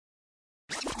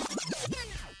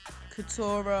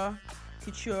Coutura.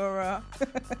 Coutura.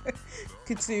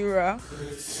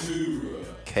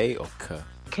 K or K?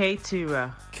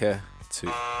 Coutura.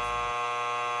 K2.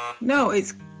 No,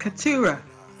 it's Coutura.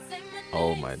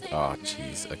 Oh my, oh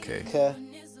jeez, okay.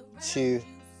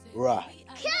 Coutura.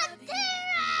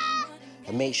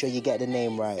 And make sure you get the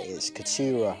name right. It's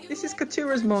Coutura. This is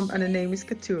Coutura's mum, and her name is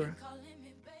Coutura.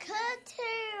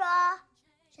 Coutura.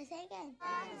 Should I say again?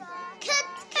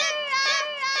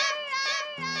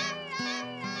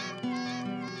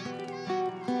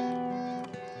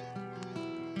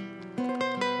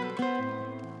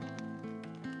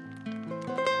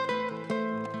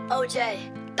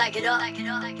 OJ, back it up.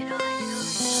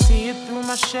 See it through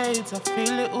my shades, I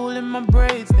feel it all in my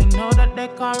braids. They know that they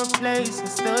can't replace, and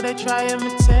still they try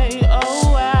imitate.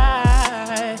 Oh,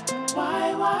 why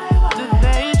do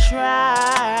they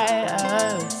try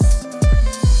us?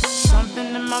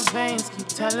 Something in my veins keep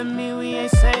telling me we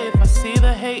ain't safe. I see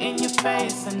the hate in your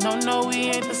face, and no,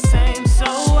 we ain't the same. So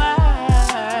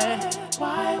why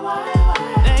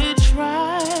they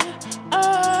try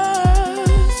us?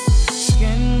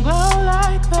 Skin glow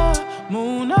like the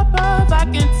moon above, I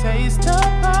can taste the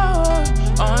power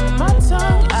on my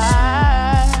tongue. I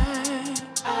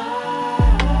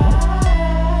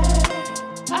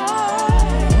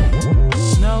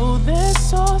know this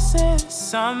source is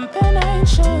something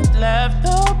ancient, left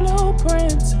the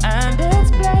blueprints and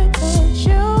it's blatant.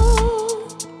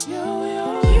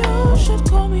 You should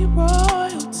call me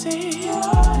royalty.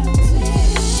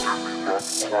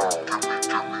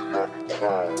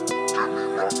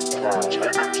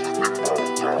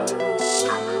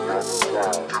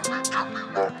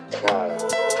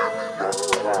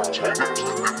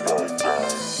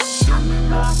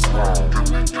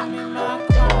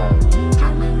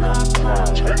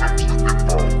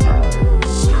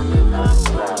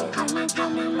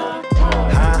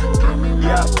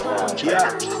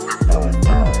 Yeah.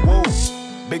 Whoa.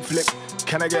 Big flip.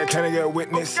 Can I get a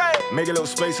witness? Make a little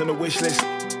space on the wish list.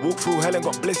 Walk through hell and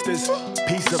got blisters.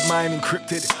 Peace of mind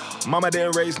encrypted. Mama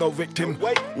didn't raise no victim.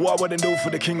 What I wouldn't do for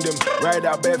the kingdom. Ride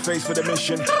out bareface for the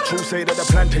mission. True say that the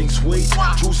plantain's sweet.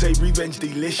 True say revenge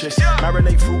delicious.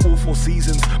 Marinate through all 4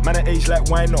 seasons. Man I age like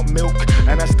wine, not milk.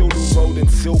 And I still do roll in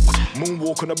silk.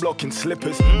 Moonwalk on the block in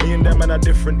slippers. Me and them and a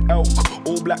different elk.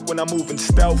 All black when I'm moving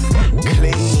stealth.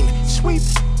 Clean, sweep,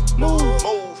 move.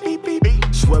 Beep, beep, beep.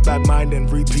 Swear bad mind and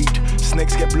repeat.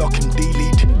 Snakes get blocked and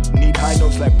delete. Need high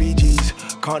notes like BGs.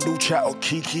 Can't do chat or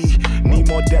kiki. Need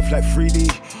more depth like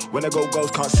 3D. When I go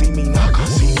ghost, can't see me, nah, can't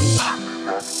see me.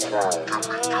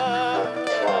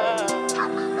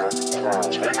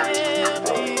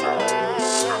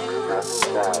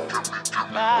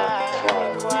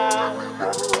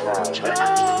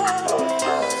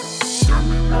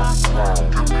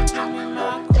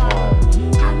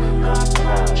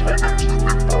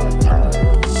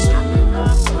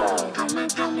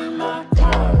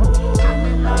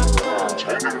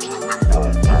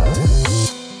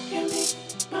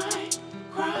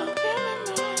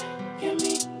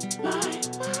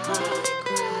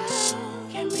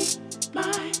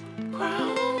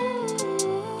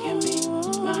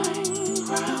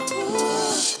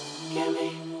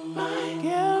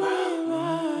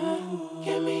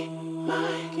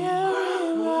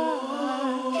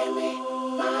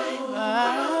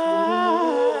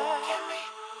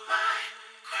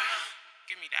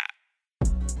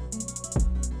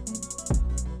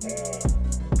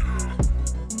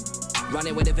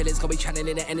 Running with the villains, got me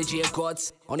channeling the energy of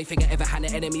gods. Only thing I ever had,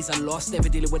 the enemies I lost. Never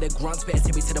dealing with the grunts, better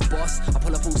take me to the boss. I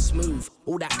pull up all smooth,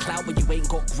 all that clout when you ain't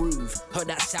got groove. Heard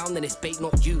that sound and it's bait,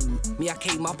 not you. Me, I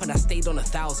came up and I stayed on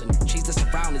 1,000. Chase the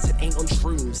surroundings and ain't on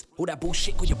shrooms. All that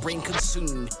bullshit got your brain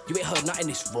consumed. You ain't heard nothing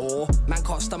this raw. Man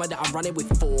can't stomach that I'm running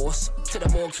with force. To the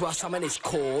morgue where I summon his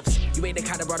corpse. You ain't the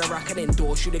kind of brother I can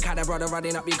endorse. You the kind of brother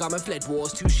running up your gum and fled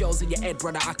wars. 2 shells in your head,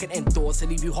 brother, I can endorse.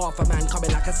 And leave you half a man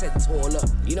coming like a centaur. Look,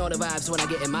 you know the vibes when I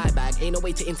get in my bag. Ain't no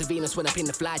way to intervene us when I'm in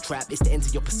the fly trap. It's to enter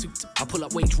your pursuit. I pull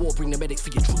up wage war, bring the medics for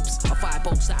your troops. I fire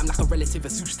bolts at them like a relative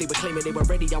of Zeus. They were claiming they were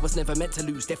ready, I was never meant to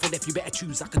lose. Therefore, if you better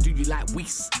choose, I can do you like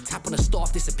Weiss. Tap on the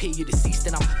staff, disappear, you deceased.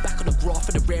 Then I'm back on the graph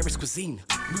for the rarest cuisine.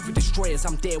 Moving destroyers,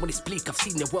 I'm there when it's bleak. I've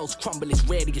seen the world's crumble, it's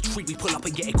rare to get treat. We pull up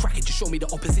and get it cracking, just show me the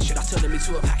opposition. I turn them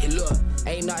into a packet, look.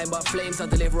 Ain't nothing but flames, I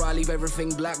deliver, I leave everything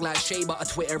black like shea. But a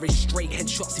Twitter is straight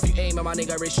headshots if you aim at my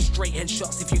nigga, is straight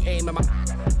headshots if you aim at my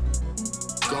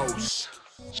ghost.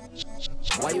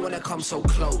 Why you wanna come so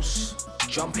close?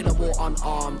 Jump in the war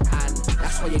unarmed, and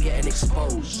that's why you're getting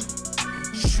exposed.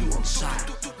 Shoot on sight,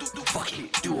 fuck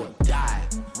it, do or die.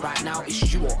 Right now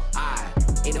it's you or I.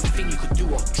 Ain't a thing you could do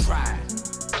or try.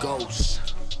 Ghost.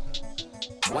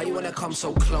 Why you wanna come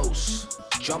so close?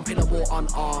 Jump in the war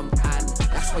unarmed, and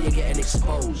that's why you're getting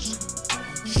exposed.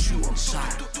 Shoot on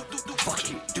sight, fuck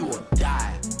it, do or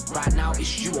die. Right now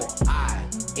it's you or I.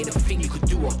 Ain't a thing you could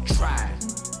do or try.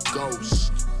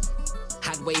 Ghost.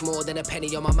 Had way more than a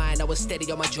penny on my mind. I was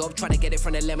steady on my job, trying to get it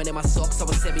from the lemon in my socks. I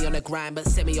was semi on the grind, but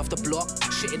semi off the block.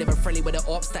 Shit ain't never friendly with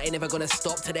the ops, that ain't never gonna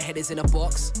stop till the head is in a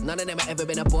box. None of them have ever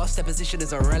been a boss, their position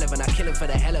is irrelevant. I kill him for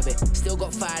the hell of it. Still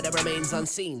got fire that remains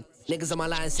unseen. Niggas on my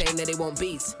line saying that they want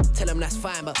beats. Tell them that's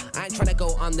fine, but I ain't trying to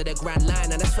go under the grand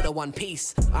line, and that's for the one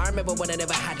piece. I remember when I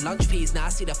never had lunch peas. Now I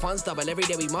see the funds double every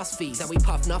day we must feast. And we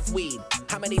puff enough weed.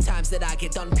 How many times did I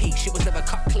get done peak? Shit was never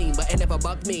cut clean, but it never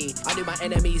bugged me. I knew my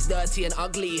enemies dirty and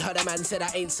ugly. Heard a man said I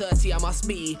ain't 30, I must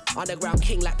be underground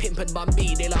king like Pimp and Bun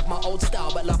B. They love my old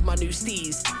style, but love my new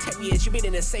steez. 10 years you been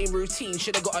in the same routine.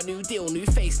 Should've got a new deal, new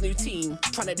face, new team.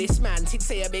 Tryna this man, think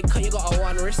say a big cause you got a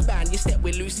one wristband. You step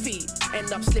with loose feet,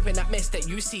 end up slipping that mess that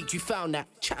you seek. You found that.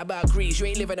 Chat about grease, you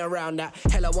ain't living around that.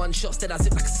 Hella one shots that does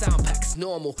it like a sound pack, it's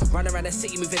normal. Run around the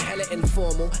city moving hella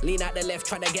informal. Lean out the left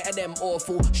tryna get at them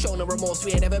awful. Show no remorse,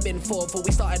 we ain't never been thoughtful.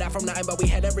 We started out from nothing but we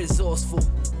hella resourceful.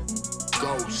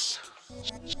 Ghost.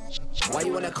 Why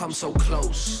you wanna come so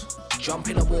close? Jump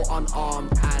in the war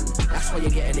unarmed, and that's why you're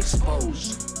getting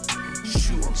exposed.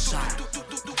 Shoot on sight,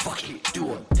 fuck it, do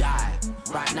or die.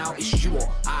 Right now it's you or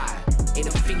I. Ain't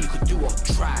a thing you could do or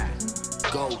try.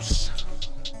 Ghost.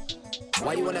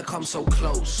 Why you wanna come so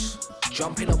close?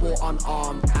 Jump in the war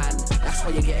unarmed, and that's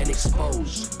why you're getting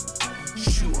exposed.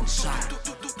 Shoot on sight,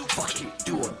 fuck it,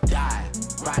 do or die.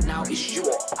 Right now it's you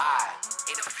or I.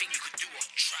 Ain't a thing you could do or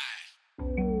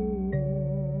try.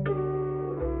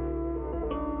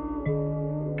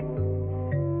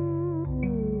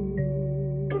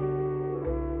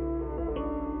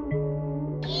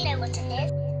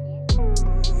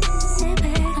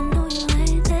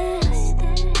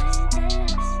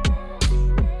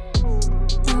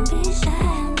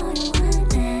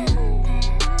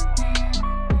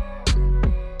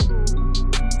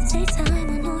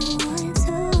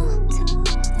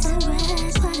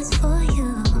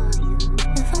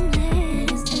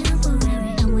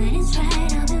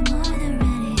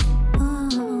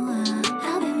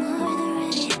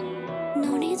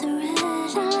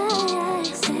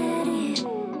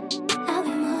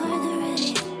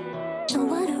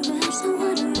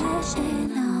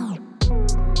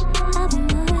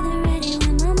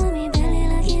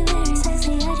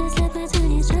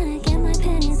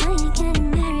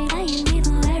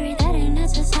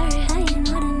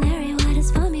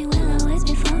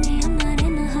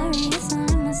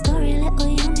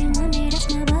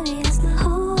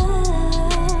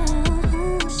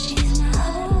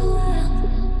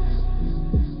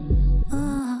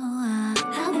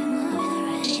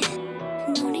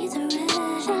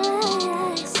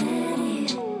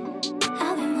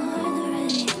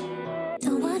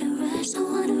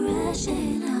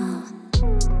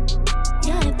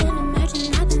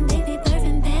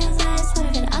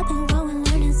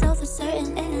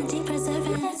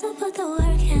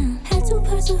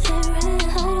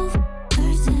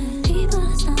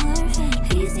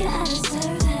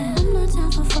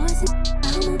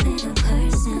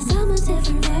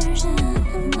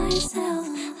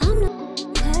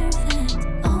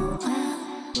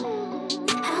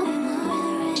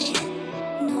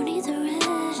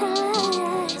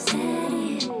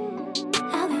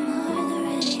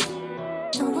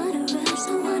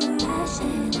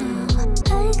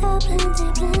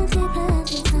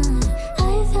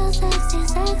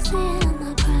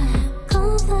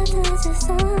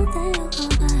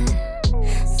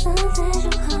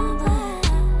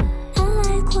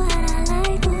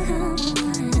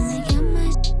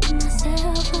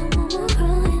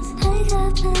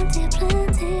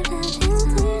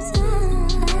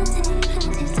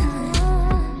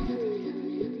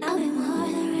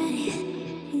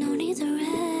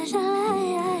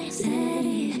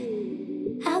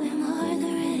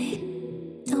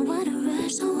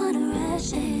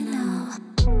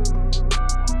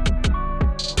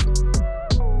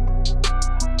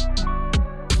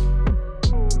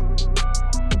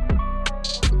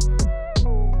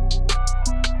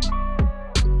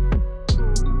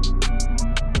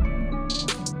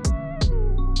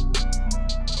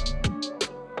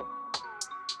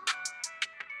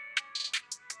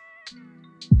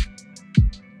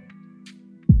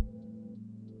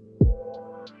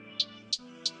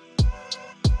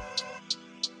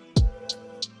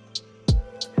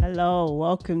 Hello,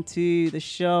 welcome to the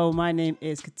show. My name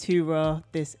is Katura.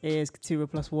 This is Katura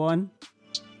Plus One.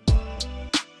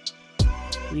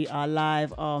 We are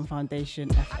live on Foundation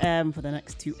FM for the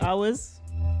next 2 hours.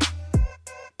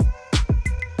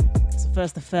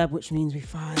 1st of Feb, which means we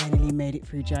finally made it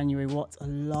through January. What a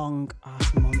long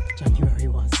ass month January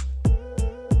was.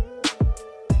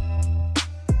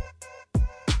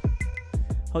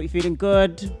 Hope you're feeling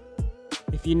good.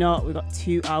 If you're not, we've got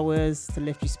 2 hours to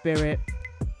lift your spirit.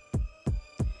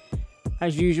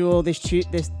 As usual, this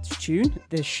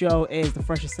show is the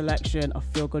freshest selection of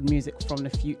feel-good music from the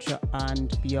future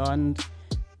and beyond.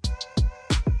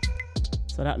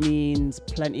 So that means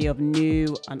plenty of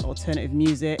new and alternative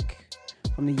music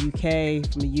from the UK,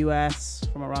 from the US,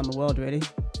 from around the world really.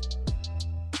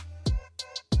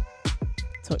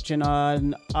 Touching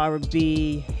on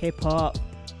R&B, hip-hop,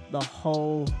 the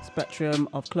whole spectrum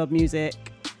of club music.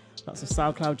 Lots of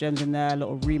SoundCloud gems in there,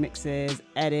 little remixes,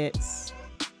 edits.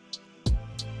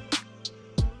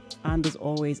 And as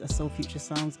always, a Soul Future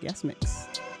Sounds guest mix.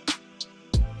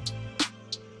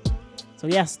 So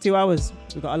yes, 2 hours.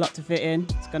 We've got a lot to fit in.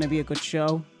 It's going to be a good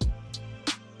show.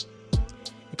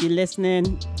 If you're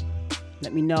listening,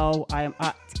 let me know. I am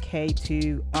at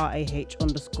K2RAH_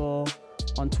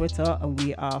 on Twitter, and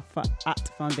we are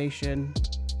at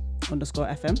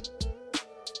Foundation_FM.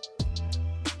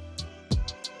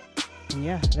 And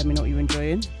yeah, let me know what you're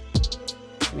enjoying.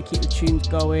 Gonna keep the tunes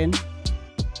going.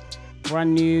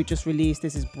 Brand new, just released.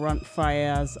 This is Brant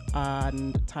Fires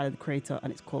and Tyler the Creator,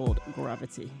 and it's called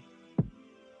Gravity.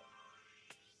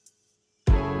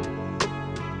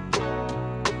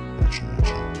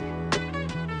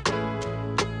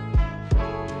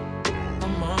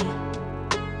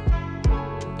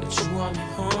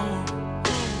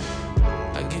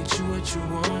 You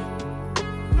want,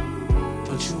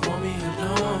 but you want me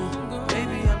alone.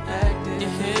 Baby, I'm acting. You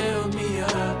held me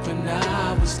up when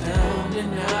I was down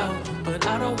and out, but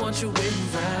I don't want you waiting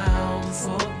around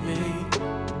for me.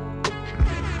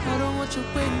 I don't want you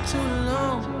waiting too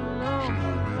long.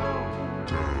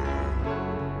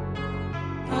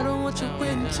 I don't want you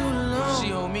waiting too long. She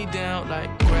hold me down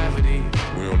like gravity.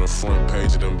 We on the front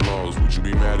page of them blogs. Would you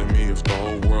be mad at me if the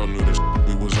whole world knew this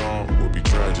we was on? It would be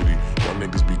tragedy. My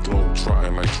niggas be globe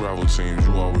trotting like travel teams.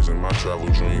 You always in my travel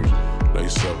dreams.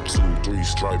 Lace up 2, 3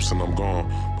 stripes and I'm gone.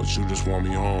 But you just want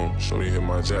me home. Shorty hit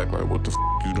my jack like what the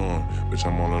you doing? Bitch,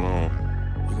 I'm all alone.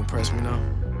 You gon' press me now?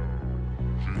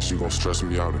 Is you gon' stress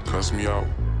me out and cuss me out?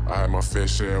 I had my fair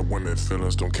share of women,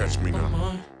 feelings don't catch me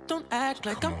now. Don't act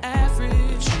like I'm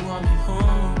average. You want me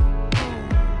home.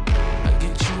 I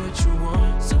get you what you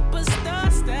want.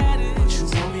 Superstar status. But you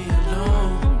want me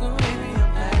alone. Baby,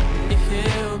 I'm acting. You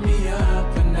held me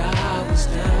up and I was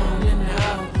down and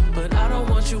out, but I don't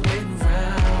want you waiting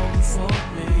around for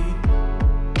me.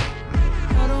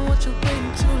 I don't want you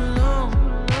waiting too long.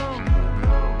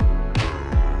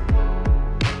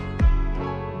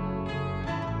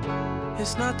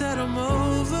 It's not that I'm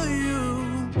over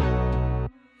you,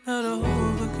 not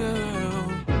over,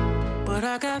 girl, but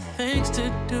I got things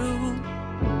to do.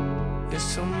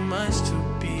 It's too much to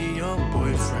be your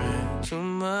boyfriend, too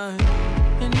much,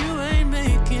 and you ain't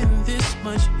making this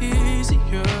much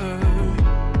easier.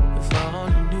 If I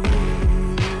only knew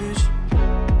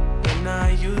when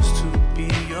I used to be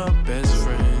your best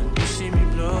friend. You see me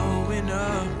blowing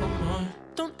up.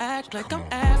 Don't act like I'm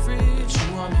average.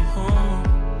 You want me home.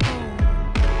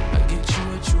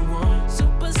 What you want,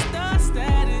 superstar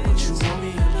status. But you want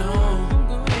me alone.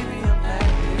 Baby, I'm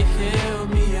acting. You held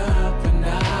me up and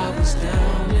I was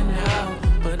down and out,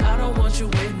 but I don't want you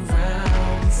waiting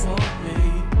around for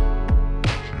me.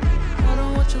 I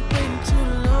don't want you waiting too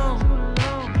long.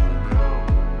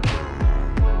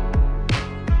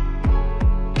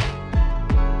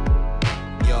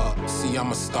 Yo, see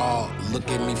I'm a star. Look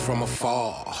at me from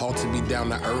afar. Hard to be down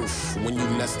to earth. When you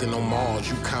nesting on Mars,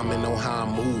 you comment on how I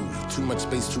move. Too much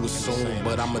space to assume,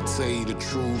 but I'ma tell you the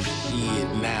truth. Shit,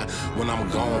 now when I'm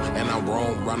gone and I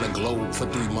roam round the globe for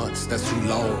 3 months, that's too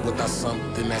long. Without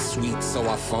something that's sweet, so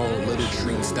I phone little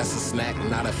treats. That's a snack,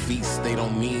 not a feast. They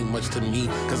don't mean much to me,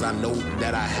 cause I know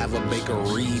that I have a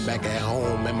bakery back at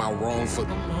home. Am I wrong for?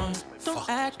 Don't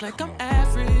act like I'm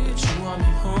average. You want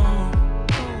me home.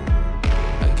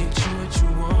 I get you what you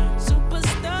want.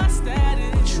 Superstar status.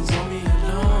 But you want me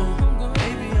alone.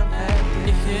 Baby, I'm acting.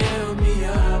 You held me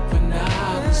up and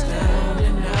I was down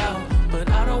and out, but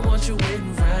I don't want you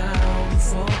waiting around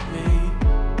for me.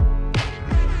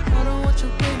 I don't want you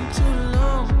waiting too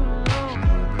long.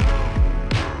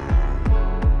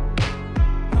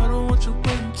 I don't want you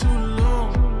waiting too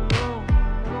long.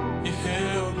 You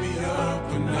held me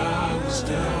up and I was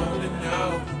down and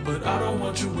out, but I don't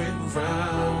want you waiting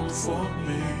around for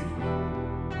me.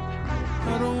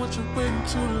 I don't want you waiting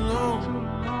too long.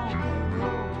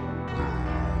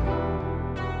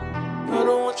 I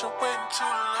don't want you waiting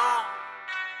too long.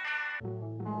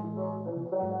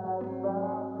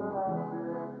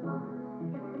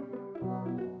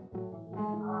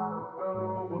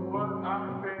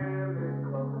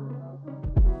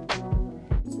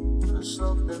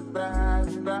 Something bad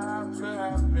about to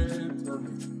happen to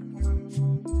me.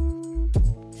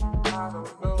 I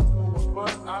don't know,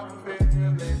 but I'm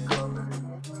feeling coming.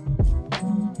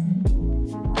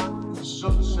 So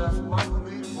sad, one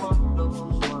leave one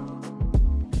knows one.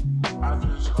 I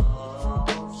just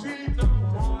hope she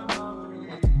don't wanna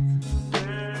leave.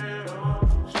 Yeah,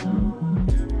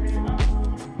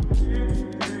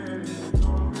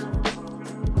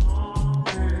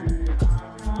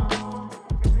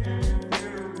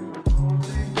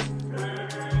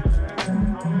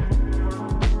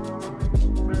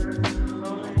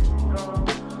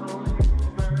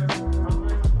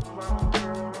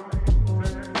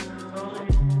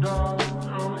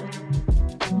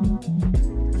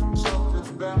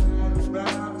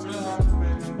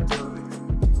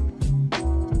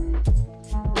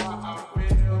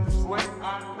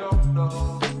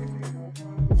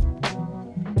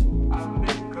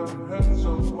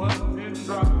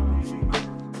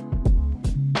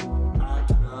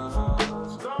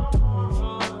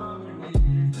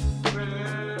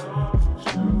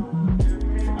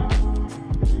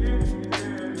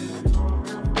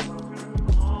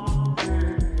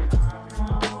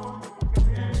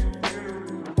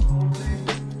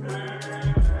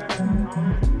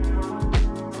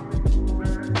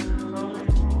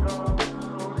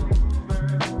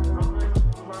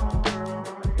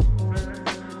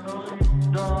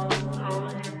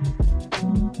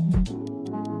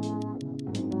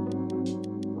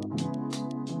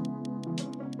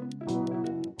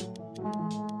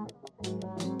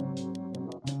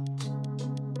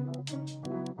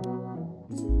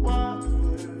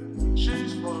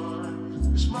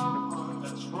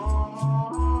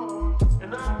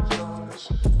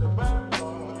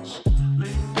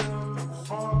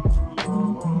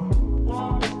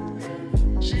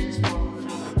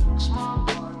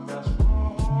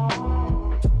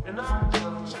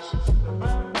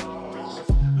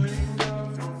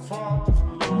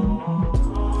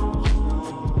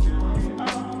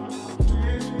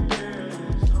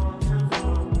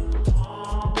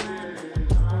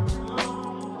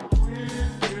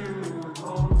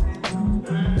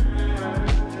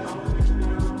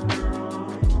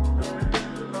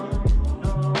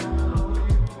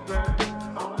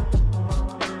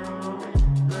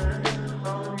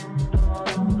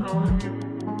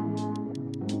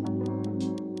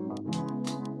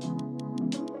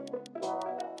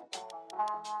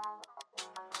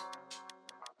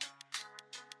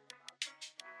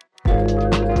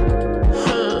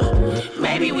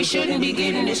 Maybe we shouldn't be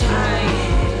getting this high.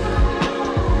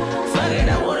 Fuck it,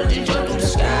 I wanna just jump through the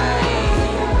sky.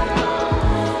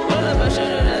 Roll up my shirt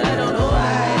and I don't know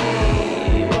why.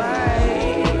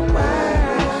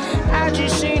 I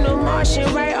just seen a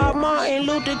Martian right off Martin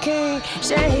Luther King.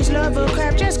 Said his love of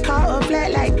crap just caught a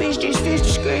flat like bitch, just fish the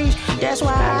screens. That's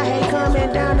why I hate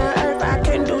coming down to earth. I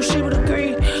couldn't do shit with a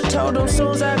degree. Told them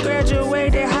soon as I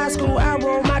graduated high school, I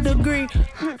want my degree.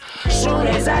 Soon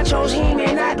as I chose him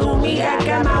and I do me, I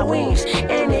got my wings.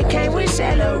 And it came with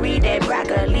celery, that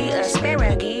broccoli,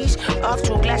 asparagus. Off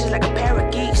 2 glasses like a pair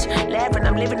of geeks. Laughing,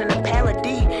 I'm living in a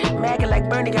parody. Magging like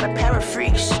Bernie, got a pair of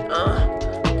freaks.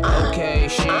 Okay,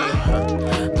 shit.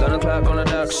 Gun o'clock on the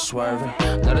dock, swerving.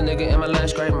 Got a nigga in my lane,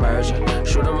 straight merging.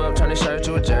 Shoot him up, turn his shirt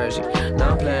to a jersey.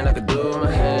 Now I'm playing like a dude with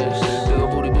my hands. Big ol'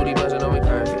 booty buzzing on me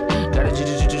perfect. Got a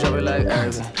juju drop it like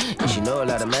Irvin. And she know a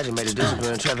lot of magic made a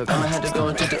disappear in traffic. I'ma have to go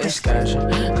and take the excursion,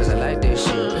 cause I like this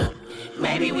shit.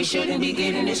 Maybe we shouldn't be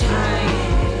getting this high.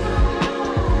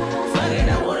 Fuck it,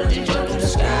 I wanna just jump through the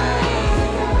sky.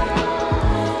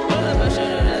 Roll up my shirt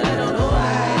and I don't know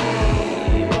why.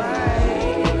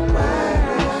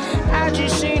 I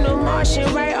just seen a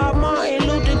Martian right off Martin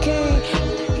Luther King.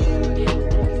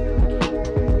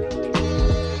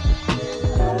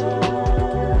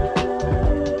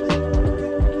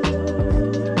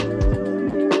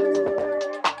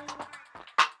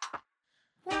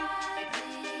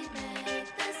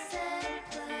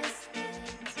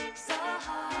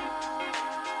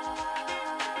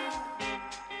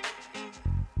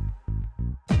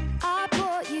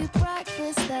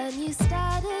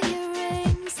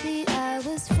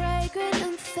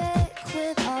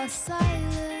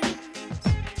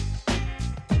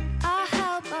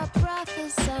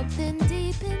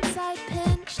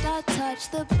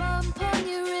 The bump on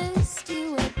your wrist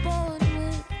you were born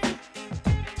with.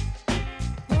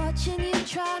 Watching you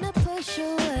trying to push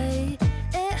away.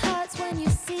 It hurts when you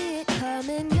see it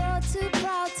coming. You're too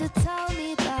proud to tell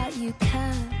me that you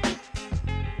can.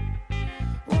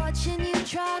 Watching you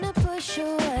trying to push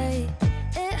away.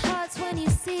 It hurts when you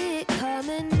see it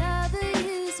coming. Never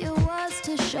use your words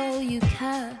to show you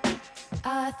care.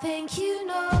 I think you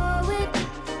know it.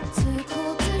 Too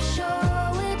cool to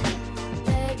show it.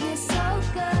 Babe, you're so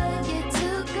good. You're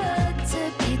too good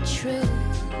to be true.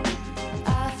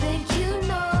 I think you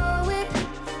know it.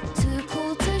 Too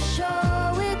cool to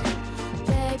show it.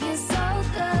 Babe, you're so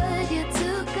good. You're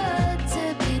too good to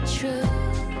be true.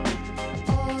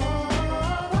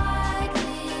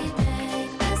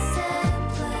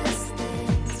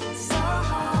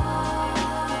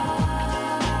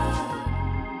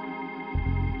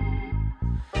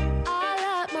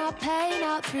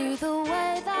 Through the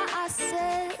way that I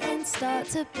sit and start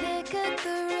to pick at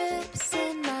the rips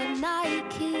in my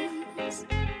Nikes.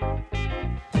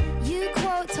 You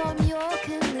quote Tom York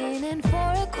and lean in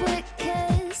for a quick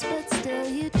kiss, but still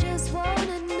you just won't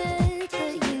admit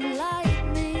that you like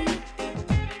me.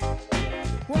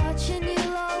 Watching you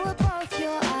lower both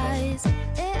your eyes,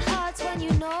 it hurts when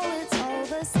you know it's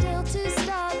over. Still too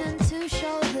stubborn to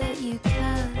show that you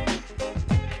can.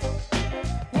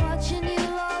 Watching you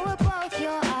lower both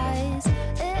your eyes,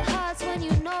 it hurts when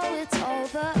you know it's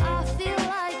over. I feel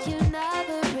like you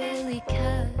never really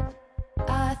cared.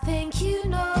 I think you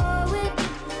know it,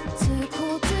 too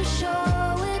cool to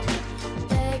show it.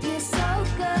 Babe, you're so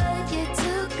good, you're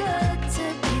too good to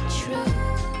be true.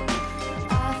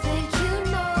 I think you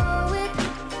know it,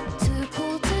 too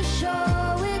cool to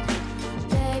show it.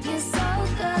 Babe, you're so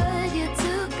good, you're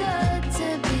too good to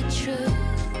be true.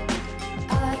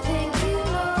 I think you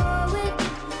know it,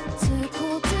 too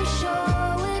cool to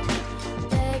show it.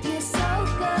 Babe, you're so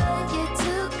good, you're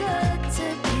too good to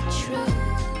be true.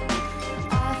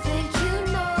 I think you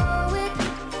know it,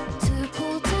 too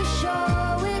cool to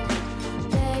show it.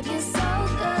 Babe, you're so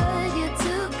good, you're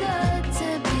too good to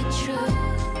be true.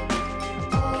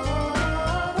 Oh,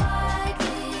 why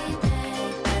we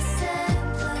make the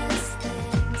simplest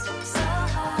things so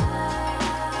hard?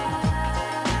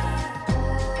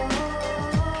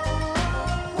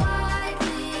 Why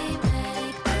we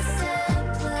make the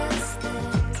simplest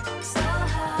things so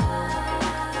hard?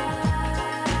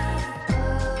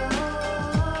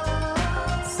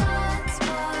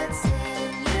 Sunspots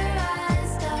in your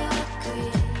eyes, dark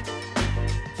green.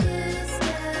 You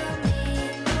still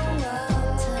mean the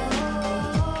world to me.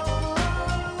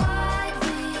 Why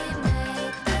we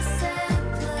make the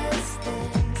simplest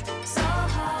things so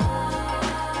hard?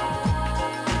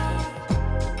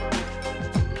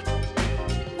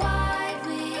 Why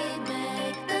we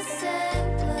make the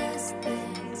simplest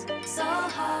things so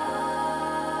hard?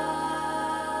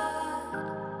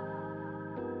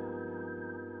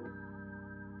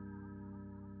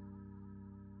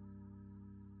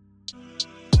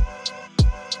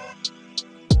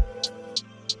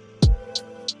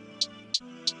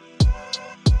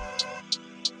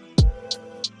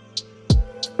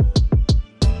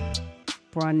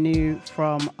 Brand new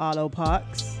from Arlo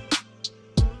Parks.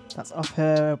 That's off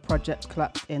her project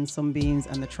Clapped in Sunbeams,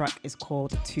 and the track is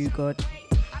called Too Good.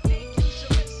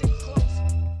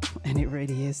 And it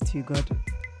really is too good.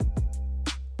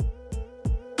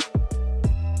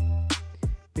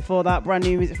 Before that, brand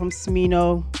new music from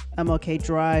Smino, MLK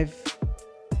Drive.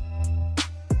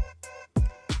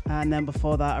 And then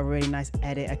before that, a really nice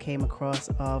edit I came across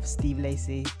of Steve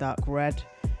Lacy, Dark Red,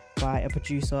 by a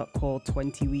producer called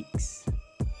 20 Weeks.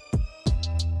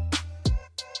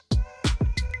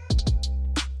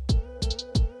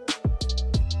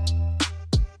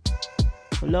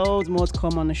 Loads more to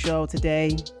come on the show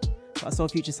today. Got a Soul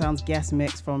Future Sounds guest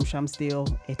mix from Sham Steel.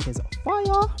 It is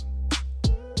fire.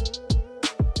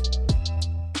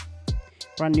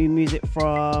 Brand new music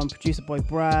from producer boy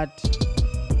Brad.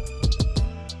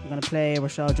 I'm gonna play a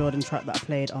Rochelle Jordan track that I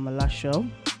played on the last show.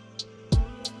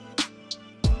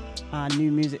 And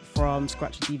new music from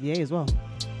Scratchy DVA as well.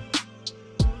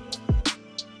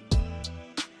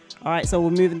 Alright, so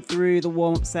we're moving through the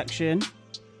warm-up section.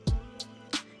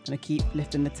 Gonna keep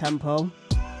lifting the tempo.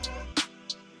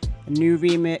 A new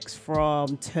remix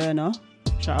from Turner.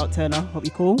 Shout out Turner, hope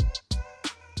you're cool.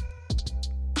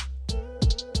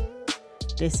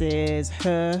 This is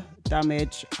Her,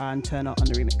 Damage, and Turner on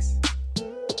the remix.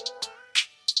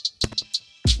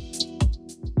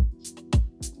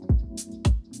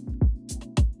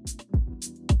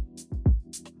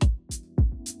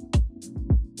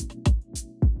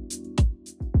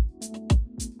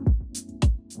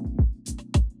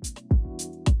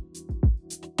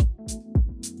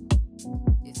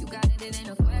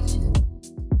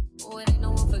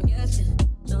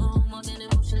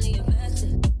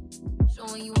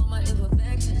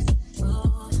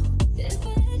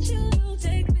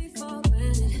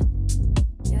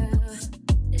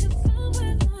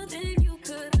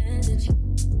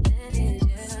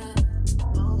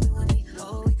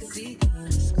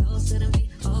 Close to me,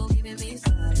 oh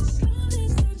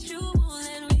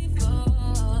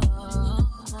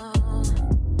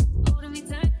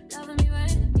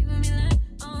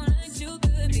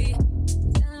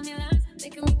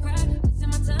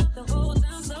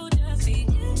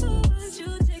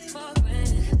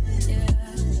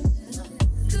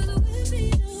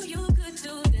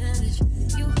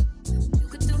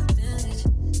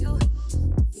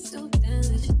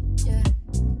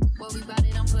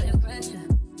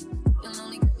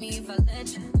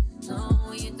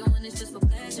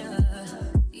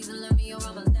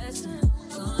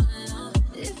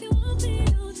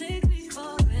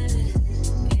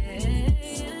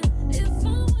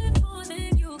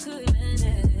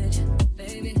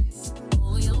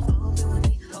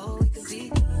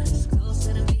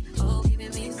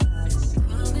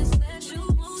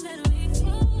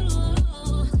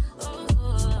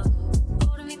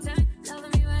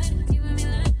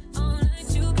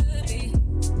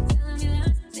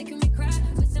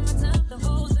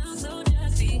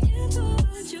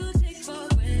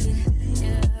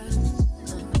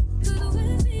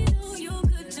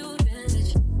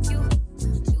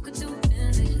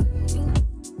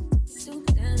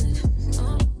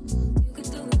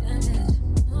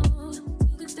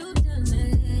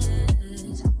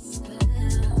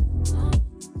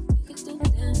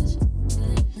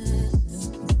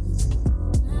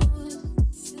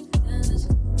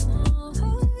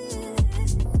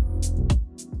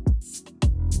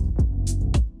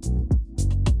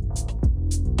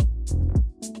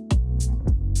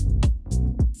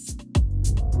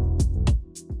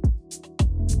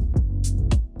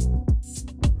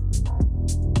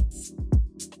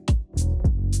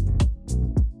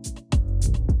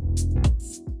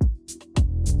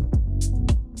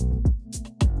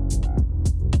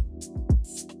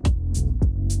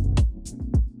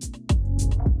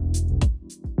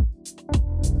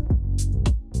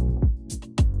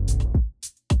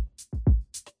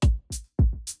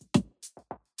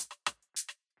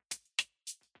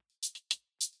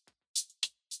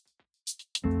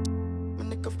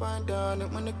nigga find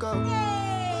out when it go. When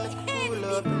nigga pull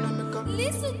up and let me go.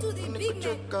 Listen to the big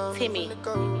man. Timmy.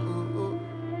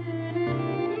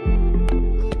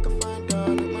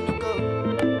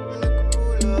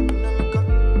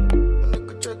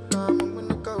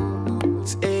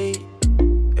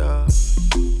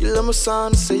 My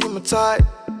son, say you my type.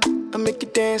 I make you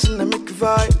dance and I make you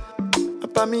vibe. I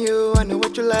buy me you, I know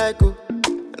what you like, oh.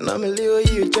 And I'm a Leo,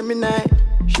 you a Gemini.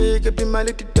 She could be my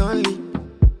little Donly.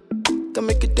 Can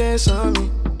make you dance on me.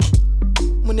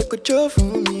 When you could draw for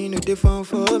me, no different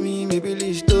for me, maybe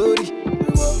this story.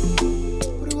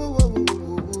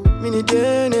 Me need the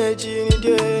energy, need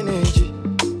the energy.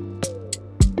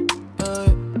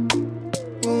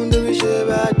 Won't do wish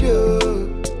about you.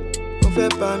 Fais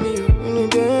pas mieux, une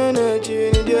energy,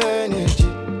 yeah.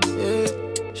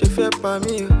 Je fais pas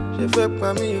mieux,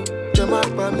 je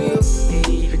marque pas mieux.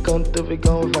 If you come through, we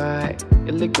gon' ride.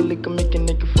 A little make a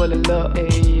nigga fall in love.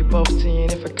 Ayy, both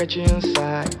seeing if I catch you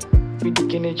inside. With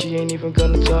the energy, ain't even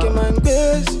gonna talk. Look at my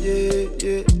best,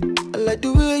 yeah. I like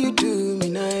the way you do me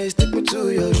nice, take me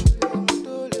to your room.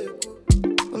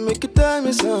 I make you tell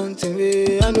me something,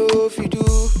 yeah. I know if you do.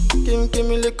 Give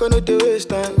me liquor, no the waste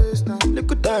time.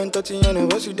 Liquor time, touching you and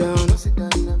bust you down.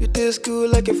 You taste cool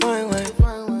like a fine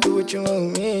wine. Do what you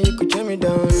want with me, you could turn me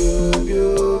down.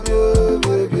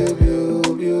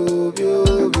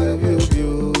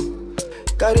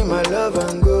 Carry my love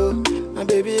and go. My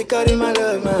baby, carry my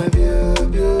love, my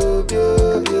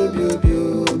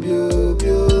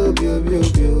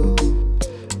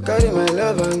carry my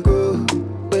love and go.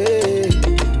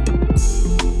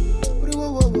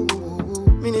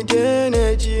 Need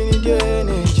the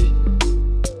energy.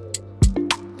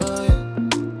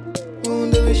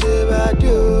 Won't do wish about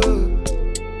you.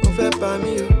 On fait pas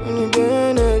mieux. Need the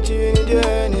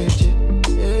energy.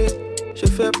 Yeah. Je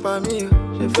fais pas mieux.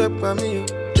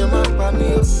 Je marque pas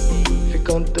mieux. If you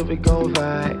come through, we gon'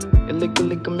 ride. A little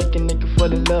make a nigga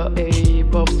fall in love. Ayy,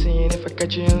 both seeing if I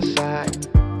catch you inside.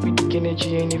 With the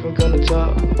energy, ain't even gonna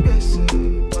talk. Yes,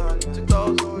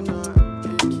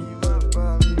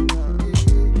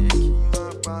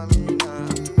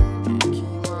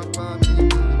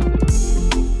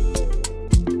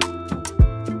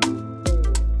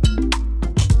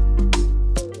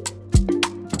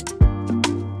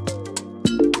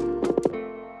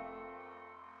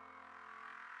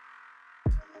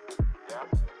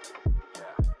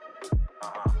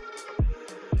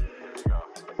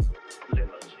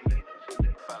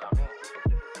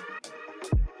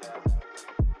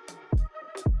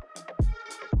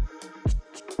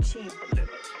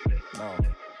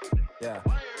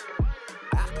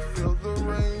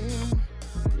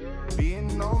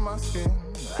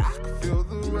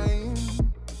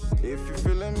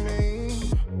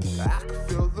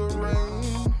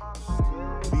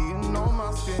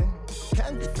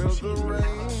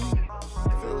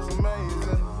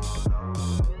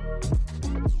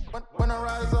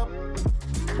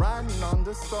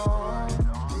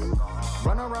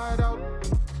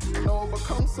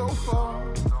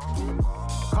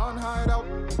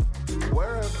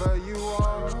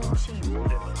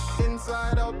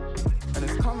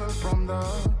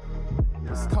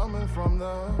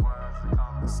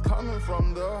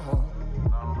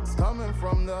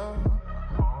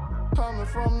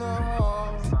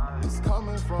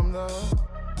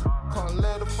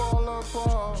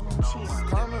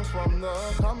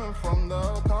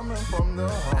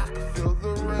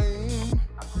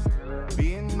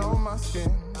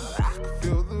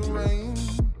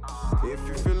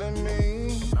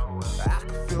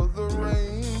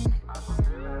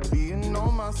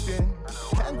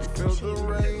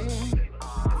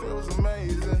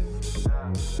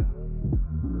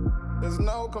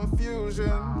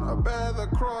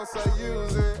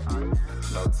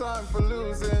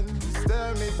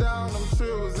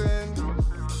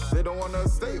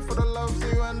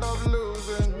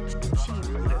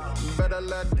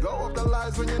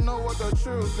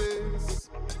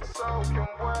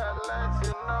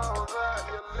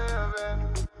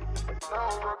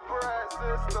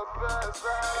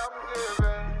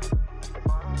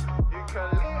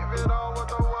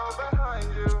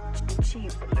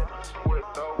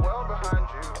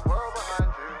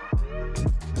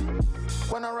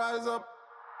 When I rise up,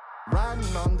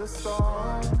 riding on the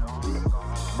storm.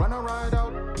 Run a ride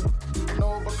out,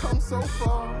 no, but come so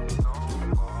far.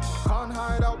 Can't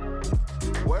hide out,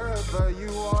 wherever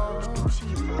you are.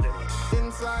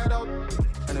 Inside out,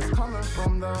 and it's coming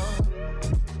from the,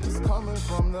 it's coming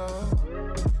from the,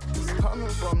 it's coming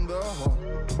from the home.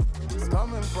 It's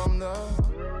coming from the,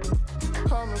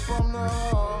 coming from the,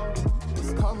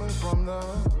 it's coming from the,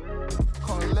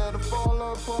 can't let it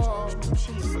fall apart.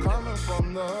 Coming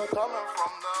from the.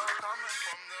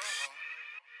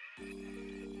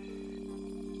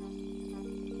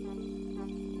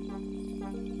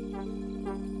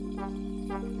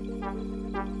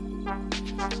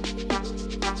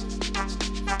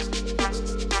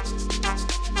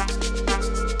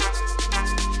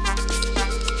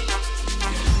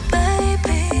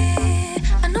 Baby,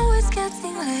 I know it's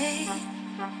getting late.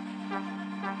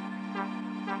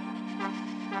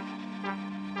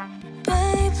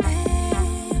 Baby,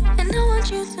 and I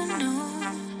want you to know.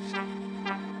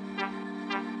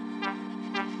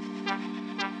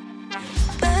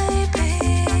 Baby,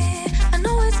 I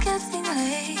know it's getting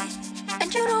late,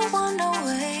 and you don't want no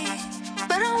way,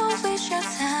 but I won't waste your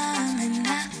time. And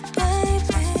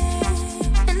baby,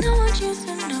 and I want you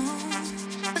to know,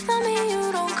 without me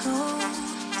you don't go,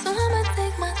 so I'ma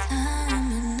take my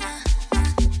time.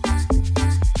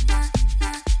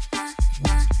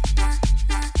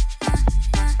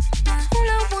 And all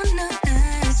I wanna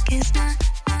ask is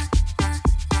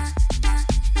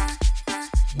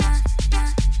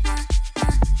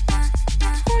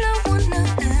all I wanna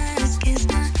ask is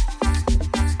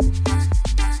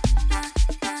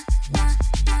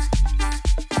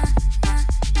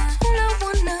all I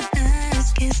wanna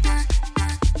ask is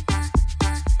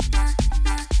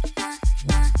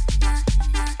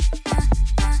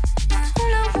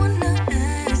all I wanna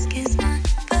ask is,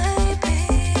 baby,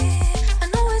 I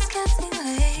know it's getting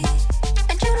late,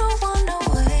 and you don't want no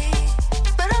way,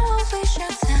 but I won't waste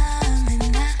your time.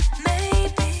 And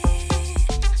maybe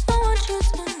I want you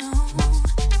to know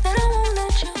that I won't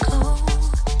let you go,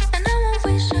 and I won't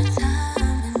waste your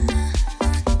time.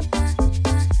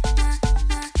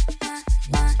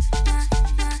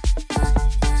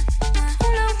 And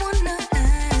all I wanna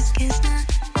ask is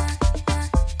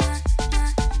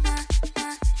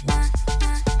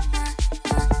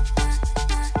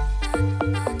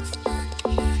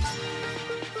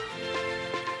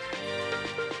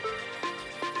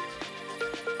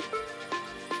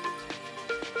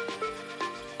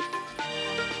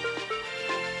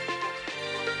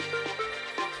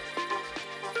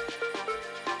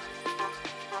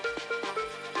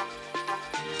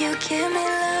you give me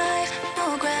life, no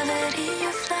gravity,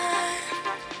 you fly.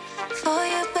 For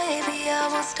you, baby, I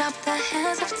won't stop the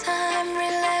hands of time.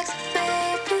 Relax,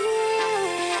 baby,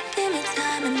 give me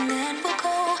time and then we'll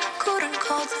go. Couldn't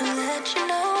call to let you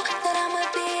know that I'ma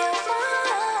be your one.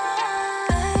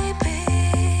 Baby,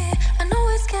 I know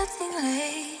it's getting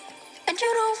late, and you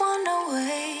don't want no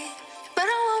way, but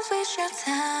I won't waste your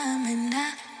time. And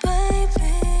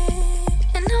baby,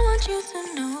 and I want you to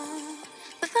know,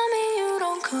 without me you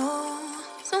don't go,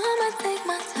 so I'ma take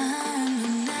my time.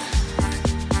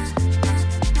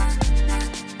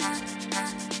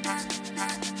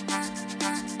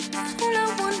 And all I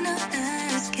wanna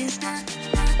ask is I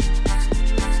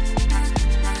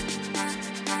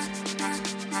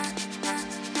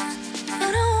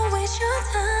don't wanna waste your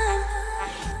time.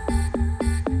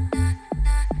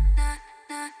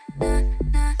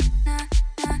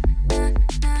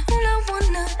 All I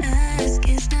wanna ask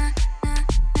is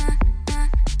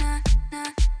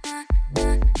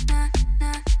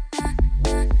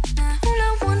all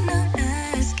I wanna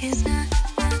ask is all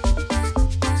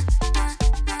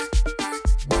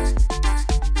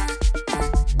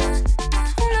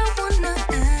I wanna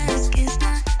ask is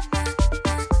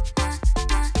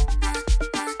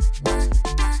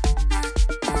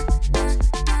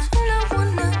all I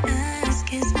wanna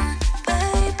ask is,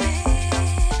 baby,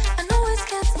 I know it's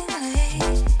getting late,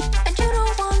 and you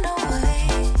don't want no way,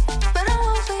 but I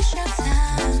won't waste your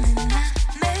time. And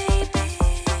maybe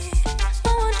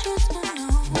I want you to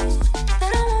know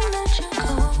that I won't let you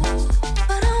go,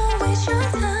 but I won't waste your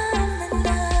time.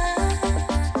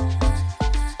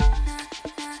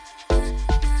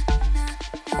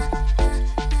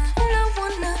 And all I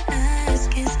wanna ask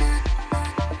is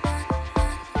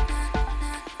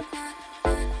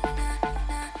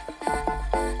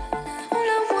all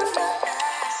I wanna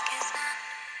ask is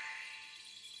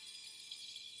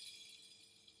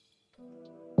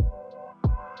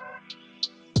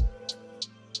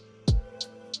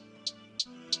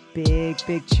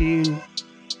Big tune.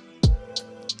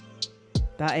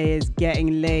 That is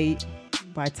Getting Late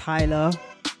by Tyler,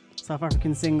 South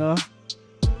African singer,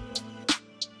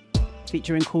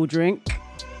 featuring Cool Drink.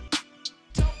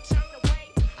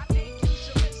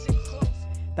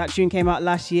 That tune came out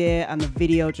last year and the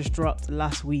video just dropped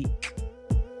last week.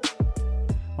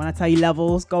 When I tell you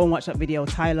levels, go and watch that video.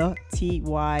 Tyler,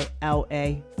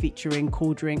 Tyla, featuring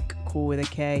Cool Drink, Cool with a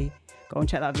K. Go and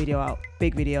check that video out.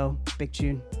 Big video, big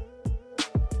tune.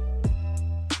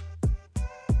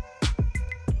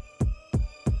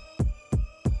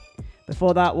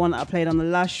 Before that one I played on the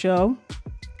last show,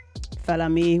 Fella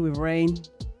Me with Rain.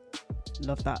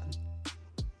 Love that.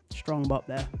 Strong bop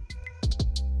there.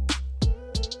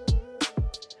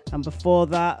 And before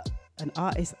that, an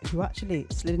artist who actually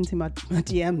slid into my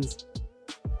DMs.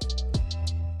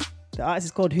 The artist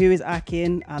is called Who Is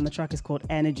Akin and the track is called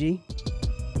Energy.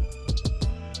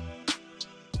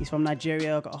 He's from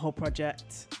Nigeria, got a whole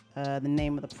project. The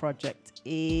name of the project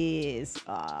is...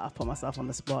 I put myself on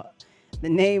the spot. The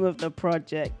name of the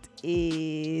project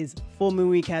is Full Moon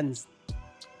Weekends.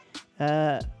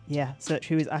 Yeah, search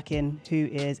Who Is Akin, Who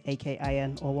Is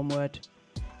A-K-I-N, all one word.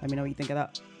 Let me know what you think of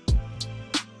that.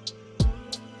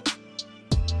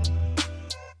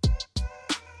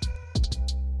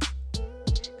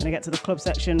 Gonna get to the club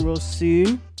section real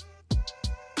soon.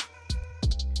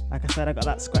 Like I said, I got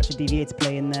that Scratcher Deviator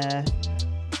play in there.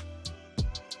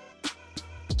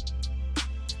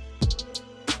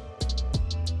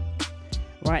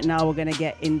 Right now we're gonna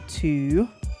get into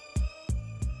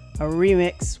a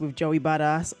remix with Joey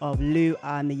Badass of Lou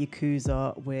and the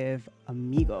Yakuza with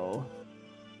Amigo.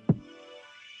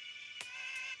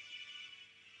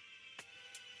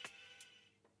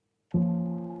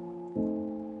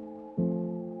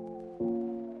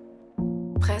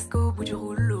 Presque au bout du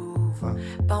rouleau,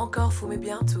 pas encore fou mais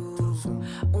bientôt.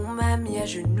 On m'a mis à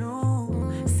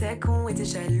genoux, c'est qu'on était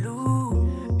jaloux.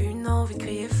 Une envie de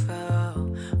crier fort,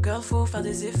 girl faut faire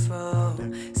des efforts.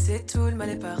 C'est tout, le mal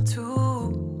est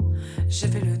partout. J'ai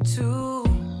fait le tour,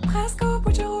 presque au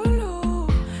bout du rouleau,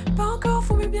 pas encore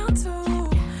fou mais bientôt.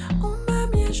 On m'a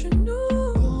mis à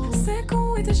genoux, c'est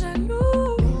qu'on était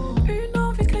jaloux. Une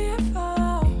envie de crier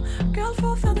fort, girl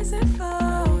faut faire des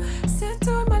efforts. C'est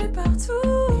tout, le mal est partout.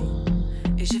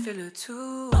 Et j'ai fait le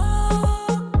tour.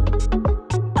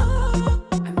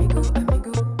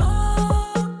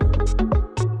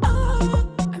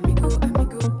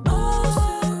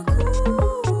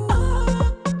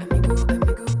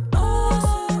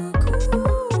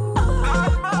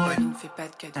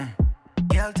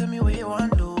 Girl, tell me what you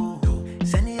want to do.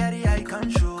 Send the eye, I can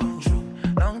show.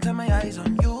 Long time my eyes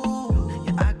on you.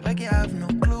 You act like you have no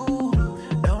clue.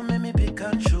 Don't make me pick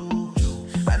and choose.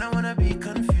 I don't wanna be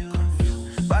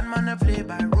confused. Bad man, I play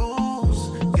by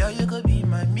rules. Girl, you could be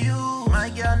my muse. My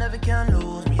girl never can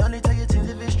lose. Me only tell you things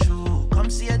if it's true. Come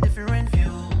see a different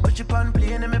view. Put you on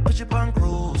plane and me put you on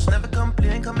cruise. Never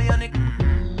complain, come me on it.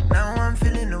 Now I'm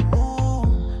feeling the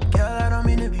mood. Girl, I don't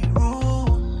mean to be rude.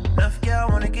 Enough girl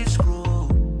wanna get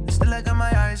screwed. Still I got my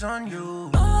eyes on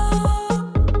you.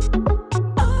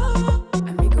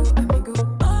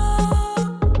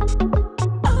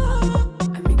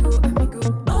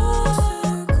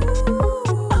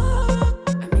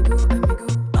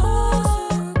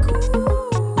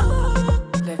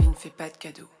 La vie ne fait pas de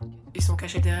cadeaux. Ils sont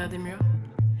cachés derrière des murs.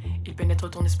 Ils pénètrent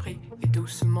ton esprit et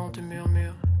doucement te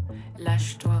murmurent.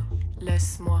 Lâche-toi,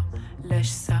 laisse-moi, lâche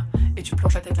ça. Et tu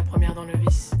plonges la tête la première dans le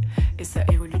vice. Et ça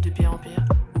évolue de pire en pire.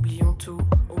 Oublions tout,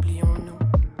 oublions-nous.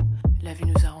 La vie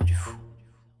nous a rendus fous.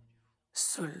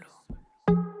 Solo.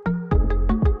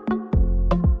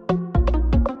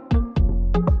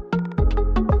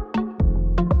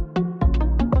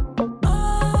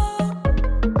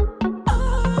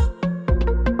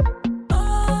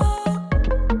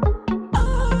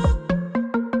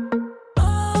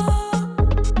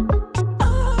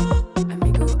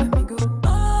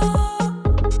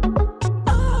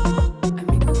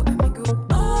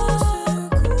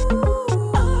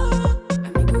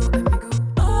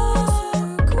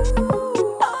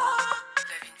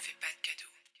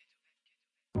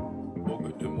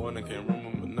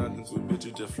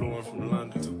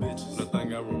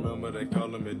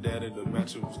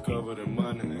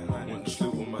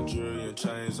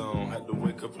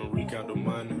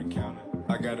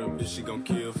 She gon'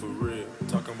 kill for real.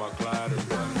 Talking about Clyde and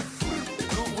Bunny.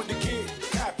 Good with the kid,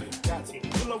 copy.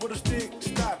 Pull up with a stick,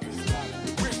 stop it.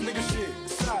 Rich nigga shit,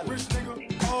 solid. Rich nigga,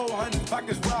 oh, 100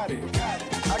 pockets rotted.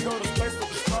 I go to space with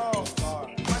the stars.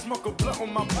 I smoke a blunt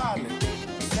with my pilot.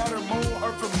 Saturn, moon,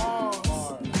 Earth, and Mars.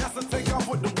 NASA take off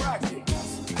with the rocket.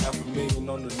 $500,000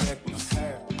 on the necklace.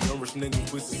 Young rich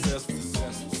niggas we successful.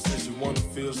 Said you wanna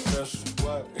feel special.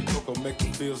 And Coco make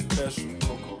you feel special.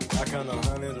 I count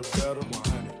 100 or better.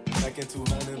 Back in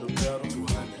 200 or better.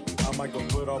 I might go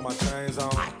put all my chains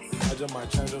on. I just might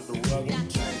change up the weather.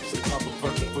 She pop a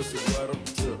perk and pussy wetter.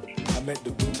 I met the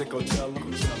bitch at Coachella.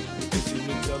 If she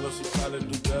me tell her she probably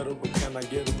do better, but can I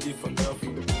get a beef for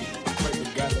nothing? I pray to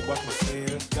God to watch my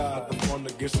sins. God, the phone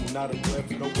to get some not a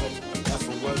weapon, no weapon. That's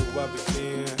from where do I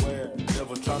begin?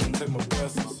 Never trying to take my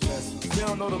blessings. You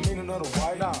don't know the meaning of the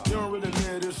white. You don't really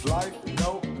live this life.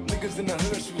 No. Niggas in the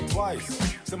hood, shoot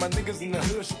twice. Said my niggas in the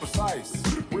hood, shoot precise.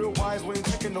 Real wise, we ain't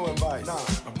taking no advice. Nah,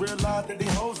 I realized that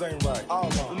these hoes ain't right.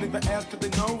 Don't even ask cause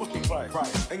they know what's the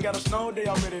price. Ain't got a snow, they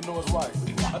already know it's right.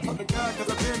 I talk to God cause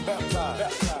I been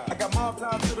baptized. I got mob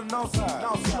ties to the north side.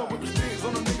 Pull up with the sticks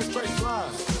on the niggas straight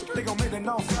slime. They gon' make the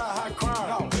north side high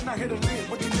crime. Then I hit a lid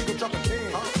with these niggas dropping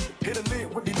 10. Hit a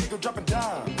lid with these niggas dropping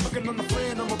dime. Looking on the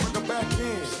friend, I'ma bring her back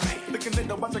in. Looking at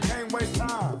the watch, I can't waste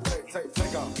time.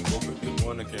 Take off. Woke up this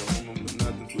morning, can't remember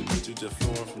nothing. Two bitches just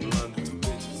flowing from London. Two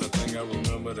bitches, I think I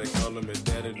remember they calling me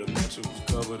daddy. The mansion was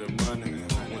covered in money.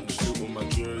 Went to sleep with my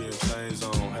jewelry and chains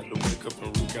on. Had to wake up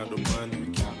and recount the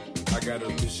money. I got a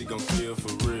bitch, she gon' kill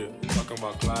for real. Talking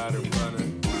about Clyde and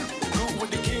running. Good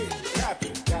with the kid, tap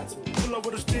it. Pull up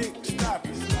with a stick, stop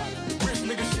it. Rich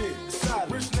nigga shit,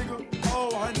 solid. Rich nigga, oh,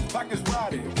 100 pockets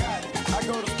riding. Got it. I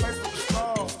go to space with the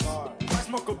stars. I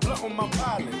smoke a blunt on my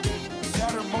pilot.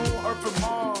 Saturn, moon, Earth, and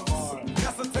Mars.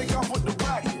 Got to take off with the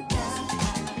rocket.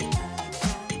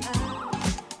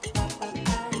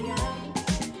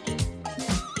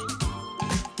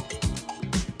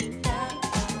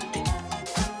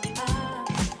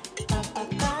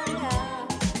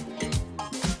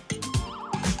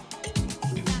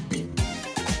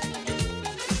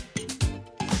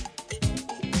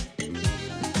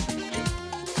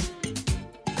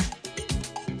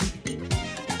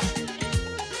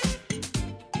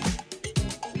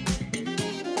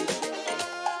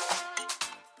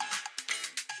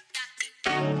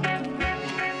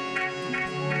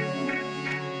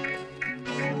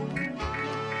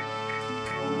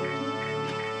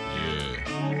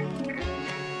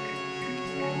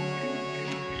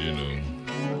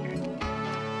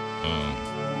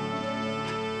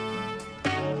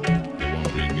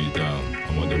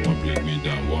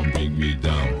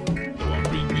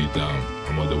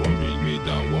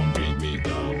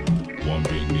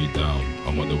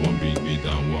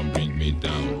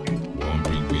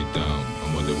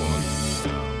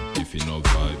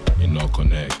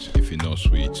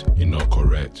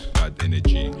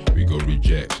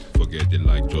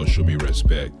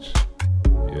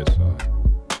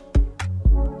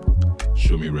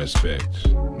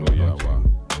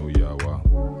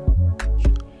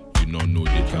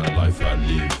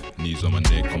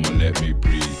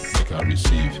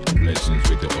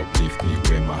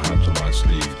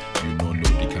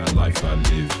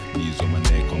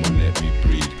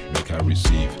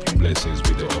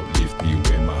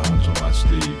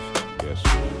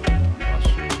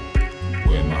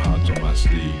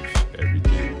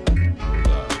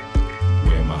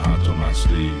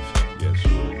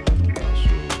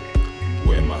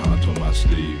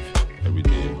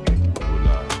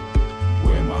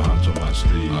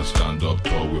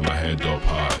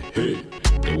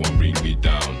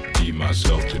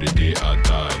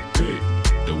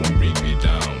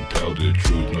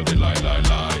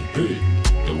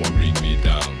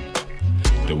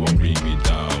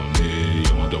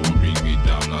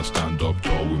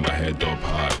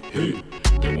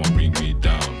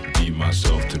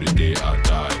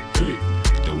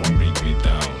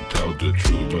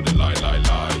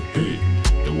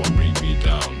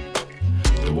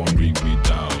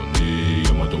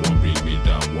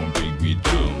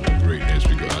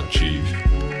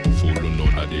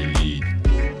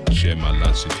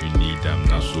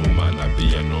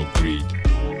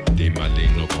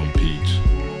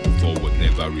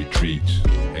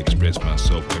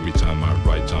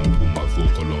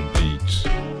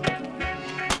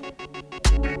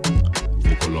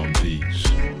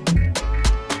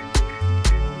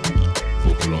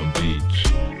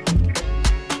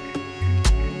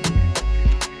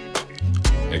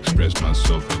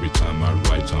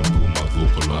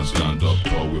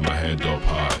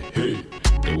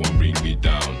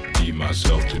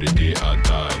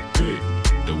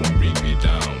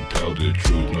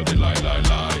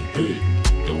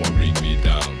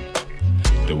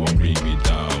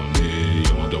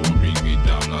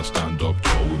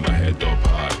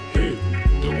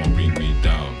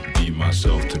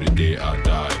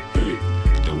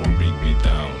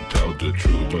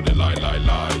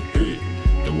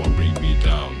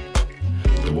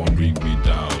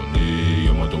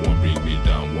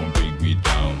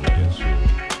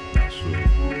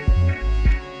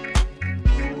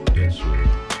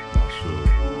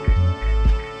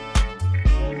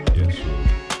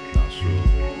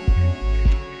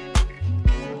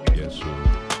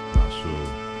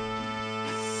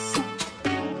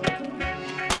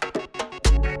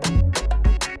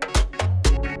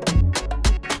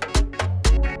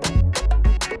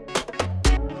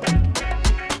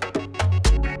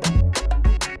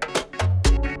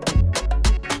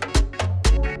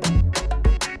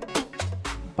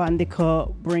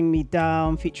 Bandicoot, Bring Me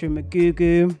Down, featuring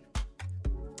Magugu.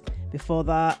 Before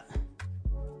that,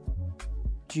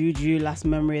 Juju, Last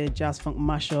Memory, the Jazz Funk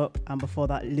mashup. And before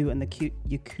that, Lou and the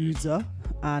Yakuza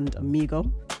and Amigo.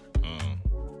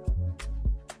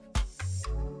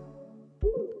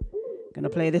 Gonna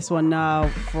play this one now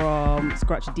from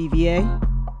Scratch DVA.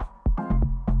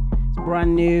 It's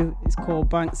brand new. It's called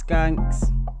Bank Skanks.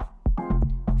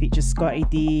 Features Scotty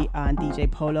D and DJ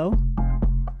Polo.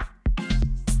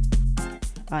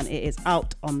 And it is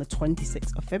out on the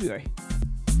 26th of February.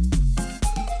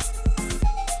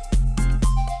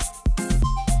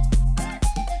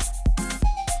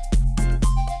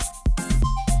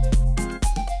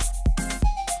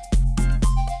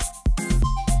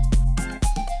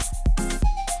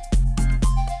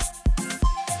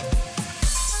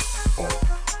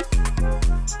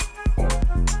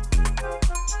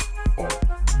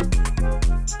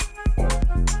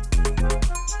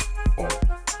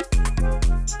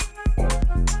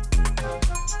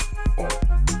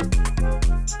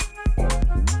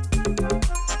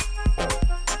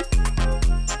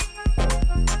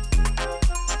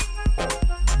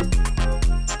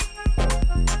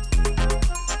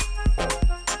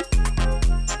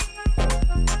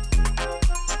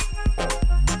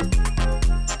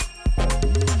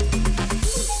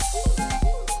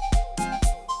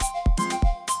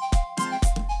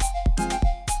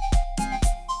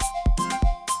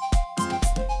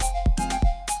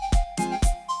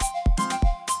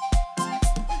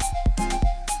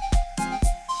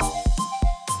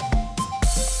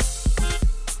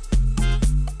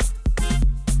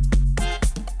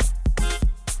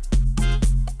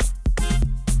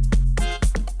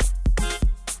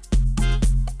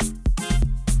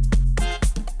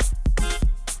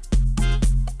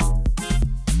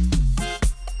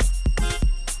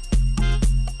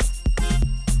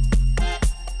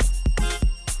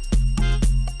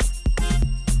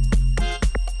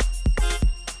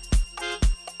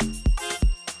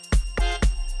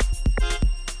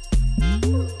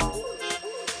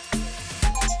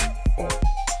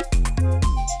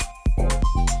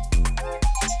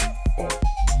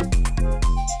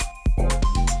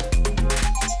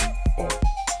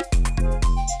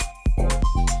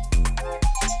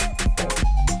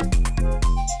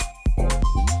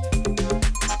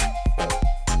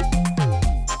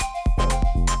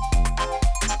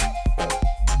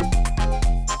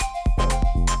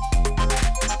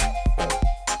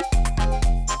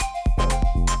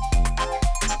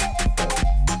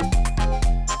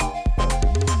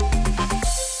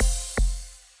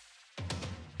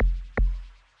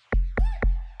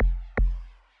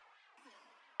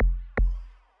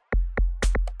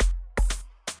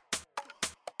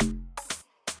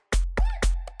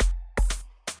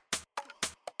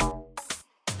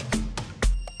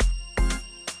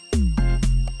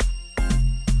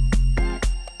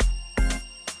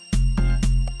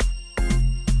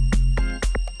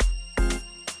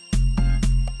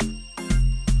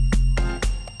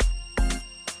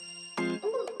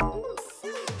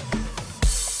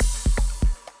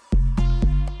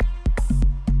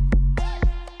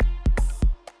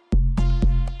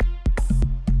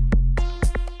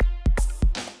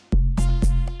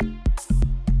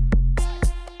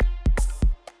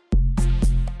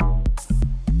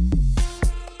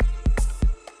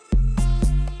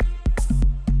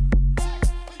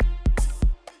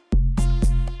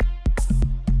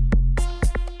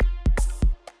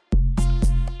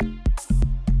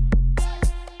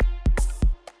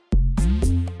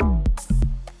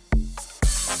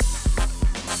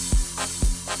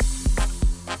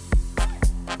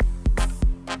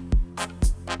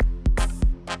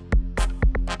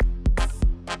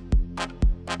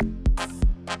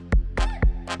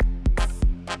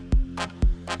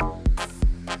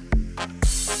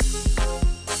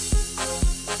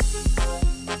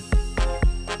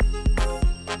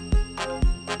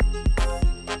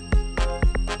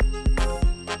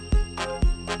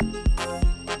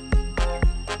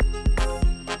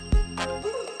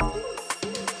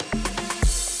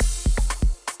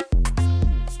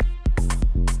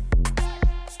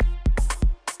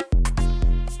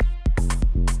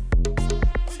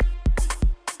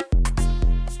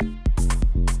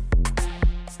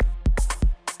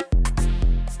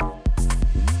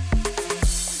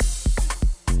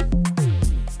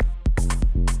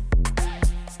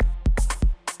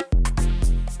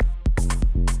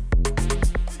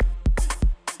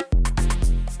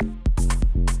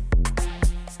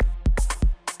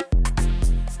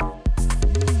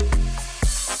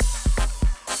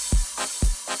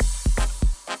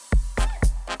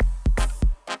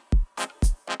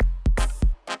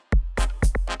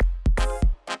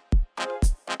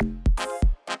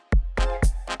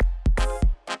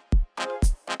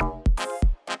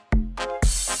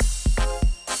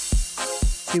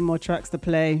 2 more tracks to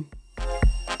play.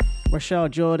 Rochelle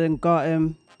Jordan, Got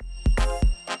Him.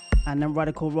 And then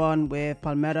Radical Ron with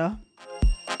Palmera.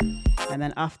 And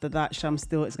then after that, Sham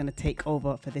Stewart is going to take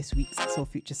over for this week's Soul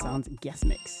Future Sounds guest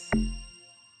mix.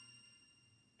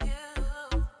 Yeah.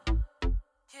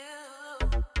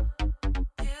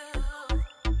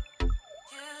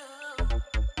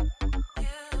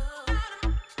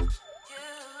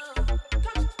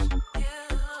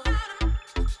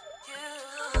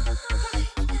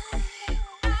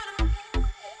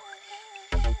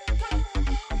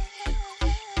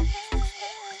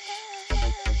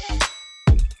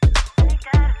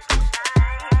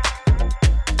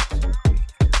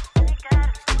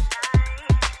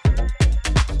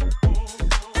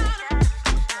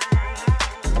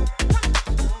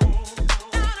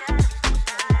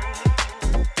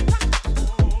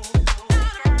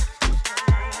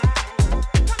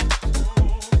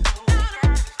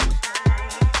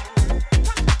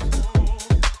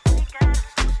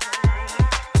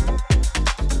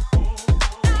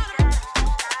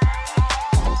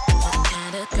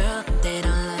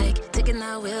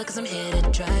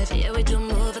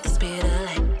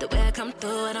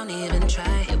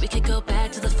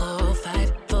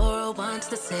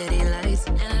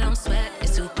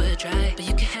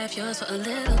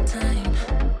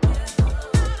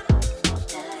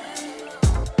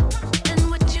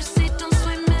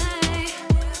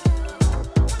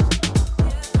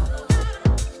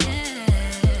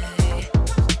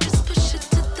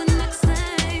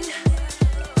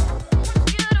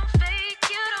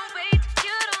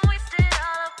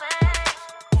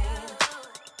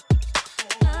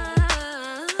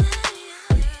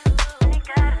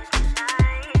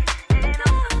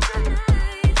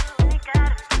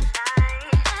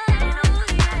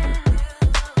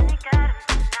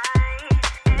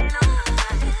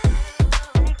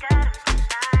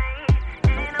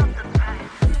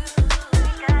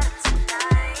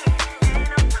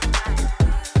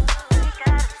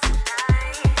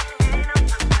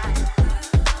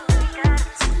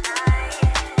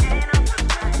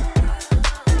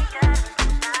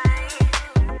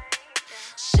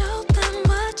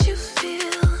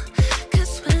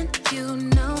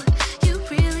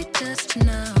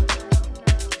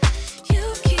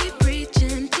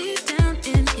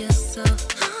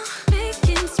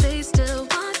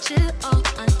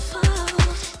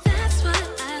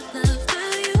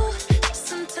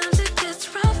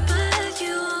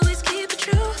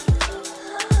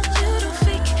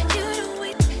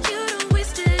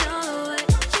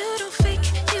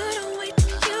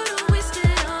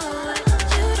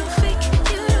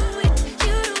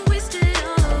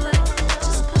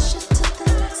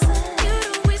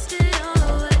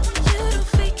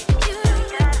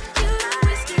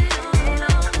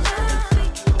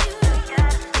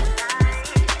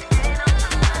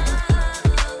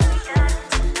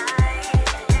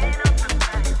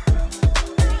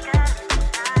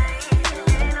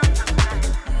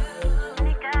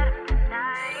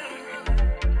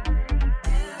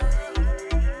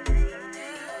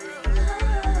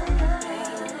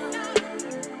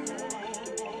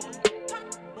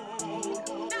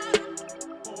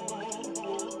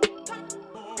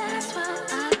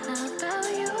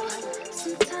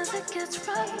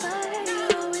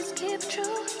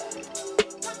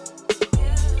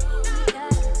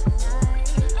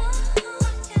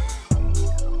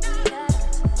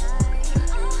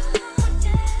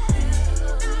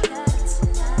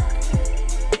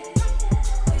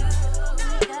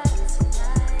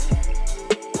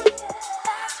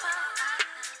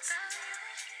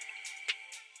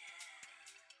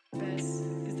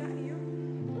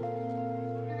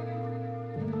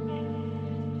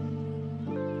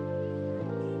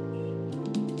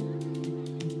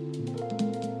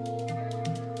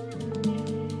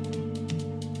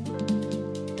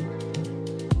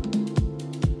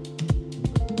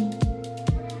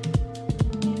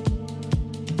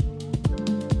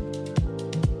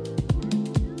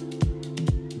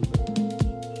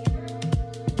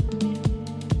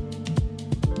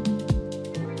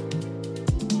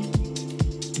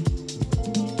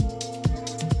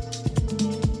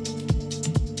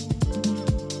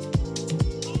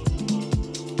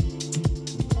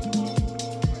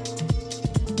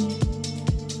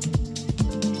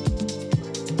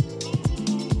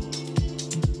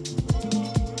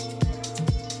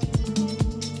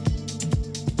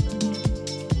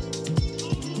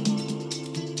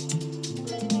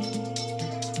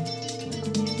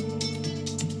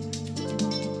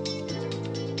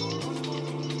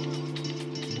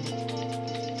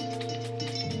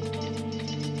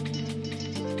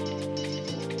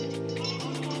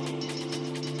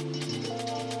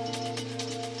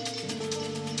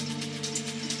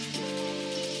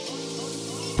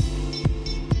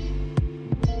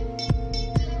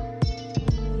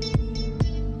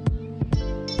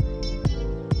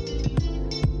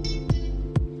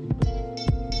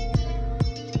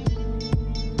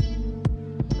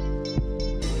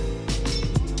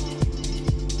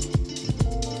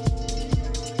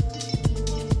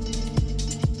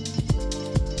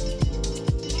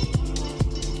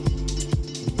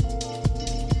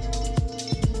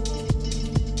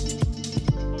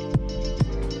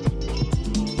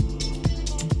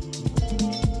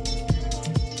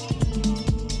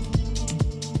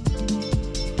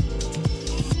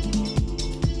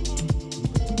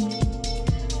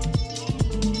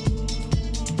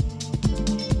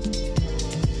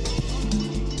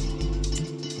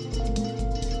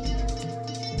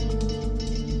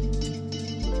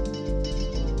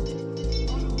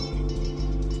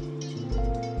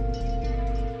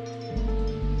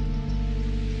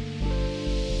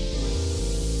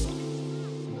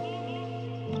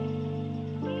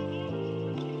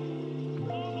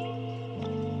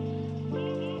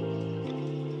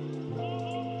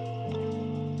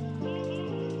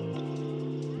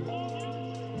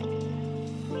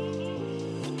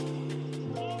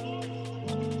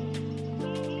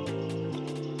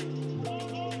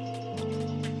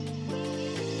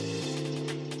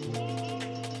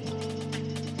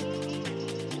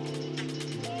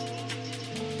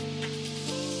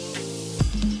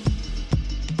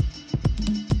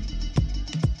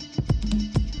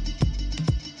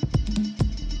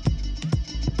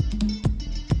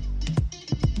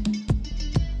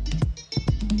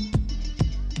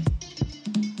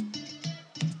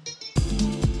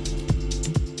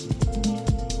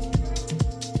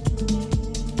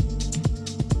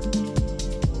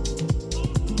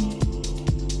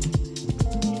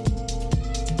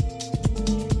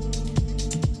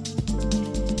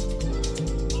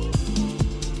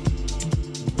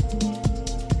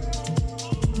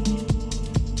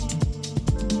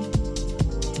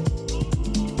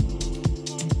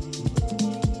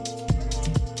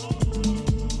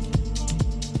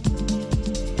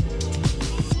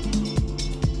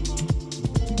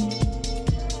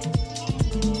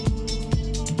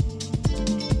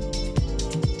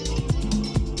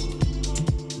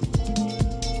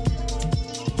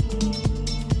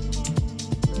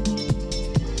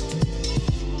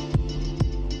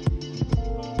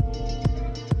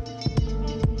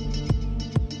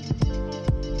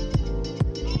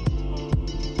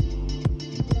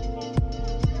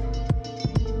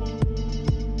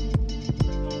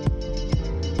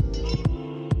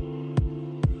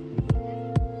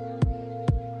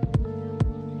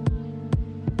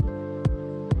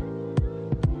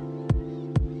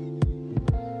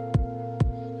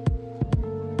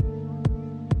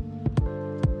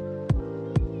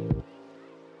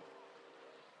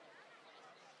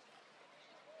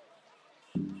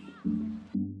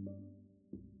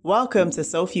 Welcome to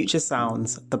So Future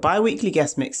Sounds, the bi-weekly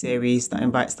guest mix series that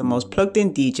invites the most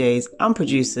plugged-in DJs and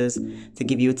producers to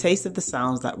give you a taste of the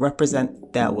sounds that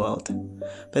represent their world.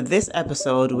 For this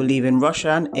episode, we're leaving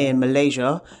Roshan in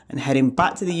Malaysia and heading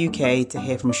back to the UK to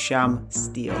hear from Sham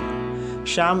Steele.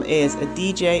 Sham is a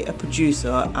DJ, a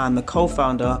producer, and the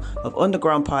co-founder of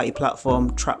underground party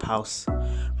platform Trap House.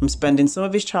 From spending some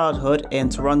of his childhood in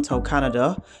Toronto,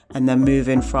 Canada, and then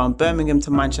moving from Birmingham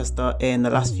to Manchester in the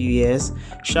last few years,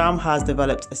 Sham has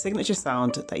developed a signature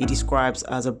sound that he describes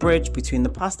as a bridge between the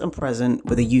past and present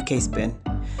with a UK spin.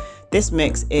 This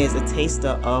mix is a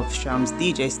taster of Sham's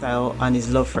DJ style and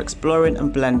his love for exploring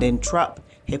and blending trap,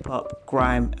 hip-hop,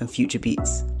 grime, and future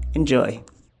beats. Enjoy.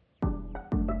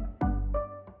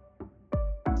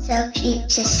 So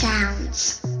Future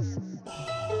Sounds.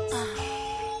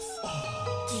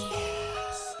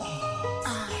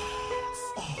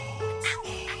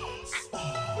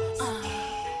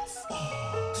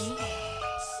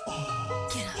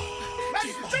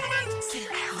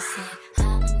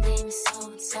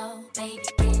 Baby,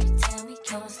 can you tell me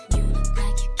yours? You look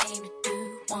like you came to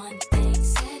do one thing.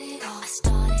 Said it all. I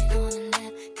started on the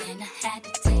left, then I had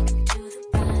to take him to the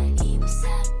right. He was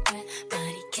out of breath, but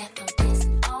he kept on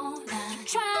dancing all night. You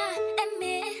try and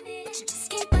admit, but you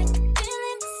just can't fight the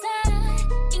feeling inside.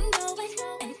 You know it,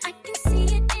 and I can see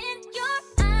it in your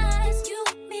eyes. You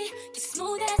and me, you're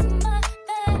smooth as a mother.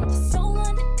 You're so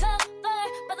undercover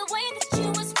by the way that you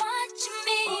was watching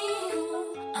me.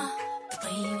 The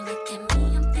way you look at me.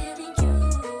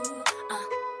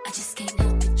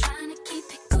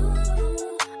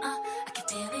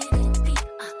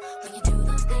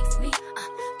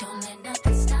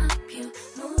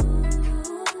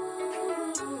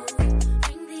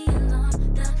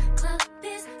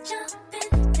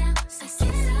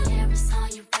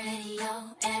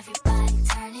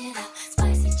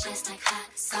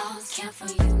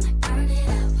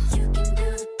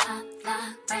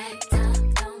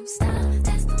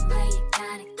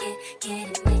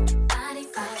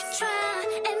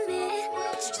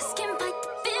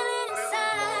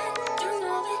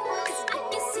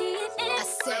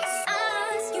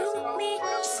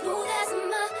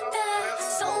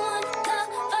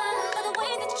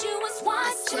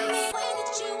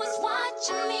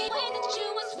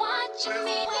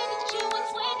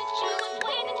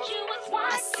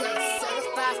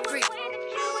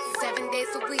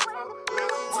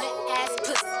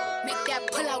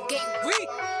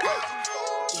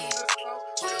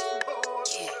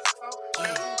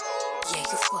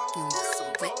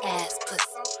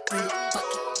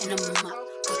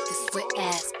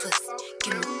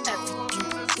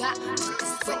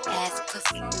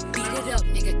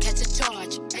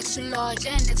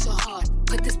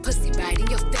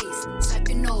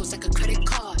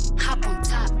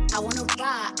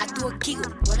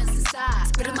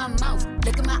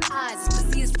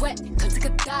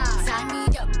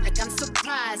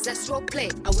 Let's role play.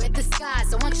 I wear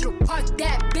disguise. I want you to park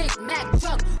that Big Mac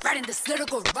truck right in this little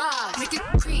garage. Make it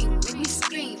cream, make me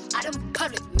scream. I don't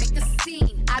cut it, make a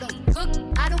scene. I don't cook,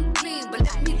 I don't clean, but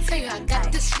let me tell you, I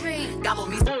got this ring. Gobble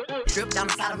me, drip down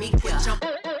inside of me, quick jump.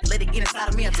 Let it get inside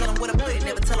of me. I tell them what I put it,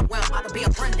 never tell them where I'm about to be.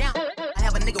 I'm run down. I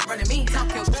have a nigga running me,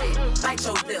 talk your shit, bite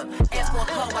your lip. Ask for a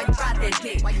call while you ride that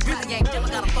dick. Why you really ain't never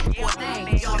got a fucking for a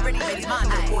thing. You already made his mind,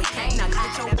 little boy came. Now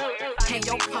get your can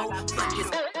your hoe, fuck his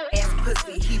ass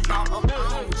pussy. He bought a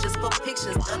phone just for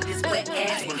pictures of this wet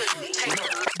ass pussy.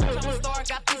 I'm a star,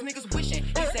 got these niggas wishing.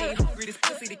 He say he hungry, this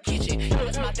pussy the kitchen.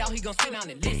 That's my doubt, he gon' sit down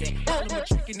and listen. Tell him a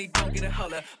trick and he don't get a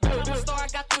holler. I'm a star,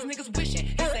 got these niggas wishing.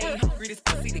 He say he hungry, this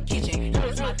pussy the kitchen.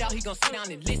 That's my doubt, he gon' sit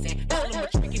down and listen. Tell him a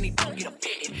trick and he don't get a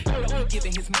fitting. You know he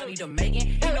giving his money to Megan.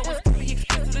 He know it's pretty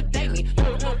expensive to date me.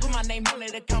 You don't put my name on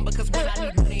that account because when I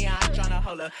need money, I ain't tryna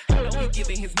holler. You know he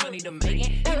giving his money to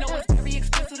Megan. He know it's very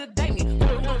expensive to date me.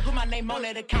 You don't put my name on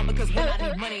that account because when I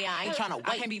need money, I ain't tryna wait.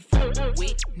 I can't be fucked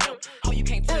with, no. Oh, you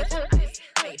can't touch this.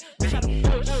 Hey, bitch, I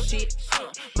don't fuck shit.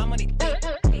 My money thick.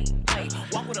 Hey,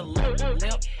 walk with a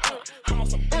limp. I'm on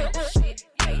some pimp shit.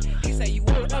 Hey, he say you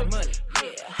want my money.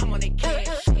 Yeah, I'm on that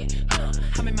cash shit.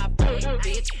 I'm in my bag,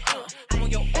 bitch. I'm on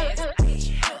your ass,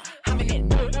 bitch. I'm in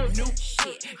that new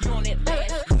shit. You on that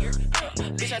last year.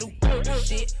 Bitch, I do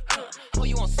shit. Oh,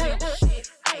 you on simp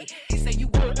shit. Hey, he say you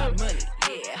want my money.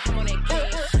 Yeah, I'm on that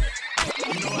cash.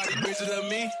 You know how these bitches love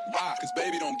me? Why? Cause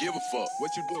baby don't give a fuck.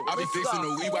 What you do? I be fixing the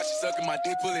weed while she sucking my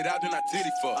dick, pull it out, then I titty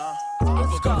fuck. I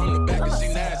fuck her from the back and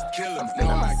she nasty, kill her. Then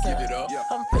I might give it up. I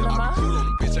be cool on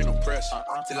the bitch, ain't no pressure.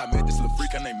 Till I met this little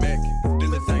freak, her name Maggie. This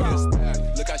little thing is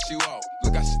style. Look how she walk,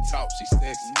 look how she talk, she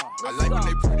sexy. I like when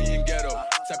they pretty and ghetto.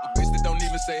 Type of bitch that don't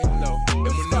even say hello. And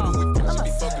whenever we fuck, she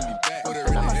be fucking me back. Put her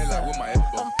in the headlock with my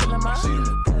elbow.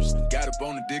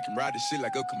 they can ride this shit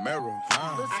like a Camaro. I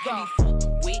can't be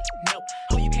fucked with, no.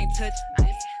 Oh, you can't touch this.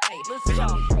 Hey, let's go.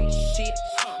 Shit,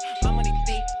 my money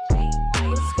thick.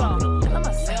 Let's go. I'm feeling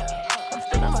myself. I'm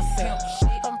feeling myself.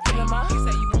 I'm feeling my. You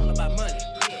say you all about money.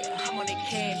 Yeah, I'm on that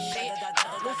cash shit.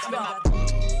 Let's go.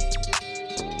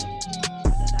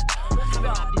 Let's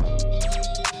go.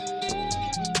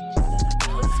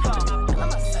 Let's go. I'm feeling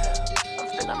myself. I'm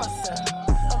feeling myself.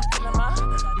 I'm feeling my.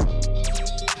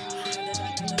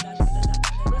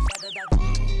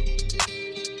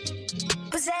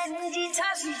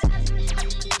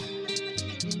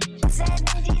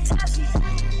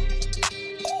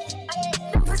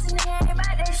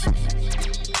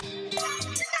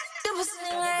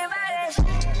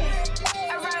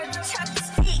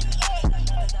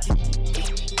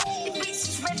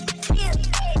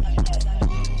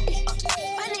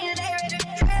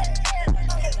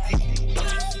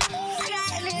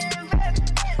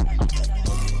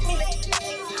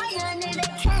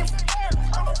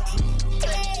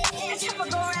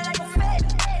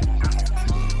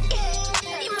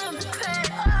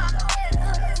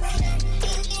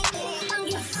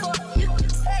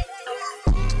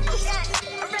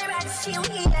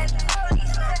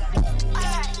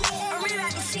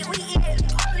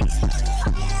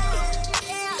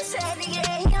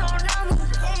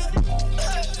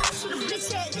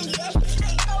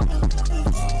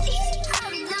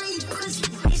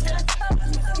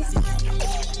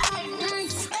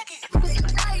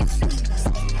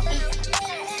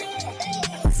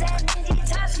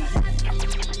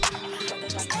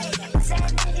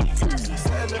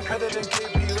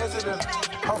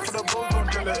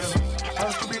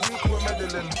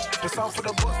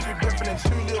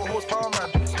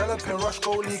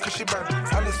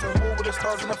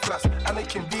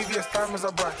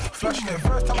 Flashing it.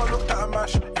 First time I looked at a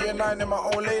mash. Year 9 in my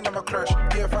own lane, I'm a crash.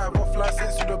 Gear 5 off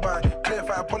license to Dubai. Clear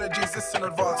for apologies, this in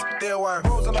advance. DIY.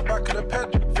 Rolls on the back of the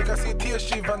ped. Think I see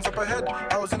TSG vans up ahead.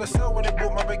 I was in the cell when they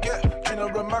bought my baguette.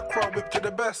 General Macro whip to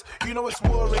the best. You know it's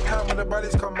warring time when the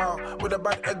baddies come out. With a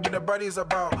bad egg, when the baddies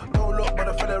about. Don't look, but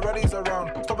the fella ready's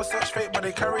around. Stop a search fake, but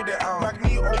they carried it out.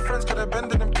 Magneto old friends could have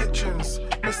bend in them kitchens.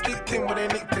 Mystique team when they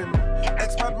nicked him.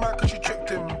 Ex-mad man cause she tricked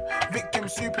him. Victim,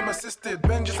 soup him assisted.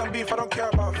 Vengeance and beef, I don't care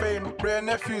about fame. Rare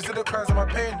nephews did the cries of my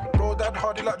pain. Roll that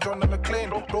hardy like John and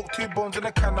McClane. Broke 2 bones in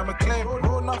a can, I'm a claim.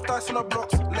 Roll enough dice in the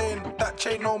blocks, lane. That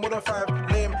chain no more than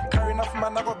 5, lame. Carry enough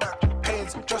man, I got back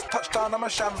pains. Just touchdown, I'm a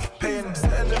champagne.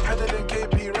 Settling, peddling,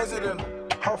 KP resident.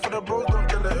 Half of the bros don't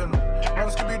kill it in. Man,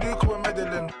 Scooby-Doo, we're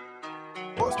meddling.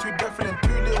 What's too deafening? 2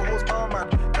 little horsepower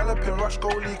mad. Galloping, rush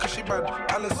goalie, cause she bad.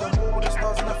 Allison, war with the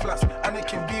stars in the flats.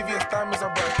 Anakin, BVS, diamonds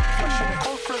are bright. Flashing in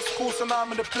conference school, so now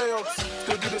I'm in the playoffs.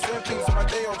 Still do the same things on my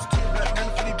day offs. 2 black men,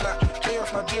 fully black.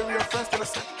 Chaos, Nigerian friends till the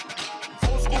set.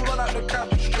 Full school, run out the cap.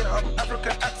 Straight up,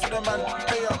 African accident, man.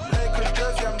 Pay up, Lakers,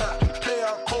 jersey, I'm that. Play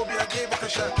out, Kobe, I gave it a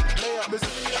shot. Lay up,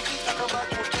 Mississippi, I come back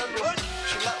to general.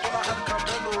 She like when I had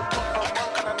Cambello. Top up,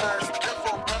 one kinda nice.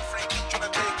 Defo, run free, keep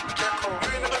tryna take Gecko. You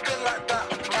ain't never been like that,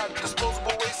 man.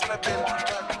 Disposable waste in a bin, man.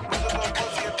 Niggas don't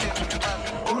buzzy a pin, man.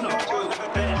 Oh no, I've never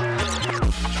been.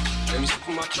 Let me sip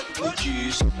on my chocolate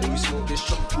juice. Let me smoke this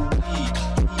chocolate weed.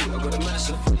 I got a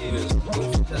massive flavors. Don't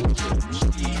fit that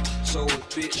cheap. So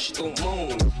bitch, don't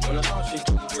moan. When I start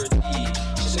thinking over a D.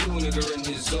 She said little nigga in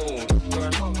his zone.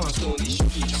 Going half past on these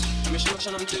streets. Miss Rush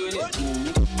and I'm doing it cool.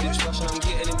 Bitch Rush and I'm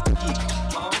getting it peak.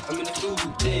 I'm in the field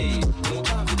all day. No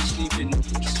time for these sleeping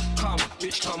needs. Come,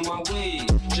 bitch, come my way.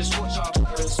 Just watch out for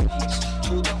her speaks.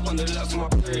 Pulled up on the laps of my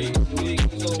prey.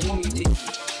 Niggas don't want me to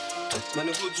eat. Man,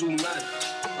 the hood's all mad.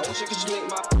 I wish I could just make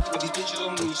my but these bitches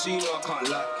on me, so you know I can't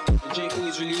lie. And Jake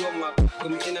always really on my got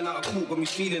me in and out of court, got me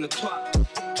feeling a twat.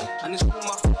 And it's all my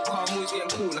fault, I'm always getting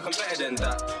caught like I'm better than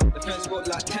that. The fence got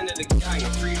like 10 of the gang,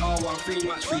 3 R1, 3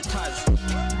 match, 3 tags.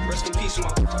 Rest in peace with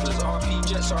my brothers, RP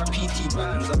Jets, RPT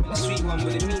bands. I've been a sweet one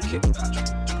with a mean kick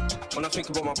back. When I think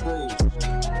about my bros,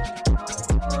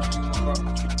 RP my brother,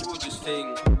 gorgeous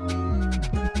thing.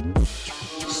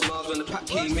 Smiles when the pack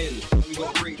came in, we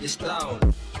gotta break this down.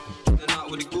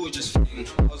 Out with a gorgeous thing,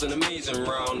 that was an amazing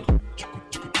round.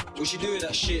 What she do with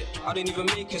that shit? I didn't even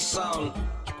make a sound.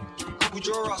 Couple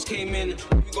draw ups came in,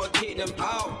 we gotta take them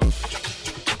out.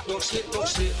 Don't slip,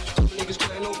 some niggas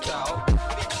got no doubt.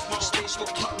 Stay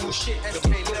stopped up, no shit, the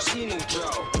play don't see no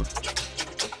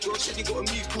drought. George said you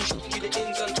gotta move, push me the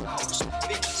ins and outs.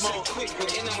 Big small, quick,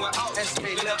 we're in and we're out.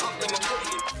 Fill it up, then we're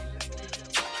putting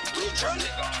real trap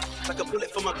nigga. Like a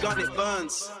bullet from a gun, it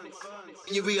burns.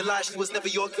 You realise she was never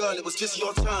your girl, it was just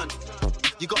your turn.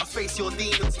 You gotta face your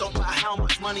demons, don't matter how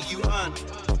much money you earn.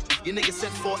 Your nigga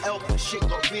said 4L, but shit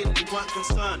got real and you weren't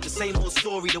concerned. The same old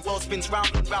story, the world spins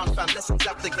round and round, fam, lessons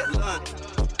have to get learned.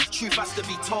 truth has to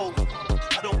be told.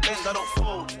 I don't bend, I don't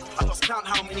fold. I lost count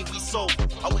how many we sold.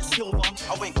 I went silver,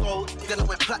 I went gold, then I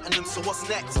went platinum, so what's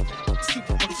next?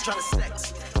 Supermodels trying to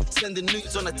sex, sending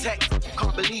nudes on a text.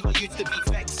 Can't believe I used to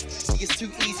be vexed. See, it's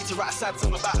too easy to write a sad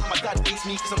song about how my dad raised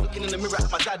me, cause I'm looking in the mirror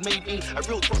at my dad made me. A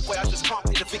real drop boy, I just can't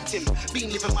play the victim.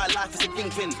 Been living my life as a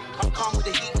kingpin. I'm calm with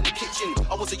the heat in the kitchen.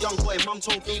 I was a young boy, mum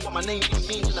told me what my name really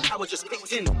means, and the power just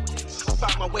kicked in. I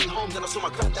found my way home, then I saw my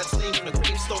granddad's name on the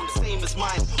gravestone, the same as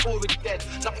mine. Already dead,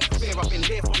 nothing to fear, I've been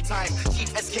here from time. Chief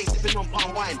SK sipping on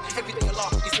palm wine. Every day I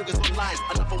laugh at these niggas online.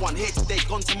 Another one here today,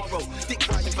 gone tomorrow. Dick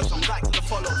driving for some likes to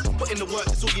follow. Put in the work,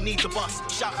 that's all you need to bust.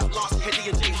 Shout out Lance, Heady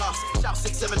and J Huss. Shout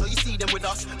 6-7, oh you see them with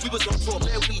us. We was on tour,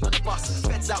 bare weed on the bus.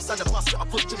 Feds outside the bus, got I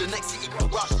push to the next city,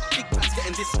 got rush. Big plans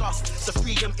getting discussed, so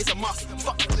freedom is a must.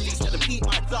 Fuck the police, let them eat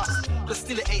my dust. But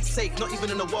still it ain't safe, not even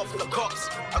in a world full of cops.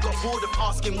 I got bored of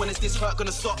asking when is this hurt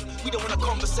gonna stop. We don't wanna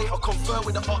conversate or confer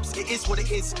with the ops. It is what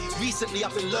it is. Recently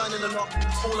I've been learning a lot.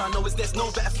 All I know is there's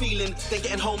no better feeling than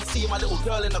getting home, seeing my little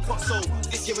girl in the cot. So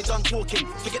this year we're done talking.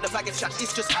 Forget the bag of chat,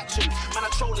 it's just action. Man,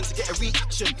 I'm trolling to get a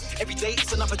reaction. Every day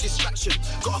it's another distraction.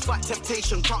 Gotta fight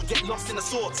temptation, can't get lost in the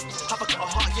swords. Have I got a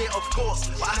heart? Yeah, of course.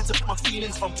 But I had to put my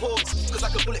feelings on pause, cause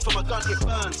like a bullet from a gun, it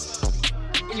burns.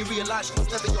 When you realise she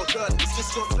was never your girl, it's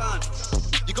just your turn.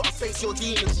 You gotta face your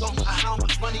demons, don't matter how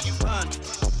much money you earn.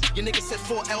 Your nigga said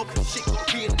 4L, but shit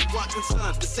got real and you weren't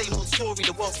concerned. The same old story,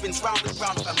 the world spins round and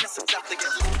round. If I mess up, to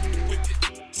get whip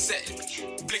it, set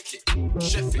it, blick it,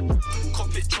 chef it,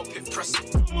 cop it, chop it, press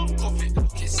it, cough it,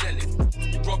 look it, sell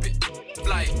it, rob it,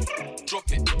 fly it, drop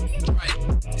it, try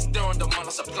it. It's there on the man, I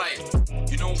supply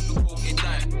it. You know the goal ain't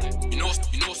dying. You know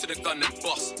to the gun and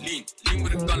boss. Lean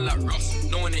with a gun like Russ.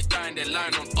 No one ain't dying, they're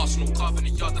lying on us. No carve in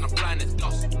the yard and I'm flying as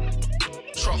dust.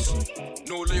 Trust,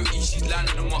 no loyalty, she's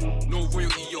lining them up. No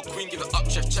royalty, your queen, give it up,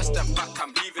 chest and back,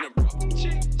 I'm leaving them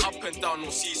up. Up and down, no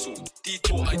seesaw.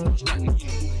 Detour, I dodge that Nino.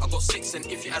 I got 6, and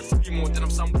if you had 3 more, then I'm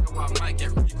somewhere where I might get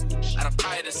regal. And I'm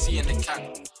tired of seeing the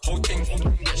cat. Whole thing,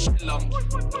 get shit lump.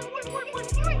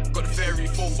 Got the fairy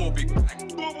 4-4 big bang.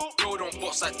 Bro, don't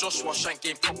box like Joshua, Shank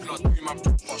game popular. Do my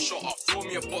proper shot up. Throw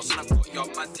me a box and I got your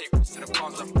man take risks to the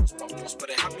pounds and boss. But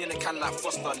they have me in a can like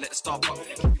Foster. Let the star up,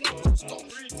 keep me no stop.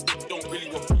 Don't really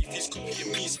want beef, he's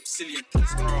copying me some silly and whip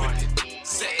it,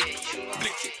 set it,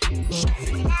 blick it, shove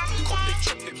it, cop it,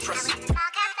 chop it, press it.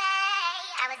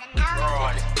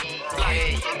 Right, fly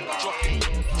it, drop it,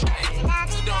 try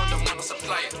it. Sit down, the man, I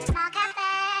supply it.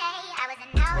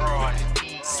 Right,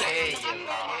 set it,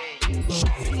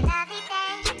 shove it, drop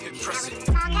it, press it,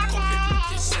 cop it,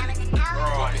 look it, sell it.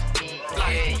 Right,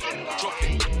 fly it, drop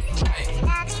it, try it.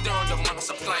 Sit down, the man, I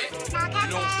supply it. You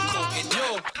know the code ain't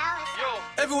yo.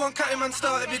 Everyone catting man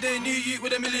start every day, new youth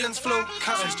with a millions flow.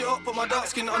 Switched it up, put my dark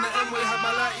skin on the M-way, had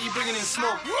my light E bringing in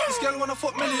smoke. This girl wanna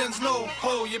fuck millions, no.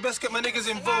 Ho, you best get my niggas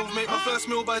involved. Make my first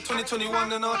meal by 2021,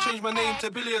 then I'll change my name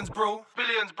to Billions, bro.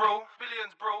 Billions, bro.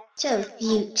 Billions, bro. To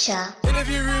future.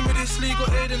 Interview room with this legal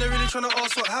aid and they're really trying to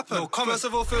ask what happened. No comment. First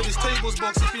of all, fill this tables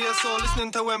box if ESO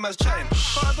listening to when man's chatting.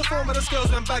 But before my the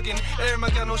girls went bagging. Airing my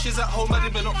gal, no, she's at home, I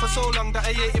been up for so long that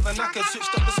I ain't even knackered.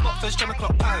 Switched up the spot first, trying to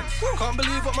clock patterns. Can't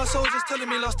believe what my soldier's telling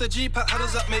me, lost a G-pack, how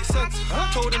does that make sense?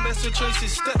 Told him best to trace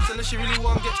his steps unless you really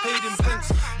want to get paid in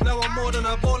pence. Now I'm more than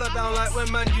a baller down like when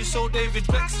man you sold David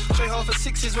Becks. Trade half at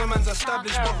 6s when man's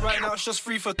established, but right now it's just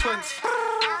 3 for 20s.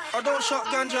 I don't shot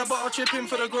ganja, but I'll chip in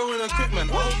for the growing equipment.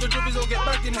 I hope the dribbies don't get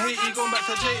bagged in Haiti, going back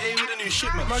to JA with a new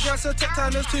shipment. My guy said tech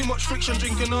time, there's too much friction,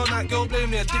 drinking all night, girl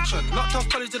blame the addiction. Locked off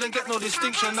college, didn't get no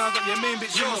distinction, now I got your main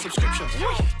bitch, your subscriptions.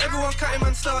 Everyone catting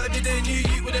man start every day, new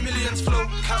youth with a millions flow.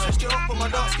 Switched it up, put my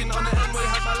dark skin on the M-way,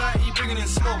 had my light E bringing in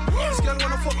smoke. This girl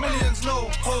wanna fuck millions, no.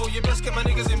 Ho, you best get my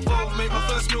niggas involved. Make my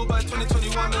first meal by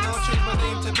 2021, then I'll change my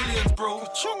name to Billions, bro.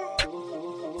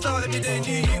 Start every day,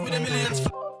 new youth with a millions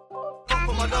flow.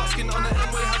 Put my dark skin on the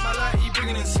M-way, had my light E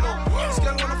bringing in smoke. This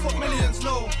girl wanna fuck millions,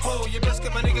 no. Ho, you best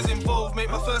get my niggas involved. Make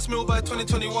my first meal by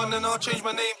 2021, then I'll change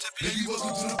my name to Baby,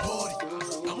 welcome to the party.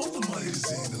 I'm off the money to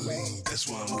stay in the lane, that's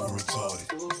why I'm over retarded.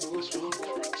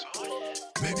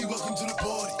 Baby, welcome to the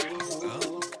party.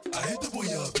 I hit the boy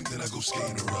up and then I go skate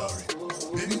in a Rari.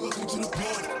 Baby, welcome to the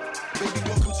party. Baby,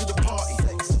 welcome to the party.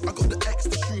 I got the X,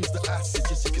 the shrooms, the acid.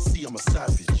 Just so you can see I'm a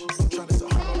savage. I'm trying to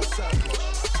hard, I'm a savage.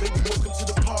 Baby, welcome to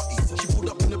the party. She pulled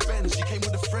up in the Benz, she came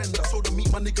with a friend. I told her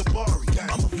meet my nigga Bari.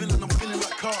 I'm a villain, I'm feeling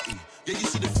like Carti. Yeah, you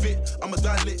see the fit, I'm a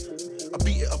dilate. I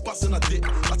beat it, a bus and I dip.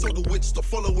 I told the witch stop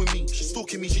following me. She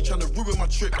stalking me, she tryna ruin my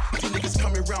trip. Two niggas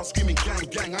coming round screaming gang,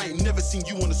 gang. I ain't never seen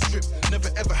you on the strip. Never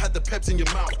ever had the peps in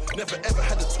your mouth. Never ever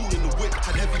had a tool in the whip.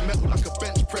 Had heavy metal like a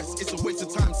bench press. It's a waste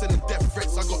of time sending death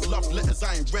threats. I got love letters, I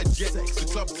I ain't read yet. The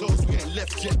club closed, we ain't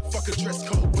left yet. Fuck a dress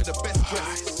code with the best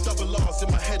dress. Double R's in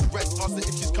my head rest. Asked her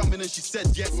if she's coming and she said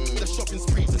yes. The shopping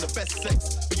sprees and the best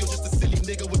sex. But you're just a silly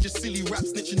nigga with your silly rap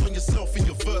snitching on yourself in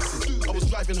your verses. I was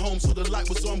driving home so the light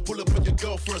was on. Pull up on your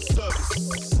girl for a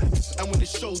service. And when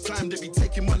it's showtime, they be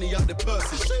taking money out their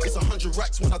purses. It's 100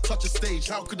 racks when I touch a stage.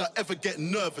 How could I ever get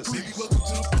nervous? Baby, welcome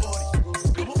to the party.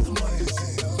 Come on, the money is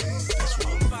in. That's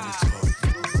why I'm really talking.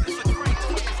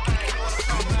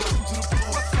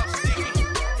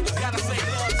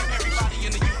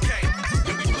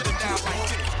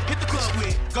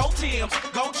 Go Tim's,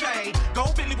 go Chain, go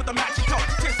Billy with the matching coat.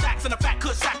 10 stacks and a fat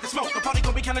good sack to smoke. The party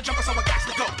gon' be kinda jumping, so I got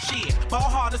to go. Shit, ball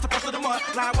hard as the first of the month.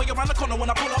 Line way around the corner when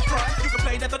I pull up front. You can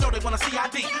play that the door, they wanna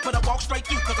CID, but I walk straight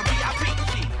through cause I'm VIP.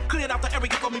 Shit, cleared out the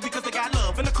area for me because they got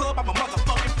love. In the club, I'm a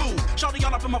motherfucking fool. Shorty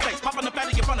all up in my face, popping the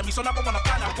fatty in front of me, so now I wanna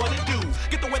find out what it do.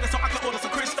 Get the weather so I can order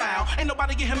some Chris style. Ain't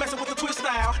nobody get him messing with the twist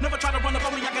style. Never try to run up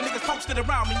on me, I got niggas posted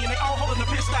around me, and they all holding the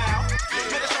piss style.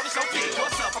 Man, the shorty so big,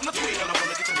 what's up? I'm the twin, and I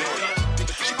wanna get to know ya.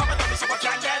 She poppin' on me, so I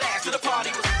jacked that ass to the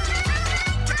party.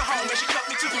 Took her home and she cut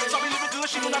me too. So we living good,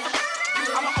 she knew not to.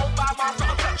 I'm a whole 5 miles, so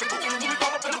untouchable. When we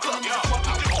roll up in the club, yo.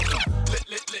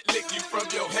 Lick you from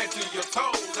your head to your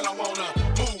toes, and I wanna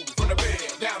move from the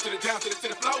bed down to the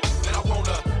floor, and I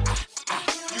wanna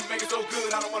you make it so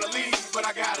good, I don't wanna leave, but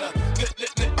I gotta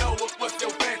know what's your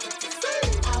fantasy.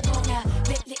 I wanna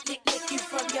lick you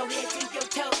from your head to your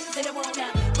toes, and I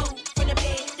wanna move from the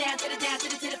bed down to the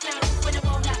floor, when I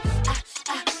wanna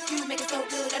you make it so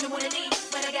good, I don't wanna leave,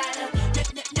 but I gotta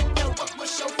know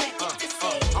what's your fantasy.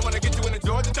 I wanna get you in the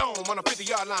Georgia Dome on a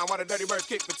 50-yard line while the Dirty Birds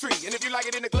kick the tree. And if you like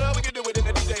it in the club, we can do it in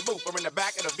the DJ booth or in the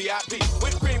back of the VIP.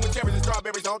 Whipped cream with cherries and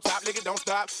strawberries on top. Lick it, don't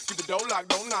stop. Keep the dough locked,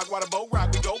 don't knock while the boat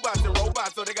rock. We go by and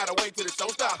robots, so they gotta wait till the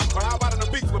show stop. Or how about on the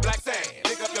beach with black sand?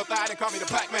 Lick up your thigh and call me the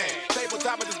Pac-Man.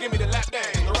 Tabletop and just give me the lap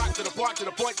dance. The rock to the park, to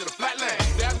the point, to the flatland.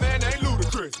 That man ain't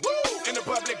ludicrous. Woo! In the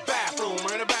public bathroom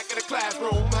or in the back of the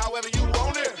classroom. However you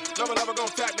want it. Lover gon'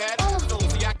 tap that soon.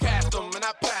 See, I cast them and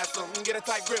I pass them. Get a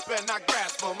tight grip and I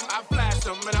grasp them. I flash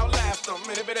them and I'll last them.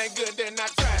 And if it ain't good, then I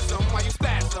trash them. While you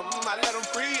stash them, I let them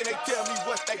free and they tell me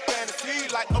what they fantasy.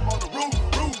 Like up on the roof.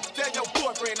 Tell your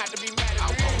boyfriend not to be mad at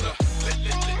me. I wanna lick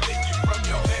you from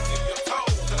your head to your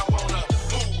toes. And I wanna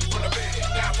move from the bed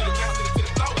down to the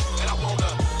floor. And I wanna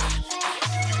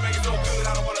you make it so good,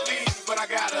 I don't wanna leave, but I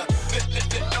gotta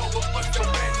know what's your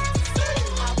fantasy.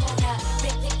 I wanna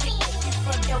lick you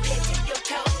from your head to your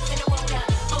toes, and I wanna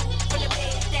move from the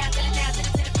bed down to the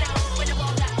floor, when I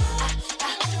wanna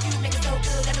you make it so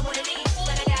good, I don't wanna leave,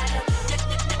 but I gotta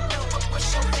know what's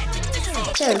your fantasy.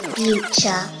 So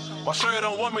future. My show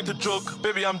don't want me to joke,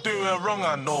 baby, I'm doing wrong,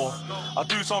 I know. I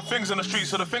do some things in the street,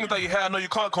 so the things that you hear, I know you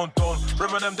can't condone.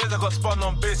 Remember them days I got spun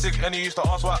on basic, and you used to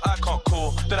ask why I can't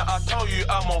call. Then I tell you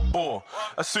I'm on board,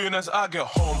 as soon as I get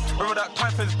home. Remember that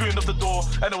time things booing up the door,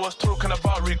 and it was talking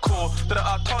about recall. Then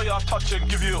I tell you I'll touch and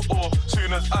give you it all,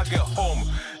 soon as I get home.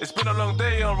 It's been a long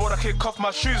day on road, I kick off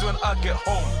my shoes when I get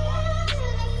home.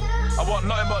 I want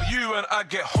nothing but you when I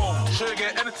get home. Sure you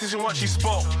get anything she wants, she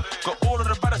spoke. Got all of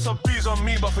the baddest of bees on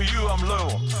me, but for you I'm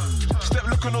loyal. Step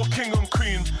looking all king and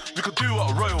queen, we could do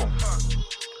what royal.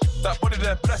 That body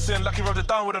there blessing, like he rubbed it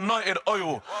down with anointed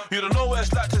oil. You don't know what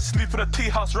it's like to sleep in a tea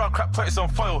house, round crap put it on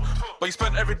foil. But you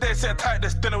spend every day sitting tight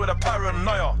this dinner with a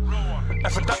paranoia.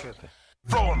 And for that,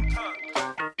 throw him.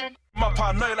 My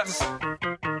paranoia like to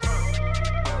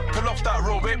pull off that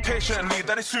road, wait patiently,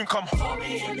 then it soon come home.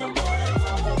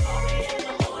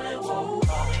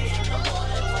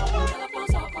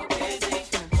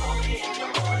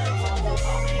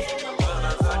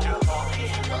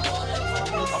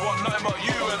 I want nothing but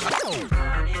you and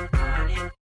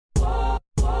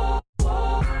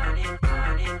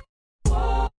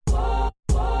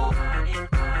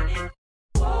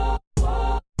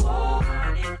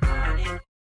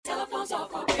Telephones off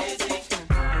for busy.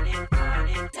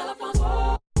 Telephones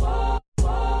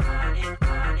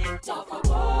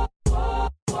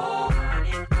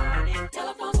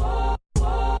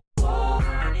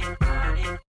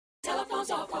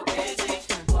off for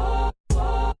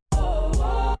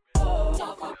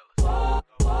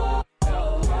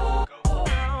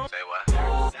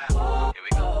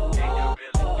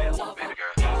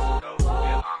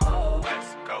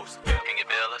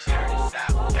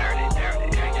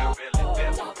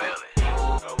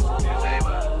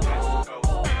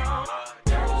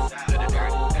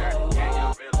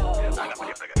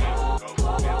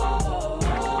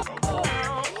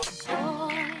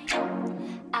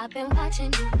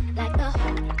watching you like the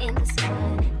hope in the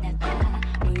sky. That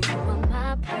I knew you were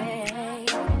my prey.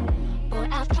 Boy,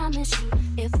 I promise you,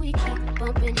 if we keep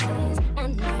bumping heads, I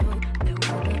know that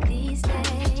one of these days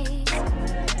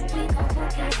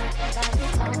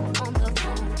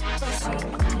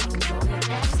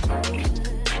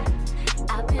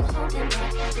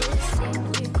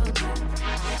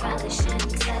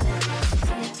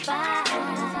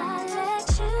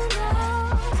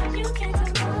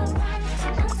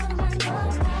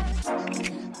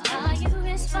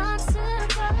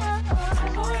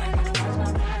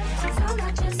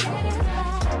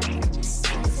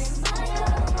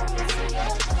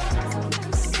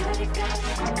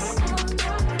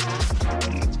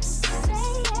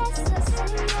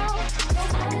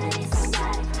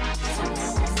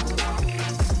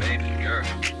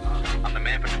I'm the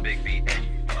man for the big V.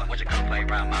 Won't you come play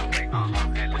around my way?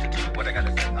 And listen to what I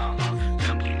gotta say.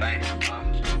 Simple thing.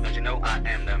 Don't you know I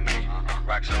am the man?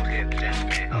 Rock shows here, the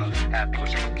gentleman. Have people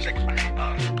shake my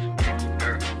hand.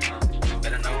 Girl,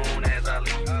 better known as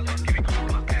Ali. Give me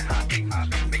cool and hot beat.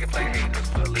 Make it play haters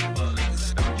believe.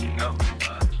 Don't you know?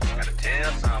 Gotta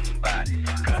tell somebody.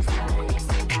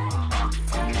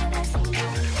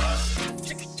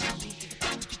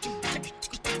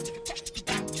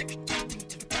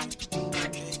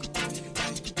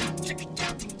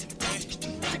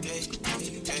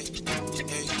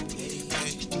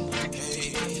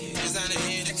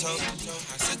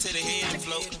 I sit to the head and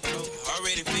float.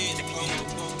 Already fed the pole.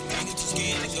 Nigga too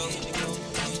scared to go.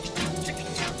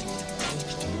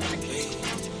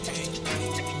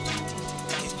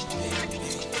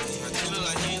 I kill it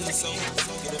like hands and soul.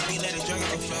 Get a beat, let it drag it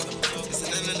up. It's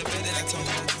nothing in the bed that I told.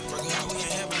 Working hard, we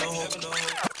ain't having no hope.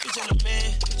 Bitch, I'm the man.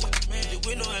 Did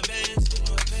with no advance.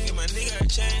 Give my nigga a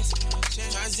chance.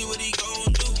 Try to see what he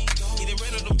gon' do. He done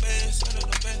ran up them bands.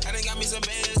 I done got me some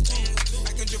bands too.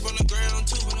 I can drip on the ground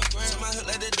too. So my hood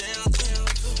let it down too.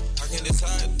 I can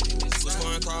decide which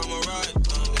one car I'ma ride.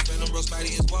 The Phantom Bro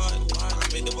Spidey is wide. I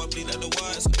made the boy bleed out the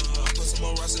watch. Put some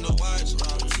more rocks in the watch.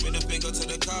 Made the finger to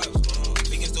the cops.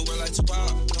 Niggas still wear like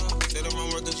Tupac. Say the wrong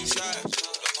word cause you shot.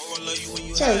 Love you when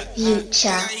you So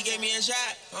future. He gave me a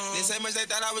shot. They say much they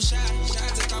thought I was shy.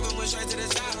 Took off and went straight to the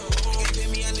top. Can't pay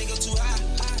me a nigga too high.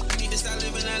 You need to stop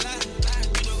living a lie.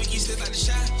 You know we keep still like the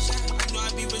shot. You know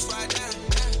I be rich before I die.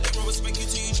 Let me respect you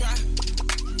till you try.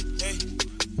 Hey,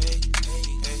 hey, hey,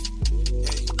 hey,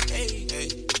 hey, hey,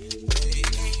 hey,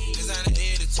 hey. Designer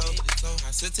head to toe.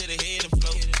 I sit to the head and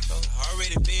float. I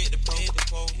already fed the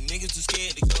pole. Niggas too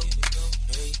scared to go.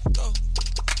 Hey, go.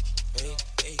 Hey,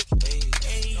 hey, hey,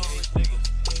 hey.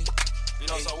 You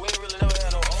know, so we ain't really never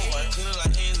had no own one. Feeling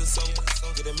like hands and soul.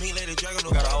 Get a meat, let it drag on the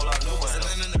got a whole lot of new ones.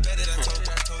 Nothing in the bed that I told.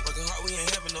 Working hard, we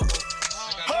ain't having no hope.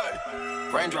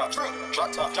 Hey! Raindrop,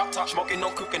 drop top, smoking,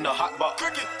 no cooking, the hot box.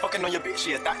 Fucking on your bitch,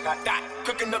 yeah, that.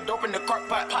 Cooking up dope in the crock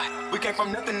pot. We came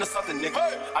from nothing to something, nigga.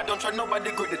 Hey. I don't try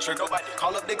nobody, grip the trigger.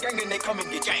 Call up the gang and they come and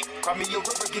get gang. Cry me a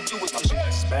river, get you with my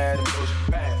shit. Bad and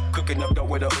bullshit, bad. Cooking up dope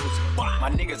with a Uzi. My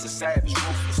niggas are savage,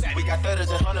 ruthless. We got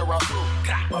 30s and 100 rounds too.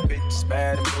 My bitch is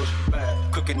bad and bullshit,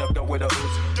 bad. Cooking up dope with a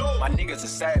Uzi. My niggas are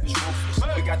savage,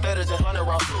 ruthless. We got 30s and 100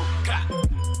 rounds too.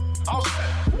 All set.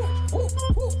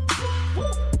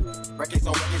 Records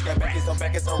on records, got backers on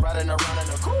backers, I'm riding around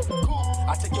in a coupe.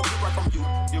 I take your beat right from you.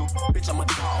 Bitch, I'm a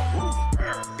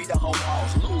dog. Beat the whole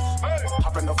walls loose.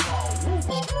 Hop in the fall.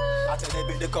 I tell that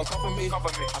bitch to come for me.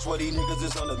 I swear these niggas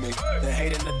is under me. The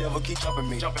hate and the devil keep jumping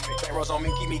me. Arrows on me,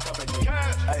 keep me company.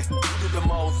 Hey, you do the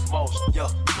most. Yeah,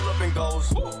 pull up and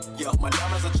goes. Yeah, my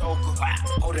diamonds a choker.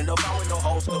 Holding up out with no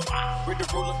holster. With the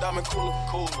ruler, diamond cooler.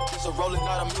 Just a roller,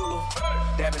 not a mule.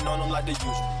 Dabbing on them like the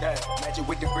usual. Magic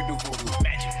with the brick do voodoo.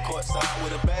 Courtside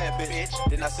with a bad bitch.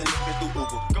 Then I send the bitch through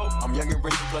Uber. I'm young and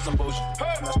rich and plus I'm bougie.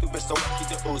 I'm not stupid, so I keep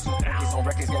the Uzi. Records on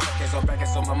records, got records on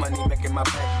records, so my money making my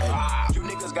back. Ay. You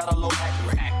niggas got a low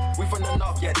accurate. We from the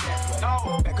north, yeah, that way.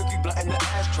 No. Back cookie blunt in the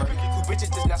ashtray. You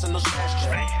bitches this national smash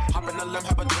tray. Hop in the limb,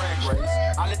 have a drag race.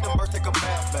 I let them birds take a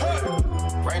bath,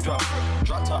 babe. Raindrop,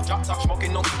 drop top,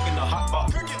 smoking, no cooking, the hot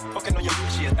box. Fucking on your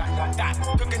bitch, yeah, that.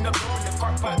 Cooking up in the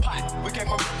crock pot. We came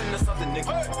from nothing to something,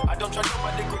 nigga. I don't try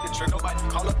nobody, grip the trigger. Nobody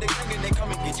call up the gang and they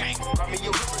come and get gang. Cry me a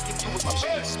river, get you with my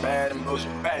shit. Bad and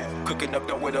bullshit, bad. Cooking up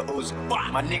dope with a Uzi.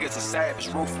 My niggas are savage,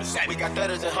 ruthless. We got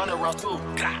 30s and 100 rounds too.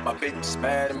 My bitch is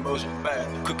bad and bullshit,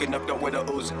 bad. Cooking up dope with a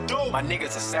Uzi. My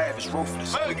niggas are savage,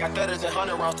 ruthless. We got 30s and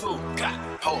 100 rounds too.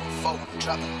 Hold phone,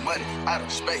 dropping money out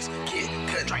of space. Kid,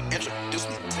 cut, introduce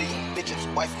me to your bitch's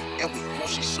wife, and we know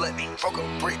she slut me. Broke a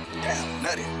brick down,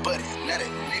 nutty, buddy, nutty,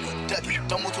 nigga, ducky.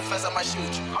 Don't move too fast, I might shoot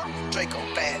you. Draco,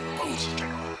 bad, bougie.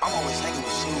 I'm always hanging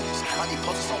with shoes. I be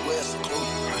posted somewhere secluded.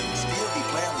 Still be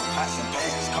playing with pots and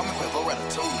pans. Call me Quavo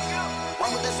Ratatouille.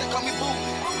 Run with that shit, call me Boo.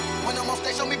 When I'm on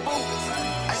stage, show me boobies.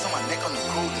 Ice on my neck on the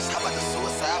coolest. How about the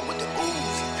suicide with the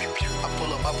ooze? I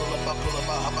pull up, I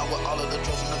hop out with all of the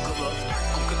drugs in the cooler.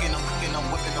 I'm cooking, I'm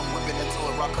whipping into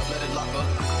a rock up, let it lock up.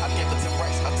 I gave her 10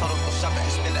 racks, I told her go shopping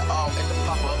and spend it all at the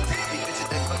pop-up. These bitches,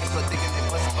 they fucking so digging, they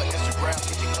bustin' for Instagram,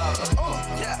 get your clout up. Oh,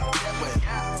 yeah, that way.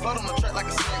 Float on the track like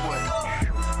a Segway.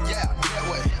 Yeah, that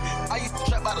way. I used to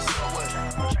trap by the subway.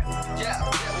 Yeah,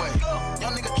 that way.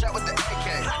 Young nigga trap with the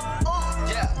AK.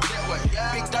 Yeah, that way.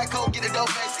 Big Dyco, get it dope,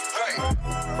 basic.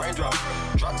 Raindrop,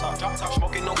 drop top,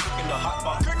 smoking, no cooking, the hot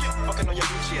box. Fucking on your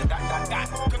bitch, yeah, that.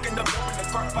 Cooking up dope in the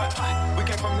crock pot. We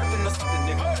came from nothing to something,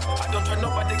 nigga. I don't try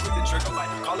nobody, grip the trigger.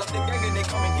 Call up the gang and they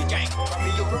come and get gang. Cry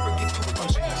me a river, get you with my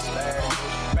shit.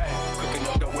 Bad, cooking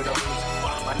up dope with a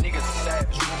Uzi. My niggas are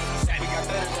savage,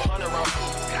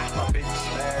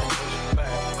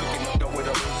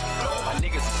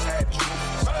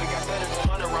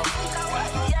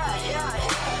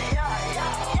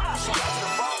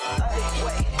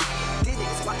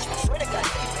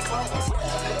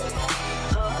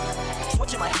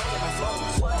 Switching my head and my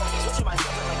flows. Switching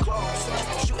myself and my clothes.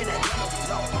 Shooting that demo.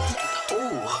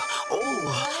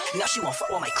 Ooh. Now she won't fuck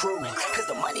with my crew. Cause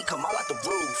the money come all out the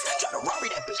roof. Try to robbery,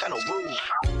 that bitch got no roof.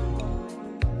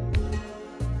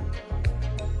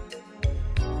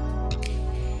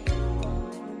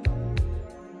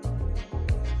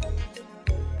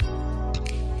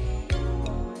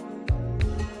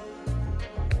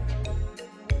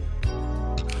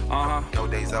 No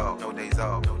days off, no days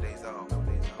off, no days off, no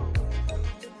days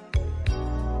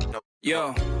off.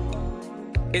 Yo,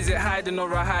 is it hiding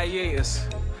or a hiatus?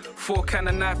 Fork and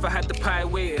a knife, I had the pie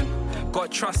waiting.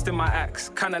 Got trust in my axe,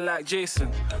 kinda like Jason.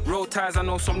 Roll ties, I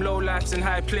know some low lives in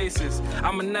high places.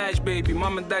 I'm a Nige baby,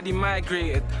 mum and daddy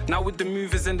migrated. Now with the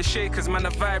movers and the shakers, man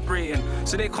are vibrating.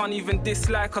 So they can't even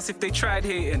dislike us if they tried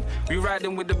hating. We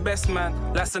riding with the best man,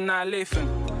 that's annihilation.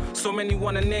 So many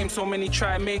want a name, so many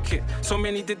try and make it. So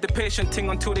many did the patient thing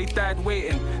until they died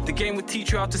waiting. The game would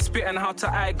teach you how to spit and how to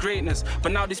eye greatness.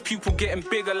 But now this pupil getting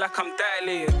bigger like I'm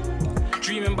dilated.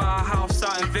 Dreaming about a house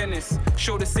out in Venice.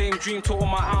 Show the same dream to all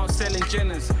my out selling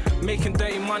Jenners. Making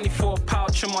dirty money for a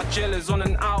pouch of my jealous. On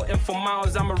and out and for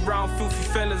miles I'm around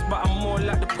filthy fellas, but I'm more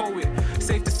like the poet.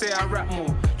 Safe to say I rap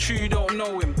more. True you don't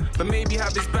know him, but maybe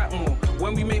have his back more.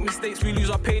 When we make mistakes we lose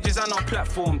our pages and our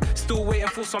platform. Still waiting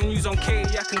for some news on K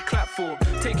I can clap for.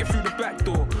 Take it through the back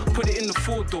door, put it in the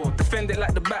 4-door. Defend it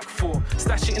like the back 4,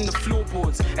 stash it in the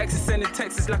floorboards. Exes sending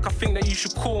texts like I think that you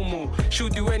should call more. She'll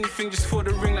do anything just for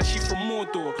the ring like she from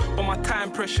Mordor. But my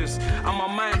time precious, and my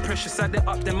mind precious. Add it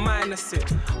up then minus it,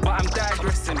 but I'm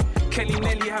digressing. Kelly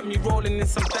Nelly had me rolling in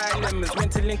some dilemmas.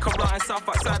 Went to link around and south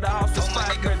outside the house was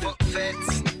 5 credits.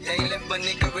 Feds, they left my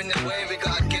nigga in the way. We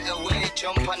gotta get away,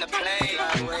 jump on the plane.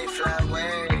 Fly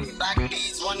away. Back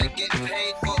bees wanna get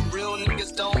paid, but real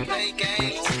niggas don't play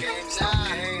games. Nah,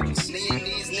 me and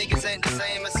these niggas ain't the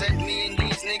same. I said me and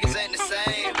these niggas ain't the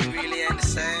same. We really ain't the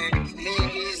same. Me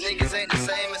and these niggas ain't the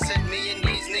same. I said me and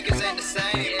these niggas ain't the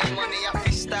same. Get money off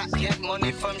his stack, get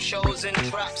money from shows and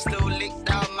traps. Still lick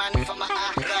down man for my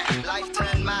after. Life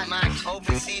turn man.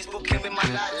 Overseas booking with my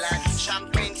lads.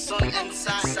 Champagne, sun and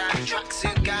sand.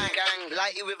 Tracksuit gang.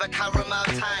 Lighty with a caramel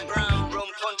time. Rum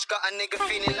punch got a nigga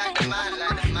feeling like the man.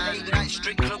 Late night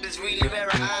street club is really where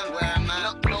I am.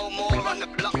 Not no more on the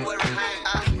block where I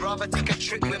hang. Rather take a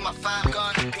trip with my fam.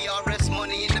 Gone PRS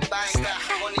money in the bank.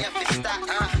 Money off the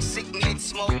stack. Sick made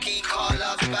smoky,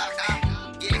 Carla's back.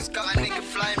 Yeah, it's got a nigga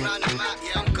flying round the map.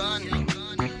 Yeah, I'm gone.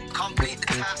 Complete the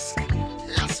task.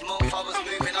 Last month I was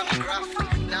moving on the graph.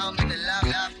 Now I'm in the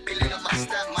lab, building up my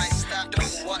stat.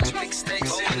 Don't watch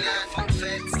mixtapes in land. Fuck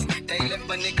feds, they left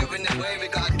my nigga in the way. We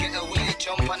gotta get away,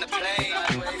 jump on the plane.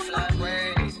 Fly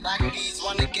away. Back bees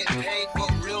wanna get paid,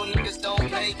 but real niggas don't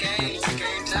play games.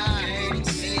 Nah, me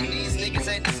and these niggas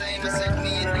ain't the same. I said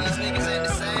me and these niggas ain't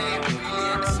the same. We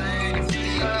ain't the same.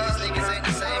 Me and these niggas ain't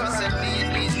the same. I said me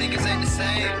and these niggas ain't the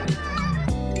same.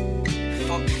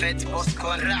 Fuck feds, boss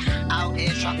con. Out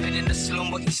here trapping in the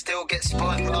slum, but you still get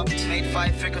spun. Made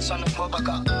 5 figures on the pub, I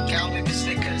got gown with the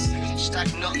Snickers.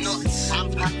 Stack nuts, I'm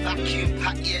pack vacuum,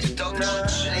 pack yes, dog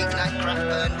lunch. Late night craft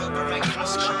burn, rubber and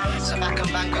clutch. So back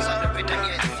and bangers on the rhythm,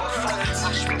 yeah, it's for fun.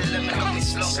 Mash with the lemon, got me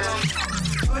slumped.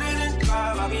 Put it in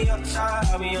drive, I'll be outside,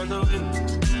 I'll be on the way.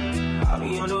 I'll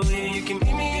be on the way, you can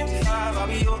meet me in 5, I'll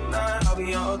be all night, I'll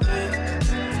be all day.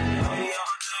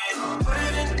 Put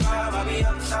it in drive, I'll be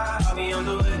outside, I'll be on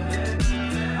the way.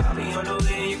 I'll be on the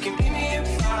way, you can meet me in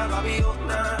 5, I'll be all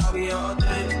night, I'll be all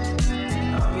day.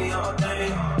 I'll be all day,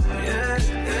 yeah.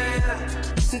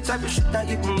 It's the type of shit that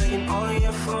you've been waiting all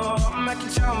year for. I'm making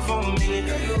time for a minute,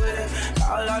 yeah, you with it.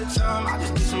 Got a lot of time, I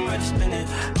just need some way to spin it.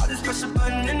 I'll just press a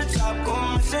button in the top, go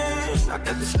missing. I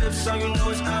got the slip so you know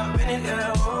it's not minute,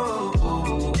 yeah,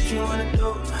 oh. What you wanna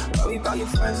do? Worry about your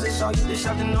friends, that's all you just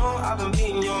have to know. I've been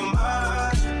beating your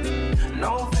mind.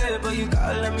 No fear, but you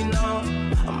gotta let me know.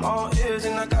 I'm all ears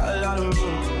and I got a lot of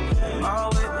room. My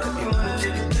way, if you wanna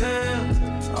take it there,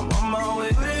 I'm on my way.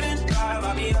 Put it in drive,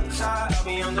 I'll be outside, I'll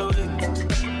be on the way.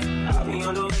 I'll be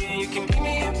on the way, you can meet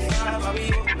me at 5, I'll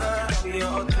be all night, I'll be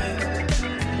all day.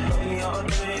 I'll be all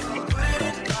day. Put it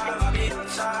in drive, I'll be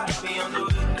outside, I'll be on the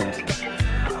way.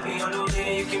 I'll be on the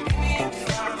way, you can meet me at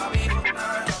 5, I'll be all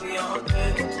night, I'll be all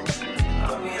day.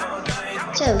 I'll be all day.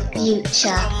 So future.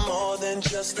 I'm more than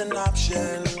just an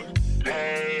option.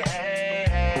 Hey, hey,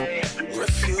 hey.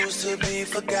 Refuse to be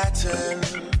forgotten.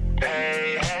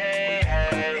 Hey, hey,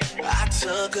 hey. I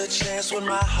took a chance with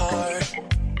my heart.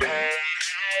 Hey,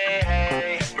 hey,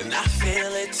 hey. And I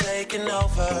feel it taking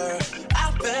over.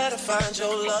 I better find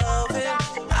your loving.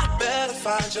 I better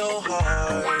find your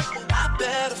heart. I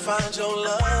better find your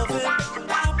loving.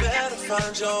 I better find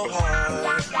find your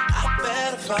heart. I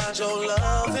better find your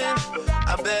loving.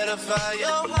 I better find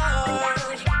your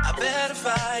heart. I bet if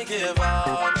I give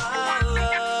all my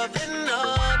love, then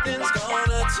nothing's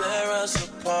gonna tear us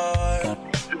apart.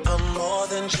 I'm more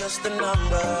than just a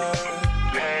number.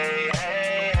 Hey,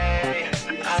 hey,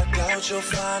 hey. I doubt you'll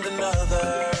find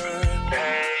another.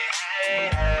 Hey, hey,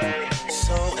 hey.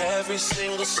 So every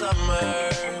single summer,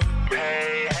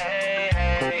 hey, hey,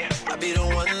 hey, I'll be the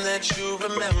one that you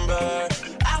remember.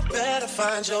 I better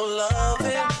find your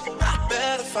loving. I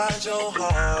better find your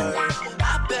heart.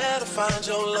 I better find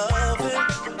your loving.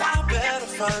 I better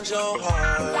find your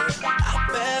heart. I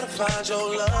better find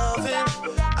your loving.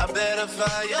 I better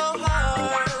find your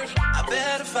heart. I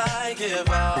bet if I give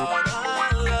all my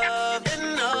love,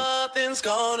 then nothing's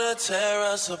gonna tear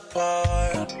us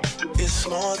apart. It's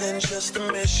more than just a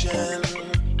mission.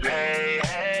 Hey,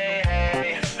 hey,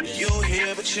 hey. You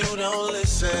hear but you don't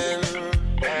listen.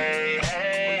 Hey,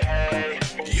 hey, hey.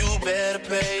 You better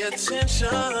pay attention.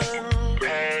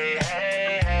 Hey,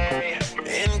 hey, hey.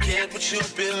 And get what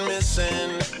you've been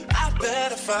missing. I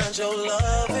better find your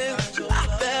loving.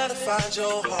 I better find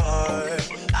your heart.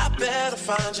 I better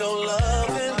find your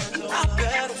loving. I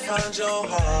better find your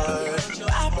heart.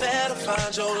 I better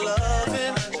find your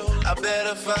loving. I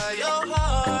better find your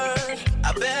heart.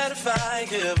 I bet if I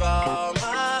give all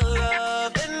my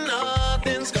love, then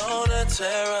nothing's gonna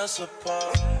tear us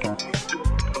apart.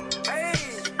 Hey,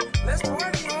 let's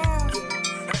party on.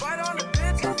 Invite all the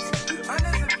bitches.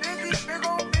 150 big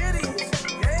old bitties.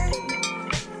 Hey,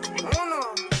 uno,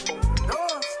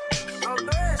 dos, no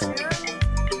tres, you hear me?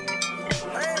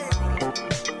 Hey,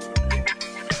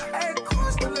 hey, cool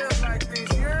to live like this,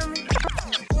 you hear me?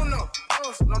 Uno,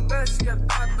 dos, no tres, y a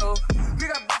tato. We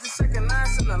got bitches shaking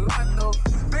ass in the lotto.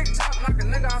 Big top knock a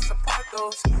nigga out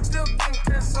zapatos. Still getting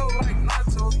queso like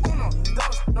nachos. Uno,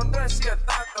 dos, no tres, y a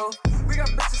tato. We got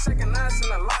bitches shaking ass in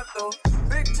the lotto.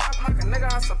 Big top knock a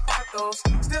nigga out zapatos.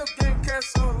 Still getting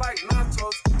queso like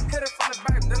nachos. Hit it from the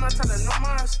back, then I tell her no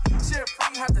mas. Shit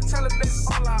free, had to tell a bitch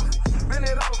hola. Bend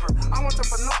it over, I want her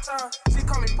for no time. She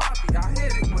call me Poppy, I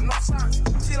hit it with no socks.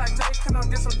 She like, Jay, can I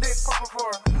get some dick pop for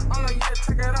her? I'm like, yeah,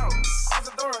 check it out. Close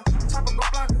the door, chopper go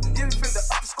block it. Give me 50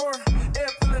 up the score.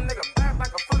 Air pull a nigga back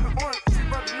like a fucking horn. She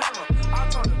brought the number, I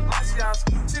told her, gracias.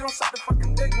 She gon' suck the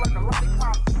fucking dick like a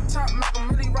lollipop. Chop, make a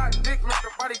milli rock, dick, make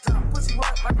her body top. Pussy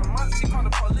wet like a mop, she call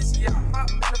the police, yeah. Hop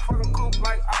in the fucking coupe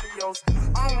like adios.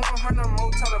 I don't want her no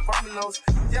more, tell her Varminos.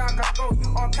 Yeah, I gotta go,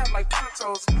 you all cap like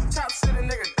ponchos. Chop shit a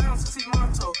nigga down since he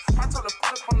motto. I told her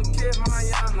put up on the kid,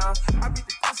 Mariana. I beat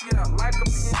the pussy up like a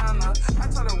piano. I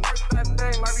told her work that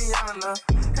thing like Rihanna.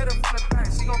 Hit her from the back,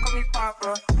 she gon' call me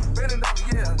Papa. Bend it up,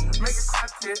 yeah, make it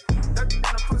crack it. Dirty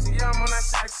in the pussy, yeah, I'm on that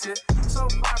shack shit. So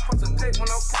fly, puts a dick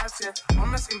with no cash yet. My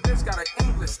Mexican bitch got an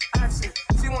English accent.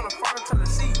 She wanna fall into the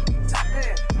sea, tap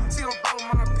in. She gon' blow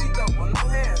my peak up with no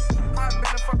hands. I been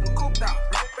a fucking cooped out,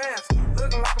 no fans.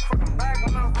 Looking like a fucking bag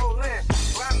when I'm rolling.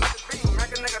 Glad with the beam,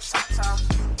 make a nigga cha-cha.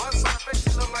 Bust on her face,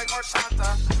 she look like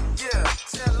horchata. Yeah,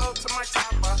 say hello to my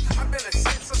chopper. I been a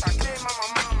shit since I came out my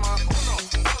mama. Uno,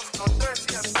 dos, no tres,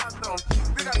 she a tato.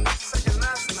 We got bitches second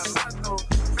ass in the lotto.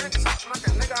 Big top like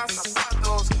a nigga on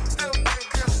zapatos. Still getting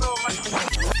queso like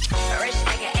a rich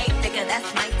nigga, 8 figure, that's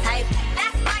my type.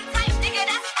 That's my type, nigga,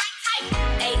 that's my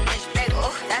type. 8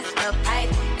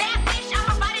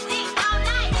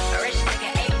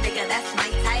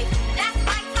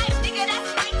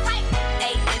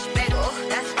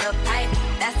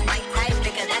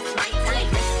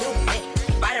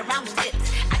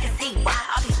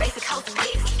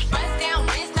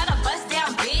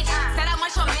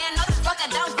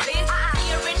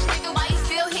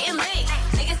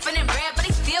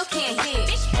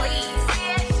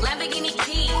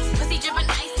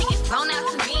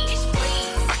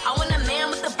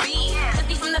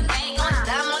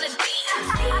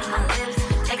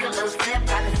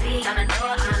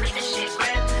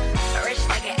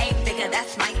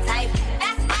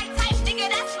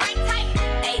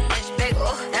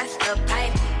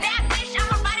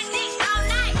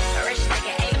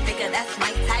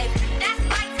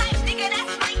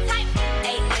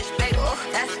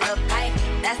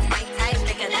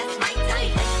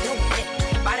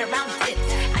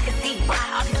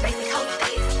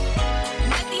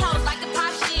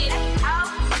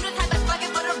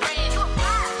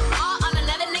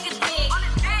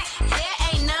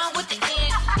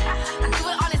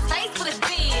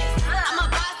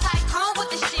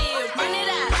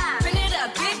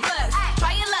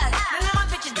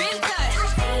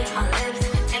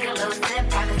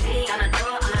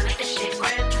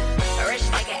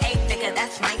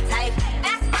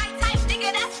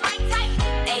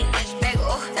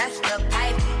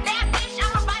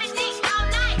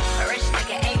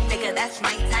 that's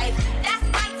my type. That's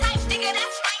my type, nigga,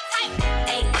 that's my type.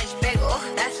 8-inch bagel,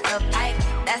 that's the pipe.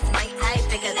 That's my type,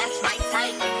 nigga, that's my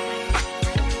type.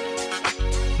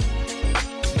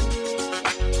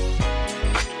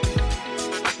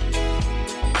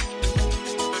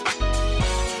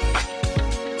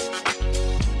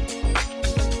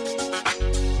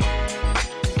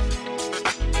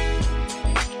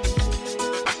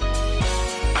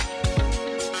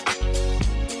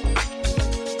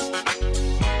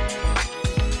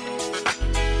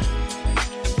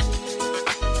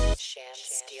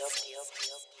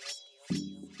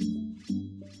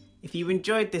 If you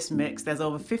enjoyed this mix, there's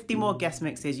over 50 more guest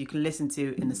mixes you can listen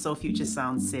to in the Soul Future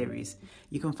Sounds series.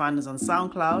 You can find us on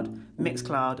SoundCloud,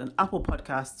 Mixcloud and Apple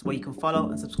Podcasts, where you can follow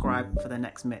and subscribe for the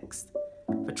next mix.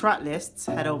 For track lists,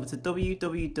 head over to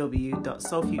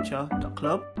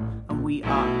www.soulfuture.club and we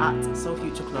are at Soul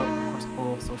Future Club across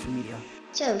all social media.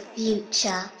 Soul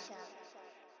Future.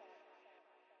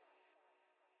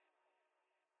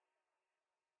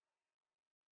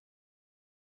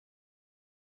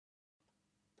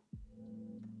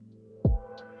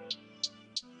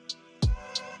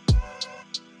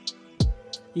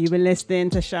 You've been listening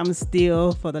to Sham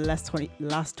Steel for the last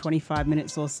 25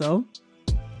 minutes or so.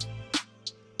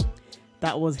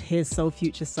 That was his Soul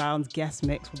Future Sounds guest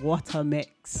mix. What a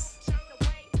mix.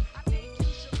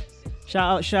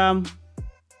 Shout out Sham.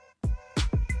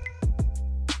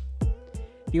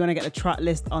 If you want to get the track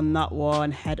list on that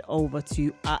one, head over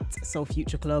to at Soul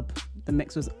Future Club. The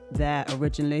mix was there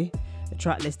originally. The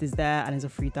track list is there and is a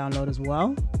free download as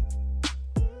well.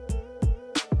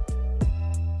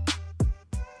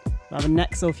 We'll have a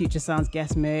next Soul Future Sounds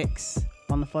guest mix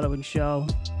on the following show.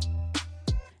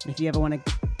 And if you ever want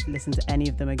to listen to any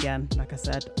of them again, like I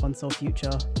said, on Soul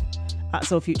Future, at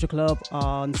Soul Future Club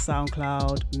on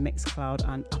SoundCloud, Mixcloud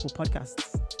and Apple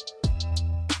Podcasts.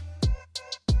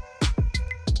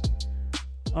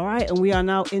 All right, and we are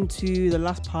now into the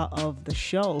last part of the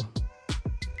show.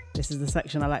 This is the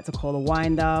section I like to call the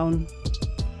wind down.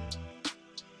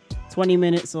 20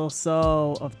 minutes or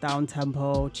so of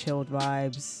down-tempo, chilled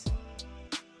vibes.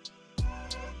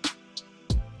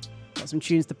 Got some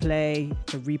tunes to play,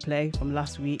 to replay from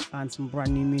last week, and some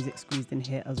brand new music squeezed in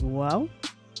here as well.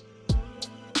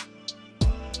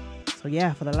 So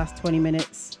yeah, for the last 20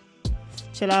 minutes,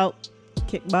 chill out,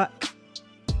 kick back,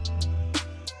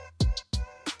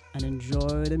 and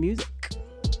enjoy the music.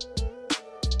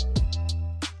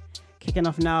 Kicking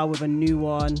off now with a new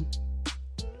one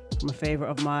from a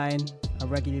favourite of mine. I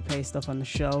regularly play stuff on the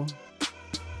show.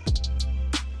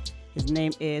 His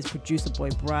name is Producer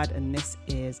Boy Brad, and this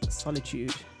is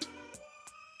Solitude.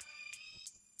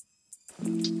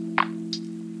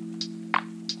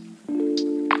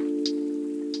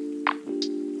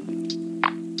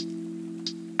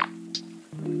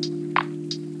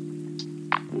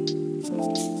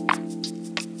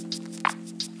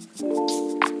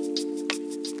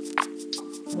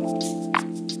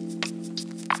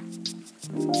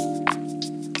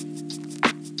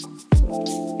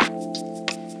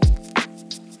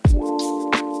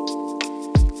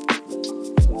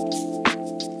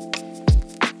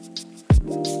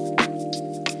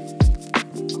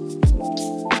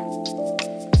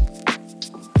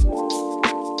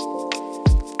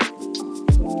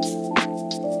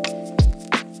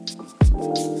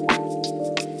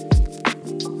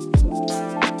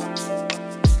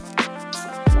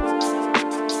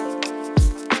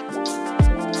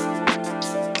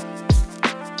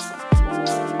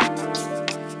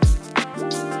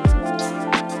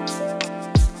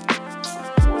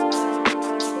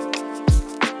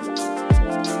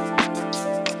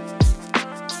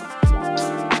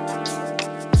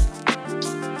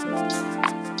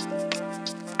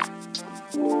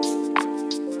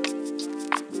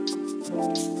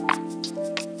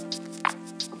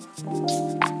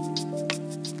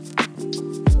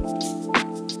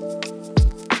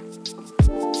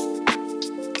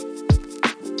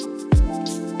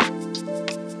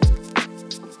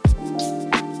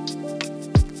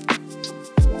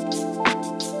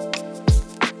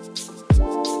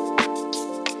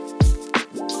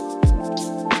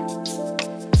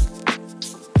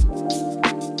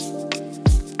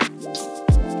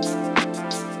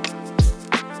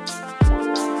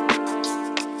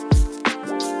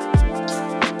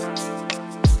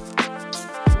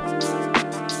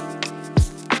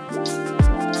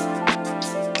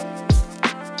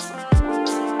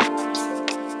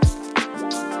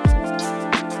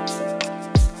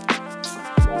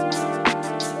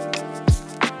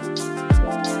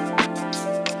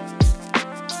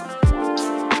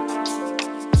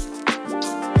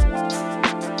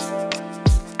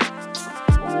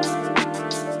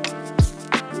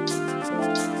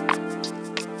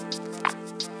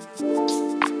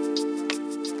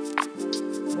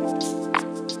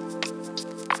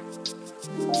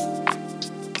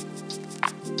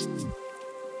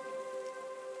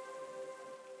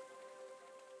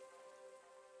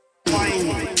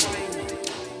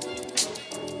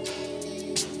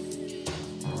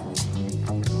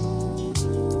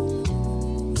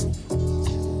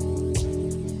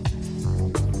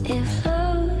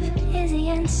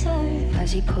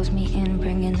 as he pulls me in,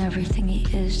 bringing everything he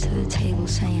is to the table,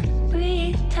 saying,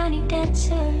 breathe, tiny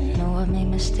dancer. Know I've made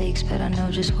mistakes, but I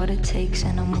know just what it takes,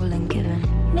 and I'm willing giving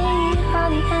me all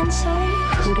the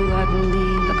answers. Who do I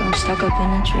believe? Like I'm stuck up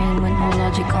in a dream with no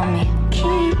logic on me.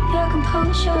 Keep your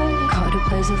composure. Card who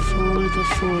plays the fool, the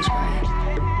fool's right.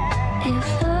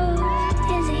 If love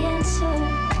is the answer,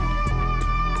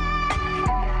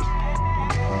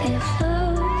 if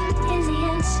love is the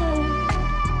answer,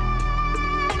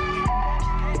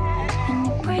 and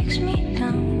it breaks me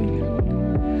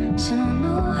down, so I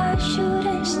know I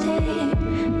shouldn't stay,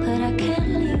 but I can't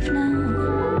leave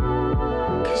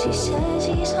now, 'cause he says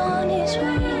he's on his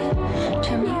way,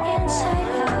 turn me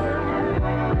inside out.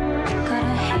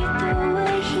 Gotta hate the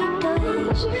way he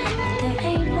does, but there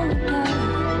ain't no doubt.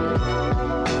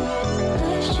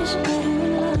 Life's just better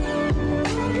in love.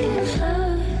 If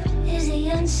love is the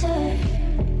answer,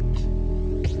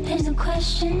 there's no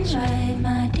questions, right,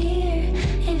 my dear?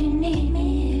 If you need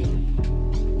me,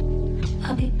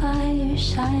 I'll be by your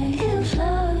side. If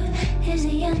love is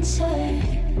the answer,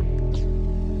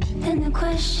 then the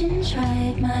question's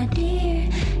right, my dear.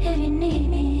 If you need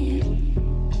me,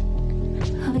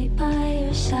 I'll be by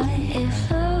your side.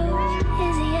 If love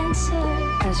is the answer.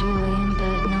 As we lay in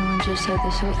bed, no one just said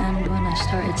this will end when I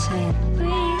started saying,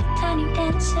 breathe, tiny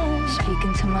dancer.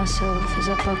 Speaking to myself as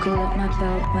I buckle up my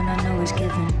belt when I know it's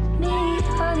given me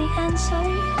all the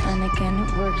answers. And again it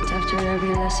worked. After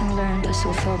every lesson learned, I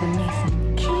still fell beneath him.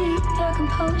 Keep your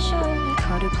composure.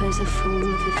 Card who plays the fool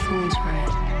if the fool's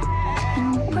right, and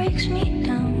it breaks me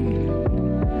down,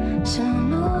 so I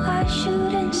know I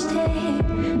shouldn't stay,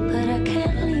 but I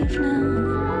can't leave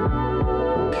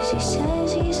now, 'cause he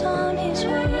says he's on his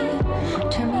way,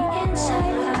 turn me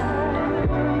inside out.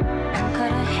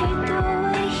 Gotta hate the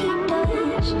way he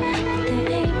does, but there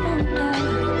ain't no doubt.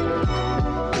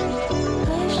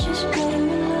 Life's just better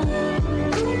in love.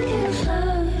 If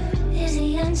love is the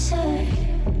answer,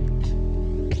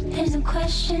 there's no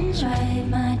questions, right,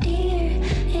 my dear?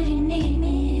 If you need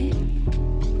me,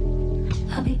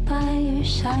 I'll be by your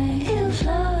side. If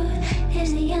love is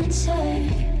the answer,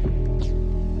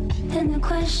 then the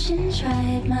question's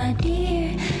right, my dear.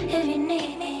 If you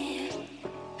need me,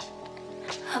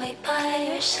 I'll be by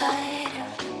your side.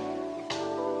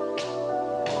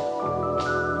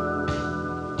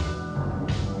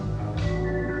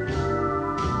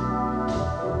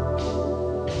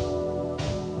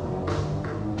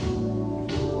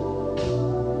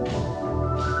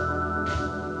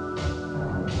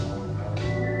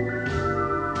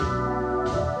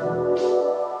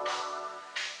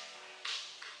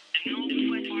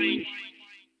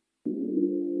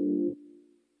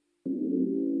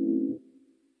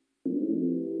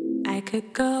 I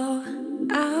could go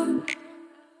out,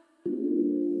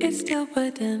 it still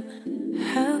wouldn't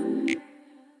help.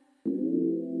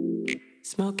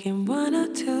 Smoking 1 or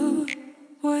 2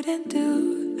 wouldn't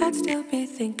do, I'd still be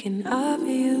thinking of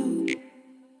you.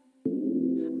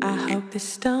 I hope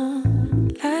this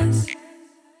don't last,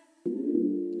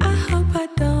 I hope I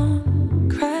don't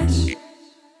crash.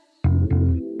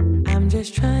 I'm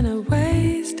just trying to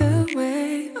waste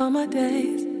away all my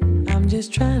days. I'm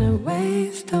just trying to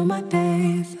waste all my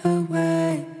days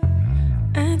away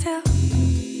until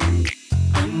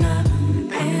I'm not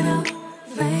paying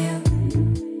over you.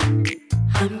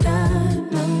 I'm done,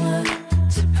 no more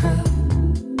to prove.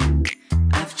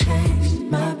 I've changed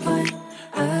my point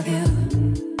of view,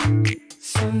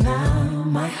 so now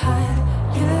my heart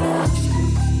you lose.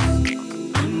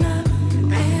 I'm not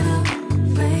paying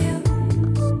over you.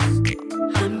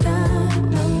 I'm done,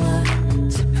 no more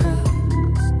to prove.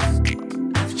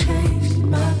 I've changed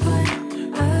my point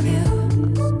of view,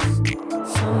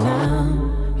 so now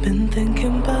been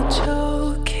thinking about your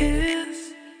kiss,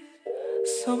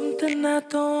 something I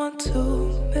don't want to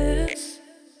miss.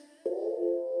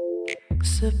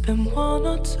 Sipping 1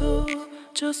 or 2,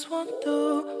 just want to.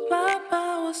 My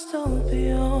mind will still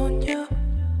be on you.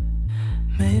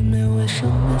 Made me wish I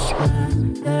missed my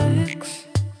ex.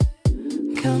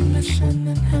 Got me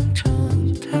sending him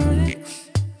texts.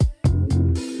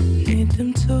 Need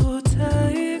them to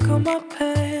take all my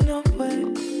pain away.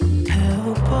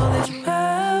 Help all these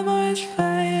memories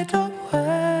fade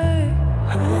away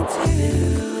until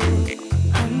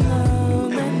I'm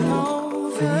numb and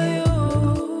over you.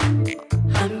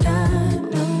 I'm done,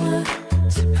 no more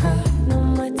to prove, no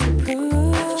more to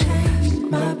prove. I've changed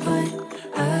my point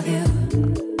of view,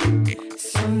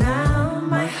 so now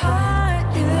my heart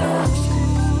you lose.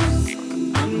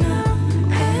 I'm not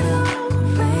alone.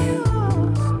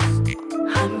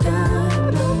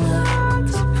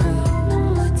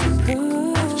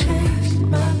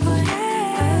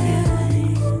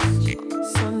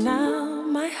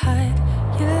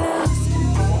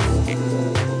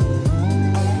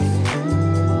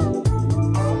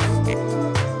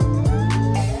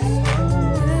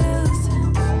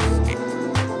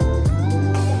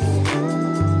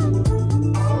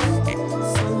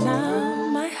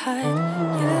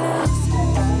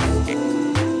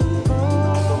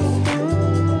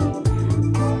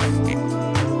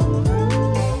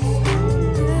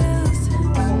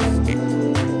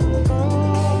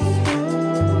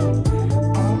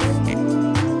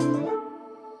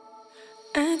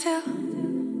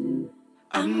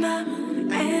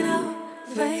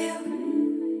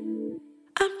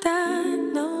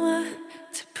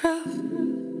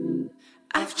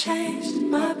 I've changed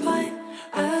my point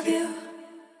of view.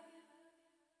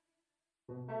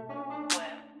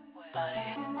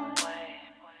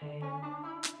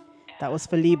 That was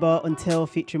Faliba Until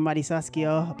featuring Maddie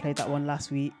Saskia. I played that one last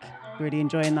week. Really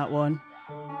enjoying that one.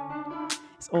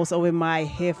 It's also in my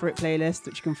Here For It playlist,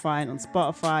 which you can find on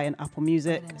Spotify and Apple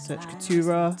Music. Search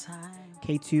Katura,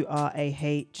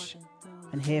 K2RAH,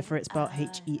 and Here For It spelled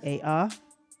HEAR.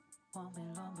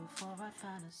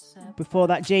 Before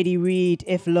that, JD Reed,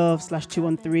 If Love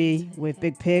 /213 with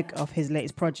Big Pig off his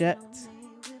latest project.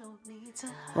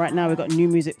 Right now we've got new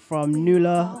music from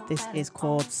Nula. This is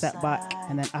called Setback,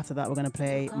 and then after that we're going to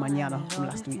play Mañana from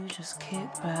last week. Just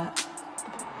kick back.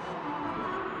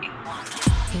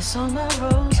 It's on my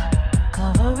rose,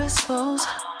 cover exposed.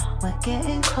 We're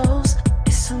getting close.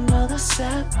 It's another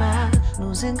setback,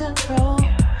 losing control,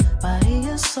 body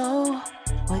and soul.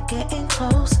 We're getting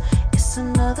close. It's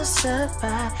another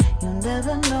setback. You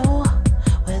never know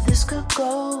where this could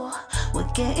go.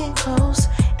 We're getting close.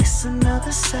 It's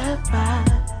another setback.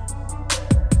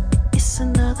 It's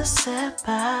another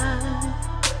setback.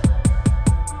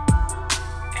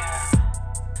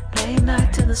 Late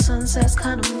night till the sun sets,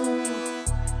 kind of mood.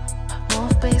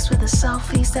 North base with a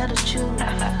southeast attitude.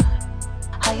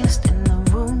 Highest in the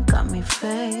room, got me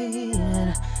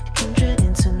faded. Kindred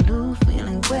interlude,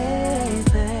 feeling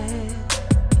wavy.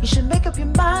 You should make up your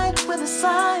mind with the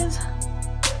signs.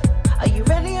 Are you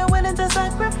ready or willing to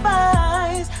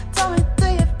sacrifice? Tell me, do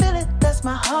you feel it? That's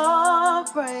my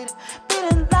heart rate.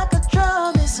 Beating like a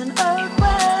drum, it's an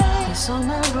earthquake. It's on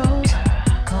my rose,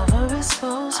 cover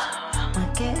exposed.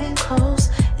 We're getting close.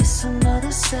 It's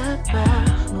another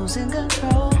setback, losing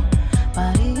control,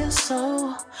 body and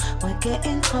soul. We're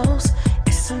getting close.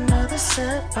 It's another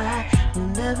setback. You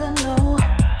never know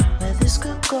where this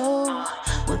could go.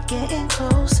 We're getting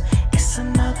close. It's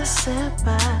another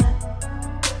setback.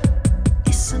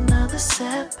 It's another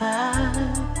setback.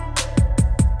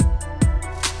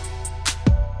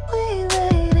 We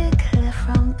made it clear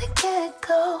from the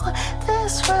get-go.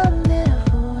 This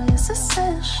rendezvous is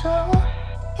essential.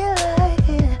 You like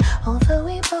it, although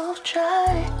we both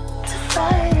try to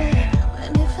fight it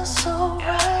when it feels so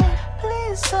right.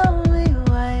 Please tell me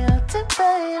why you're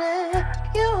debating.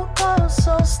 You go,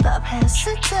 so stop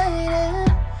hesitating.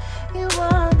 You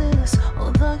want this,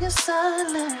 although you're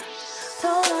silent.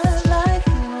 Don't act like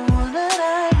you wanna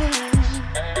dive in.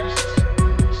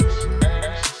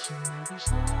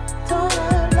 Don't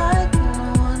act like you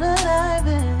wanna dive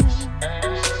in.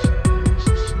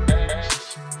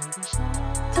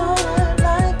 Don't act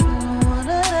like you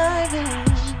wanna dive in.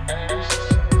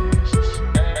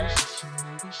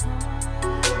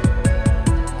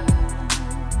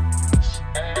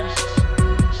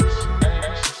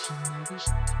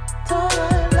 Don't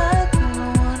act like you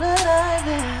wanna dive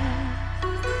in.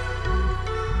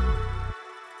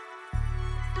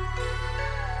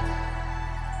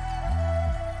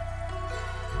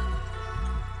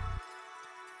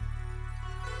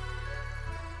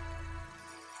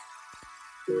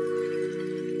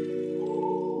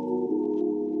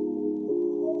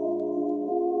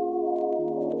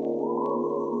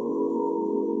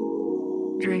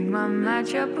 Drink my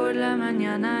matcha por la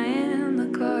mañana in the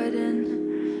garden.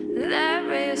 That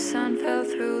ray of sun fell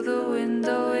through the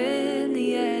window in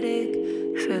the attic,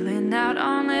 filling out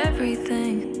on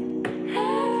everything.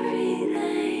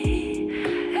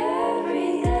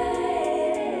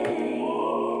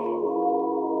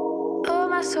 Oh,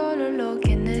 my solo lo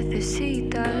que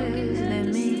necesitas de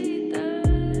mí.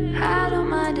 I don't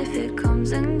mind if it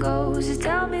comes and goes. Just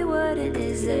tell me what it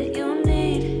is that you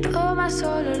need. Toma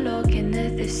solo lo que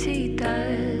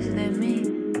necesitas de mí.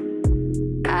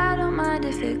 I don't mind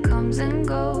if it comes and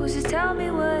goes. Just tell me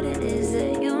what it is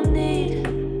that you need.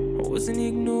 I wasn't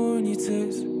ignoring your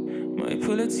text. Might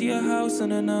pull up to your house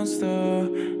unannounced.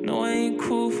 No, I ain't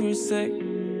cool for a sec.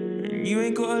 You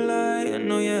ain't gotta lie, I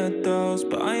know you had doubts,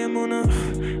 but I am on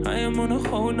a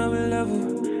whole nother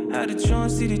level. Had a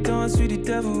chance to dance with the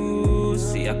devil.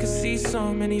 See, I can see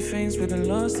so many things, but the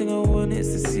last thing I want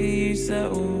is to see you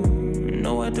settle.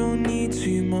 No, I don't need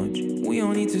too much. We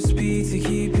don't need to speak to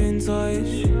keep in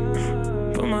touch.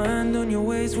 Put my hand on your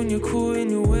waist when you're cool in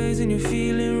your ways and you're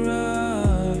feeling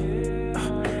rough.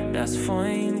 That's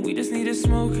fine. We just need a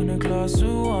smoke and a glass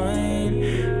of wine.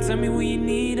 Tell me what you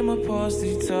need, I'ma pass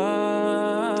the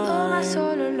time. Toma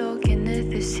solo lo que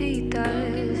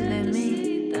necesitas de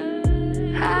mí.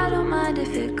 I don't mind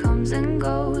if it comes and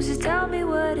goes. Just tell me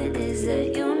what it is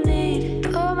that you need.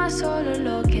 Toma solo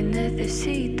lo que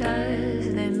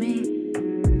necesitas de mí.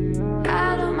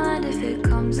 I don't mind if it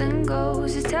comes and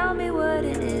goes. Just tell me what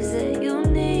it is that you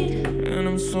need. And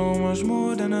I'm so much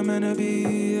more than I'm meant to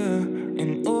be, yeah.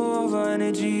 And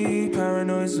energy,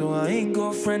 paranoid, so I ain't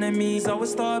got frenemies. I would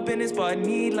start business, but I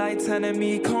need like 10 of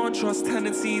me. Can't trust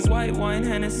tendencies, white wine,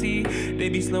 Hennessy. They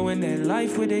be slowing their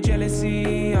life with their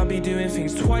jealousy. I be doing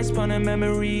things twice, spun a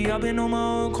memory. I've been on my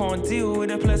own, can't deal with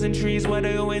the pleasantries where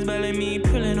they always belling me,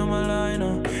 pulling on my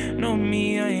liner. Know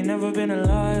me, I ain't never been a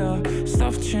liar.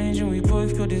 Stuff changing, we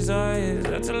both got desires.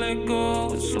 Had to let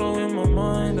go, it's slowing my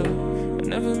mind up. I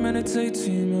never meant to take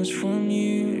too much from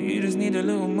you. You just need a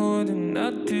little more than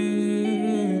I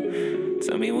do.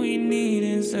 Tell me what you need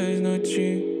and say it's not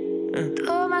true.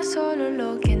 Toma solo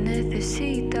lo que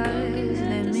necesitas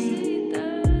de mí.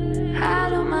 I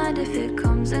don't mind if it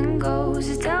comes and goes.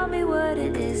 Just tell me what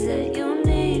it is that you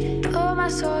need. Toma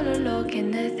solo lo que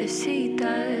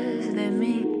necesitas de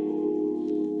mí.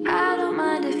 I don't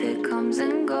mind if it comes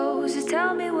and goes. Just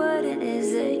tell me what it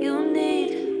is that you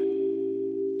need.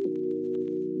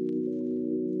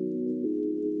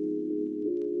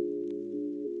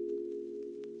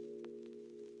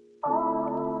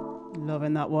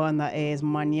 Loving that one. That is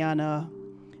Mañana,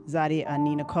 Zaddy and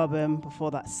Nina Cobham.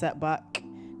 Before that, Setback.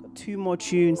 Got two more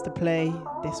tunes to play.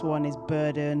 This one is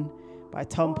Burden by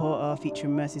Tom Porter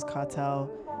featuring Mercy's Cartel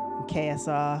and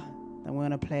KSR. Then we're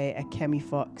going to play a Kemi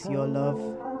Fox, Your Love.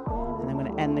 And then I'm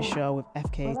going to end the show with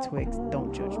FK Twigs,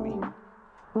 Don't Judge Me.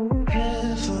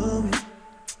 Care for me.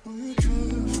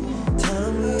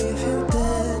 Tell me if you're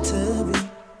dead to me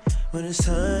when it's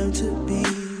time to be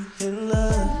in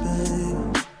love, babe.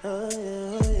 Oh yeah,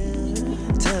 oh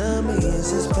yeah. Tell me,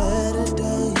 is this better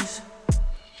days?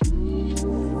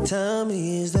 Tell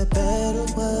me, is there better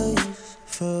ways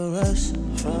for us?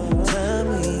 Tell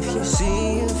me if you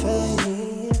see your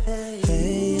face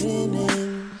fading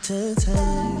into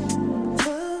time.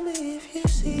 Tell me if you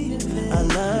see your face. I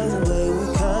love the way we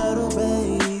cuddle,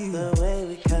 babe. The way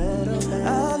we cuddle, babe.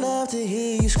 I love to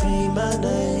hear you scream my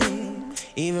name.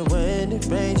 Even when it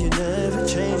rains, you never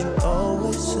change. You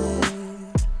always say,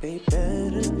 be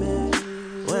better, babe,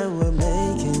 when we're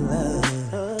making love.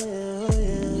 Oh yeah, oh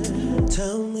yeah.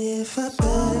 Tell me if I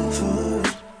beg for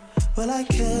it, will I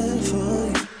care for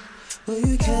you? Will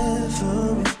you care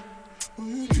for me?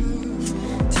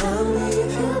 Tell me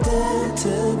if you're dead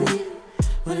to me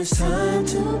when it's time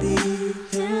to be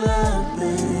in love,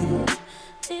 babe.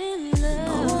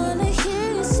 I wanna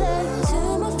hear you say it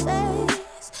to my face.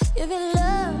 If you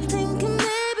love, thinking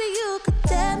maybe you could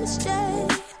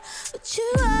demonstrate what you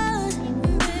want,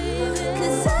 baby.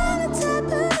 'Cause I'm the type of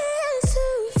man to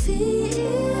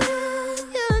feel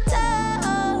you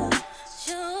down.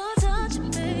 Your touch,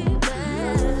 baby.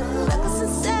 Reckless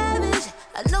and savage,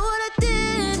 I know what I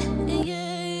did,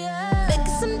 yeah.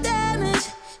 Making some damage,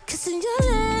 kissing your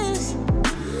lips.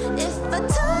 If I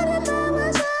told him I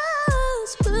was yours,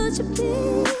 would you be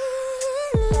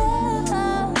in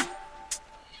love?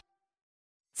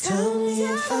 Tell me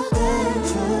if I beg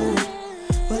for you,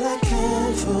 will I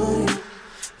care for you?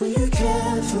 Will you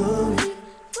care for me?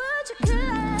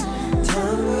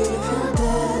 Tell me if you're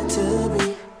dead to me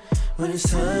when it's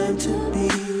time to be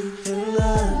in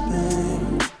love, babe.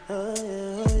 Oh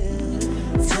yeah, oh yeah.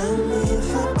 Tell me if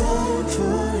I beg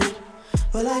for you,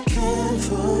 will I care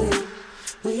for you?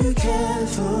 Will you care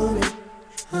for me?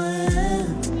 Oh yeah.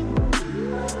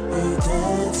 Will you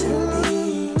dare to be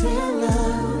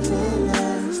realized,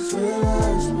 babe?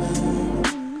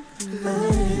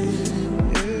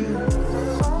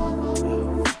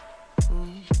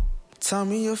 Tell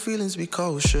me your feelings be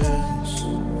cautious.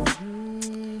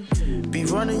 Be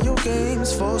running your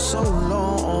games for so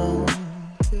long,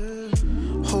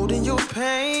 holding your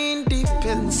pain deep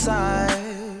inside.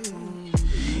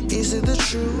 Is it the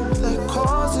truth that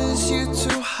causes you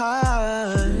to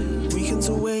hide? Weekends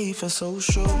away for so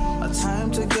short. Our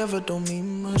time together don't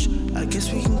mean much. I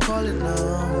guess we can call it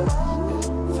now.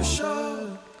 For sure.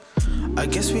 I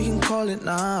guess we can call it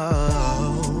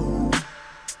now.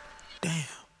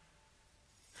 Damn.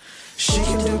 She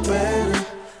can do better,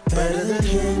 better than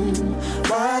him.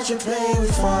 Why'd you play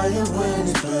with fire when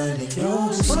it's burning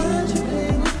your skin?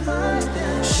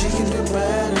 She can do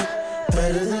better,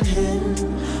 better than him.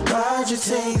 Why'd you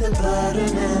take the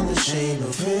burden and the shame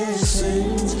of his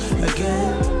sins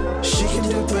again? She can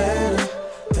do better,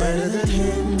 better than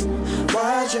him.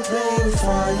 Why'd you play with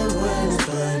fire when it's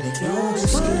burning your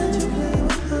skin?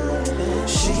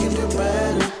 She can do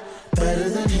better, better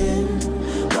than him.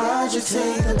 Why'd you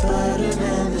take the burden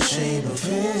and the shame of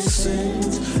his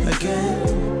sins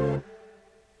again?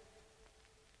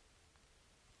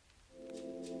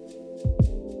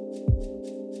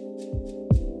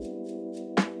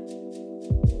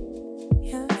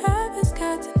 Your love has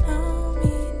got to know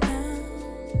me now.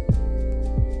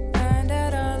 Find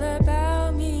out all about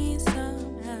me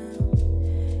somehow.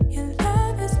 Your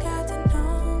love has got to know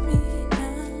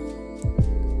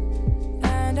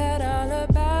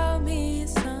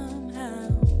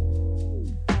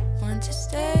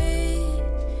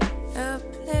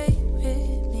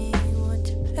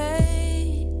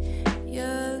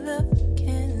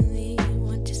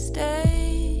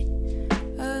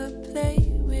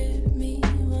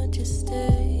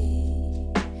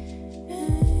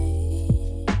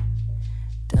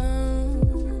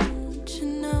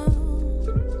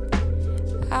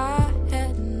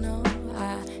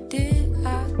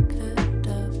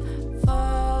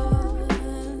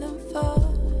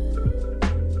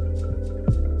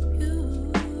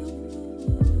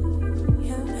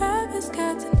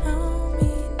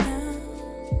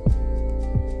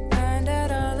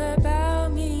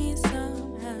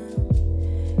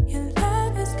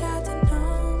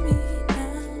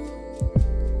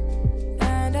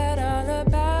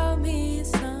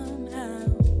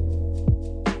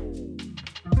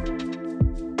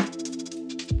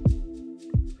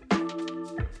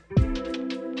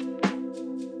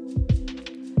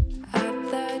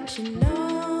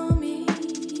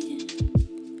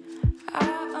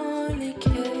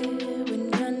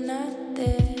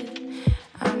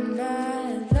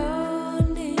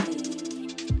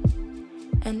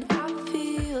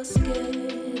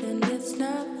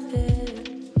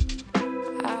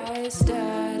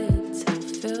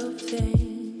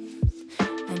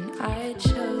I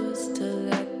chose to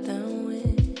let them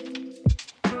win.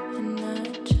 And I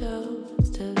chose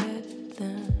to let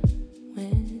them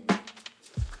win.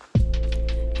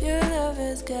 Your love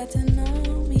has got to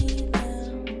know me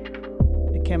now.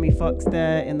 The Kemi Fox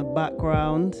there in the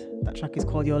background. That track is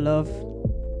called Your Love.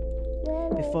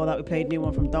 Before that, we played a new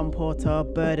one from Don Porter,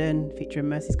 Burden, featuring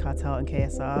Mercy's Cartel and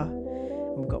KSR.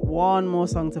 And we've got one more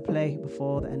song to play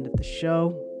before the end of the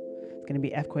show. It's going to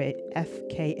be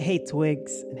FKA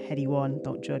Twigs and Heady One,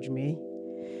 Don't Judge Me.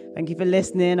 Thank you for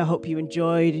listening. I hope you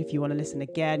enjoyed. If you want to listen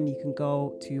again, you can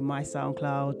go to my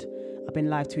SoundCloud. I've been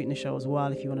live tweeting the show as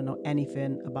well if you want to know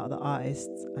anything about the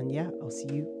artists. And yeah, I'll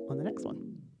see you on the next one.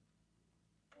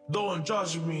 Don't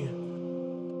judge me.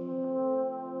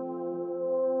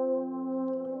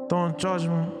 Don't judge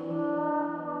me.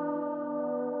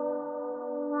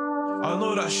 I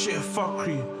know that shit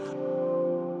fuckery.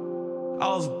 I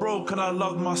was broke and I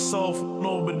loved myself.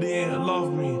 Nobody ain't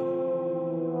loved me.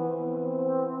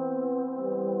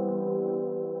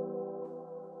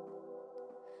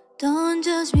 Don't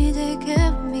judge me, take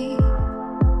care of me.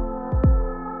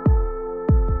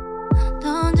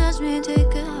 Don't judge me, take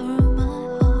care of my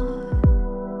heart.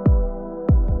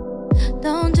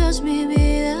 Don't judge me, be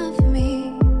there for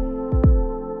me.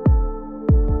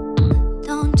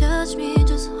 Don't judge me,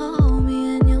 just hold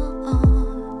me in your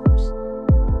arms.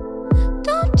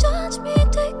 Don't judge me,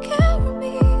 take care of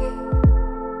me.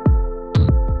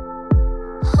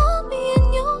 Hold me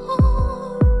in your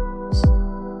arms.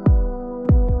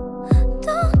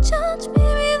 Don't judge me,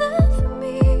 be there for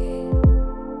me.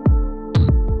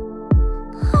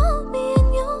 Hold me in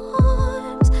your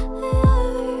arms.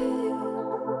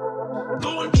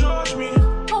 Don't judge me.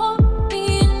 Hold me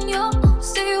in your arms,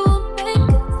 say we'll make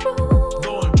it through.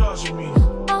 Don't judge me.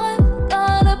 I've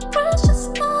got a precious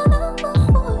amount of love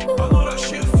for you. I know that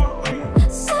shit fuckery.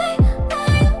 Say that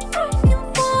you're praying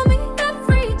for me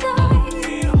every day.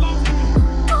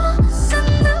 Oh,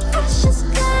 send the precious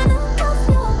kind of love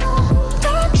your way.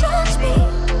 Don't judge me.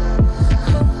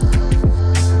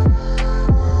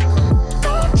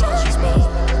 Don't judge me.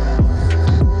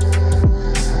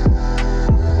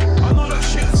 I know that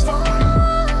shit fuckery.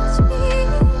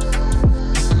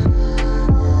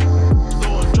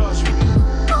 Don't judge me.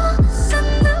 Oh, send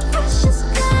the precious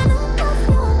kind of love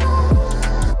your way.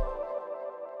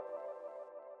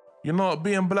 You know what,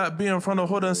 being black, being from the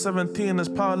hood and 17 is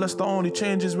powerless. The only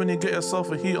changes when you get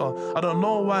yourself a heater. I don't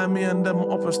know why me and them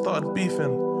uppers started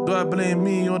beefing. Do I blame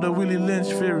me or the Willie Lynch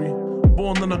theory?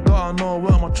 Born in the gutter, no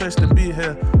where my choice to be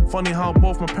here. Funny how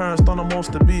both my parents done the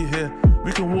most to be here.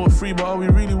 We can walk free, but are we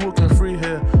really walking free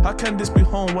here? How can this be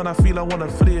home when I feel I wanna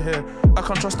flee here? I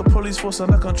can't trust the police force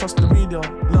and I can't trust the media.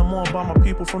 Learn more about my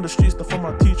people from the streets than from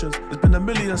my teachers. There's been a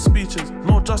million speeches.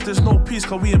 No justice, no peace,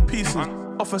 cause we in pieces.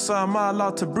 Officer, am I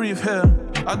allowed to breathe here?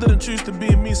 I didn't choose to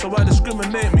be me, so why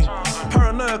discriminate me?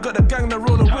 Paranoia, got the gang that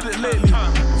rolling with it lately.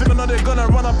 Think I know they're gonna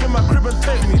run up in my crib and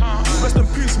take me. Rest in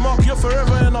peace, Mark, you're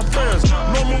forever in our prayers.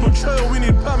 No more betrayal, we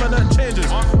need permanent changes.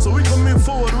 So we can move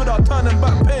forward without turning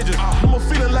back pages. No more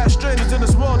feeling like strangers in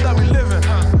this world that we live in.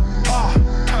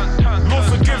 Lord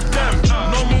forgive them.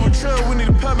 No more betrayal, we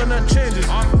need permanent changes.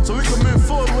 So we can move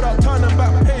forward without turning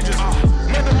back pages.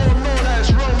 Make them all know that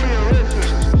it's wrong being racist.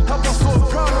 Help us feel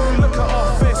proud when we look at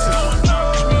our faces. Don't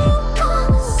judge me.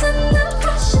 Send the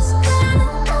precious kind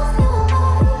of love your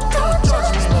way. Don't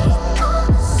judge me.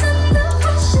 Send the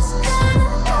precious kind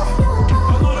of love your way.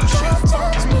 I know that shit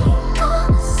fucks me.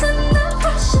 Send the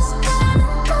precious kind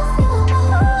of love your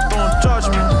way. Don't judge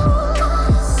me.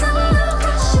 Send the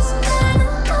precious kind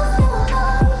of love your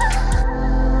way.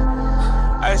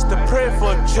 I used to pray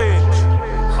for change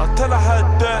until I had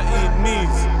dirty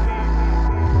knees.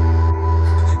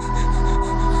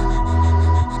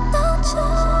 Don't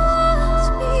judge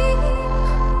me.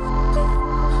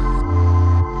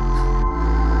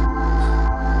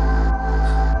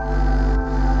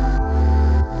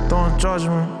 Don't judge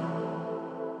me.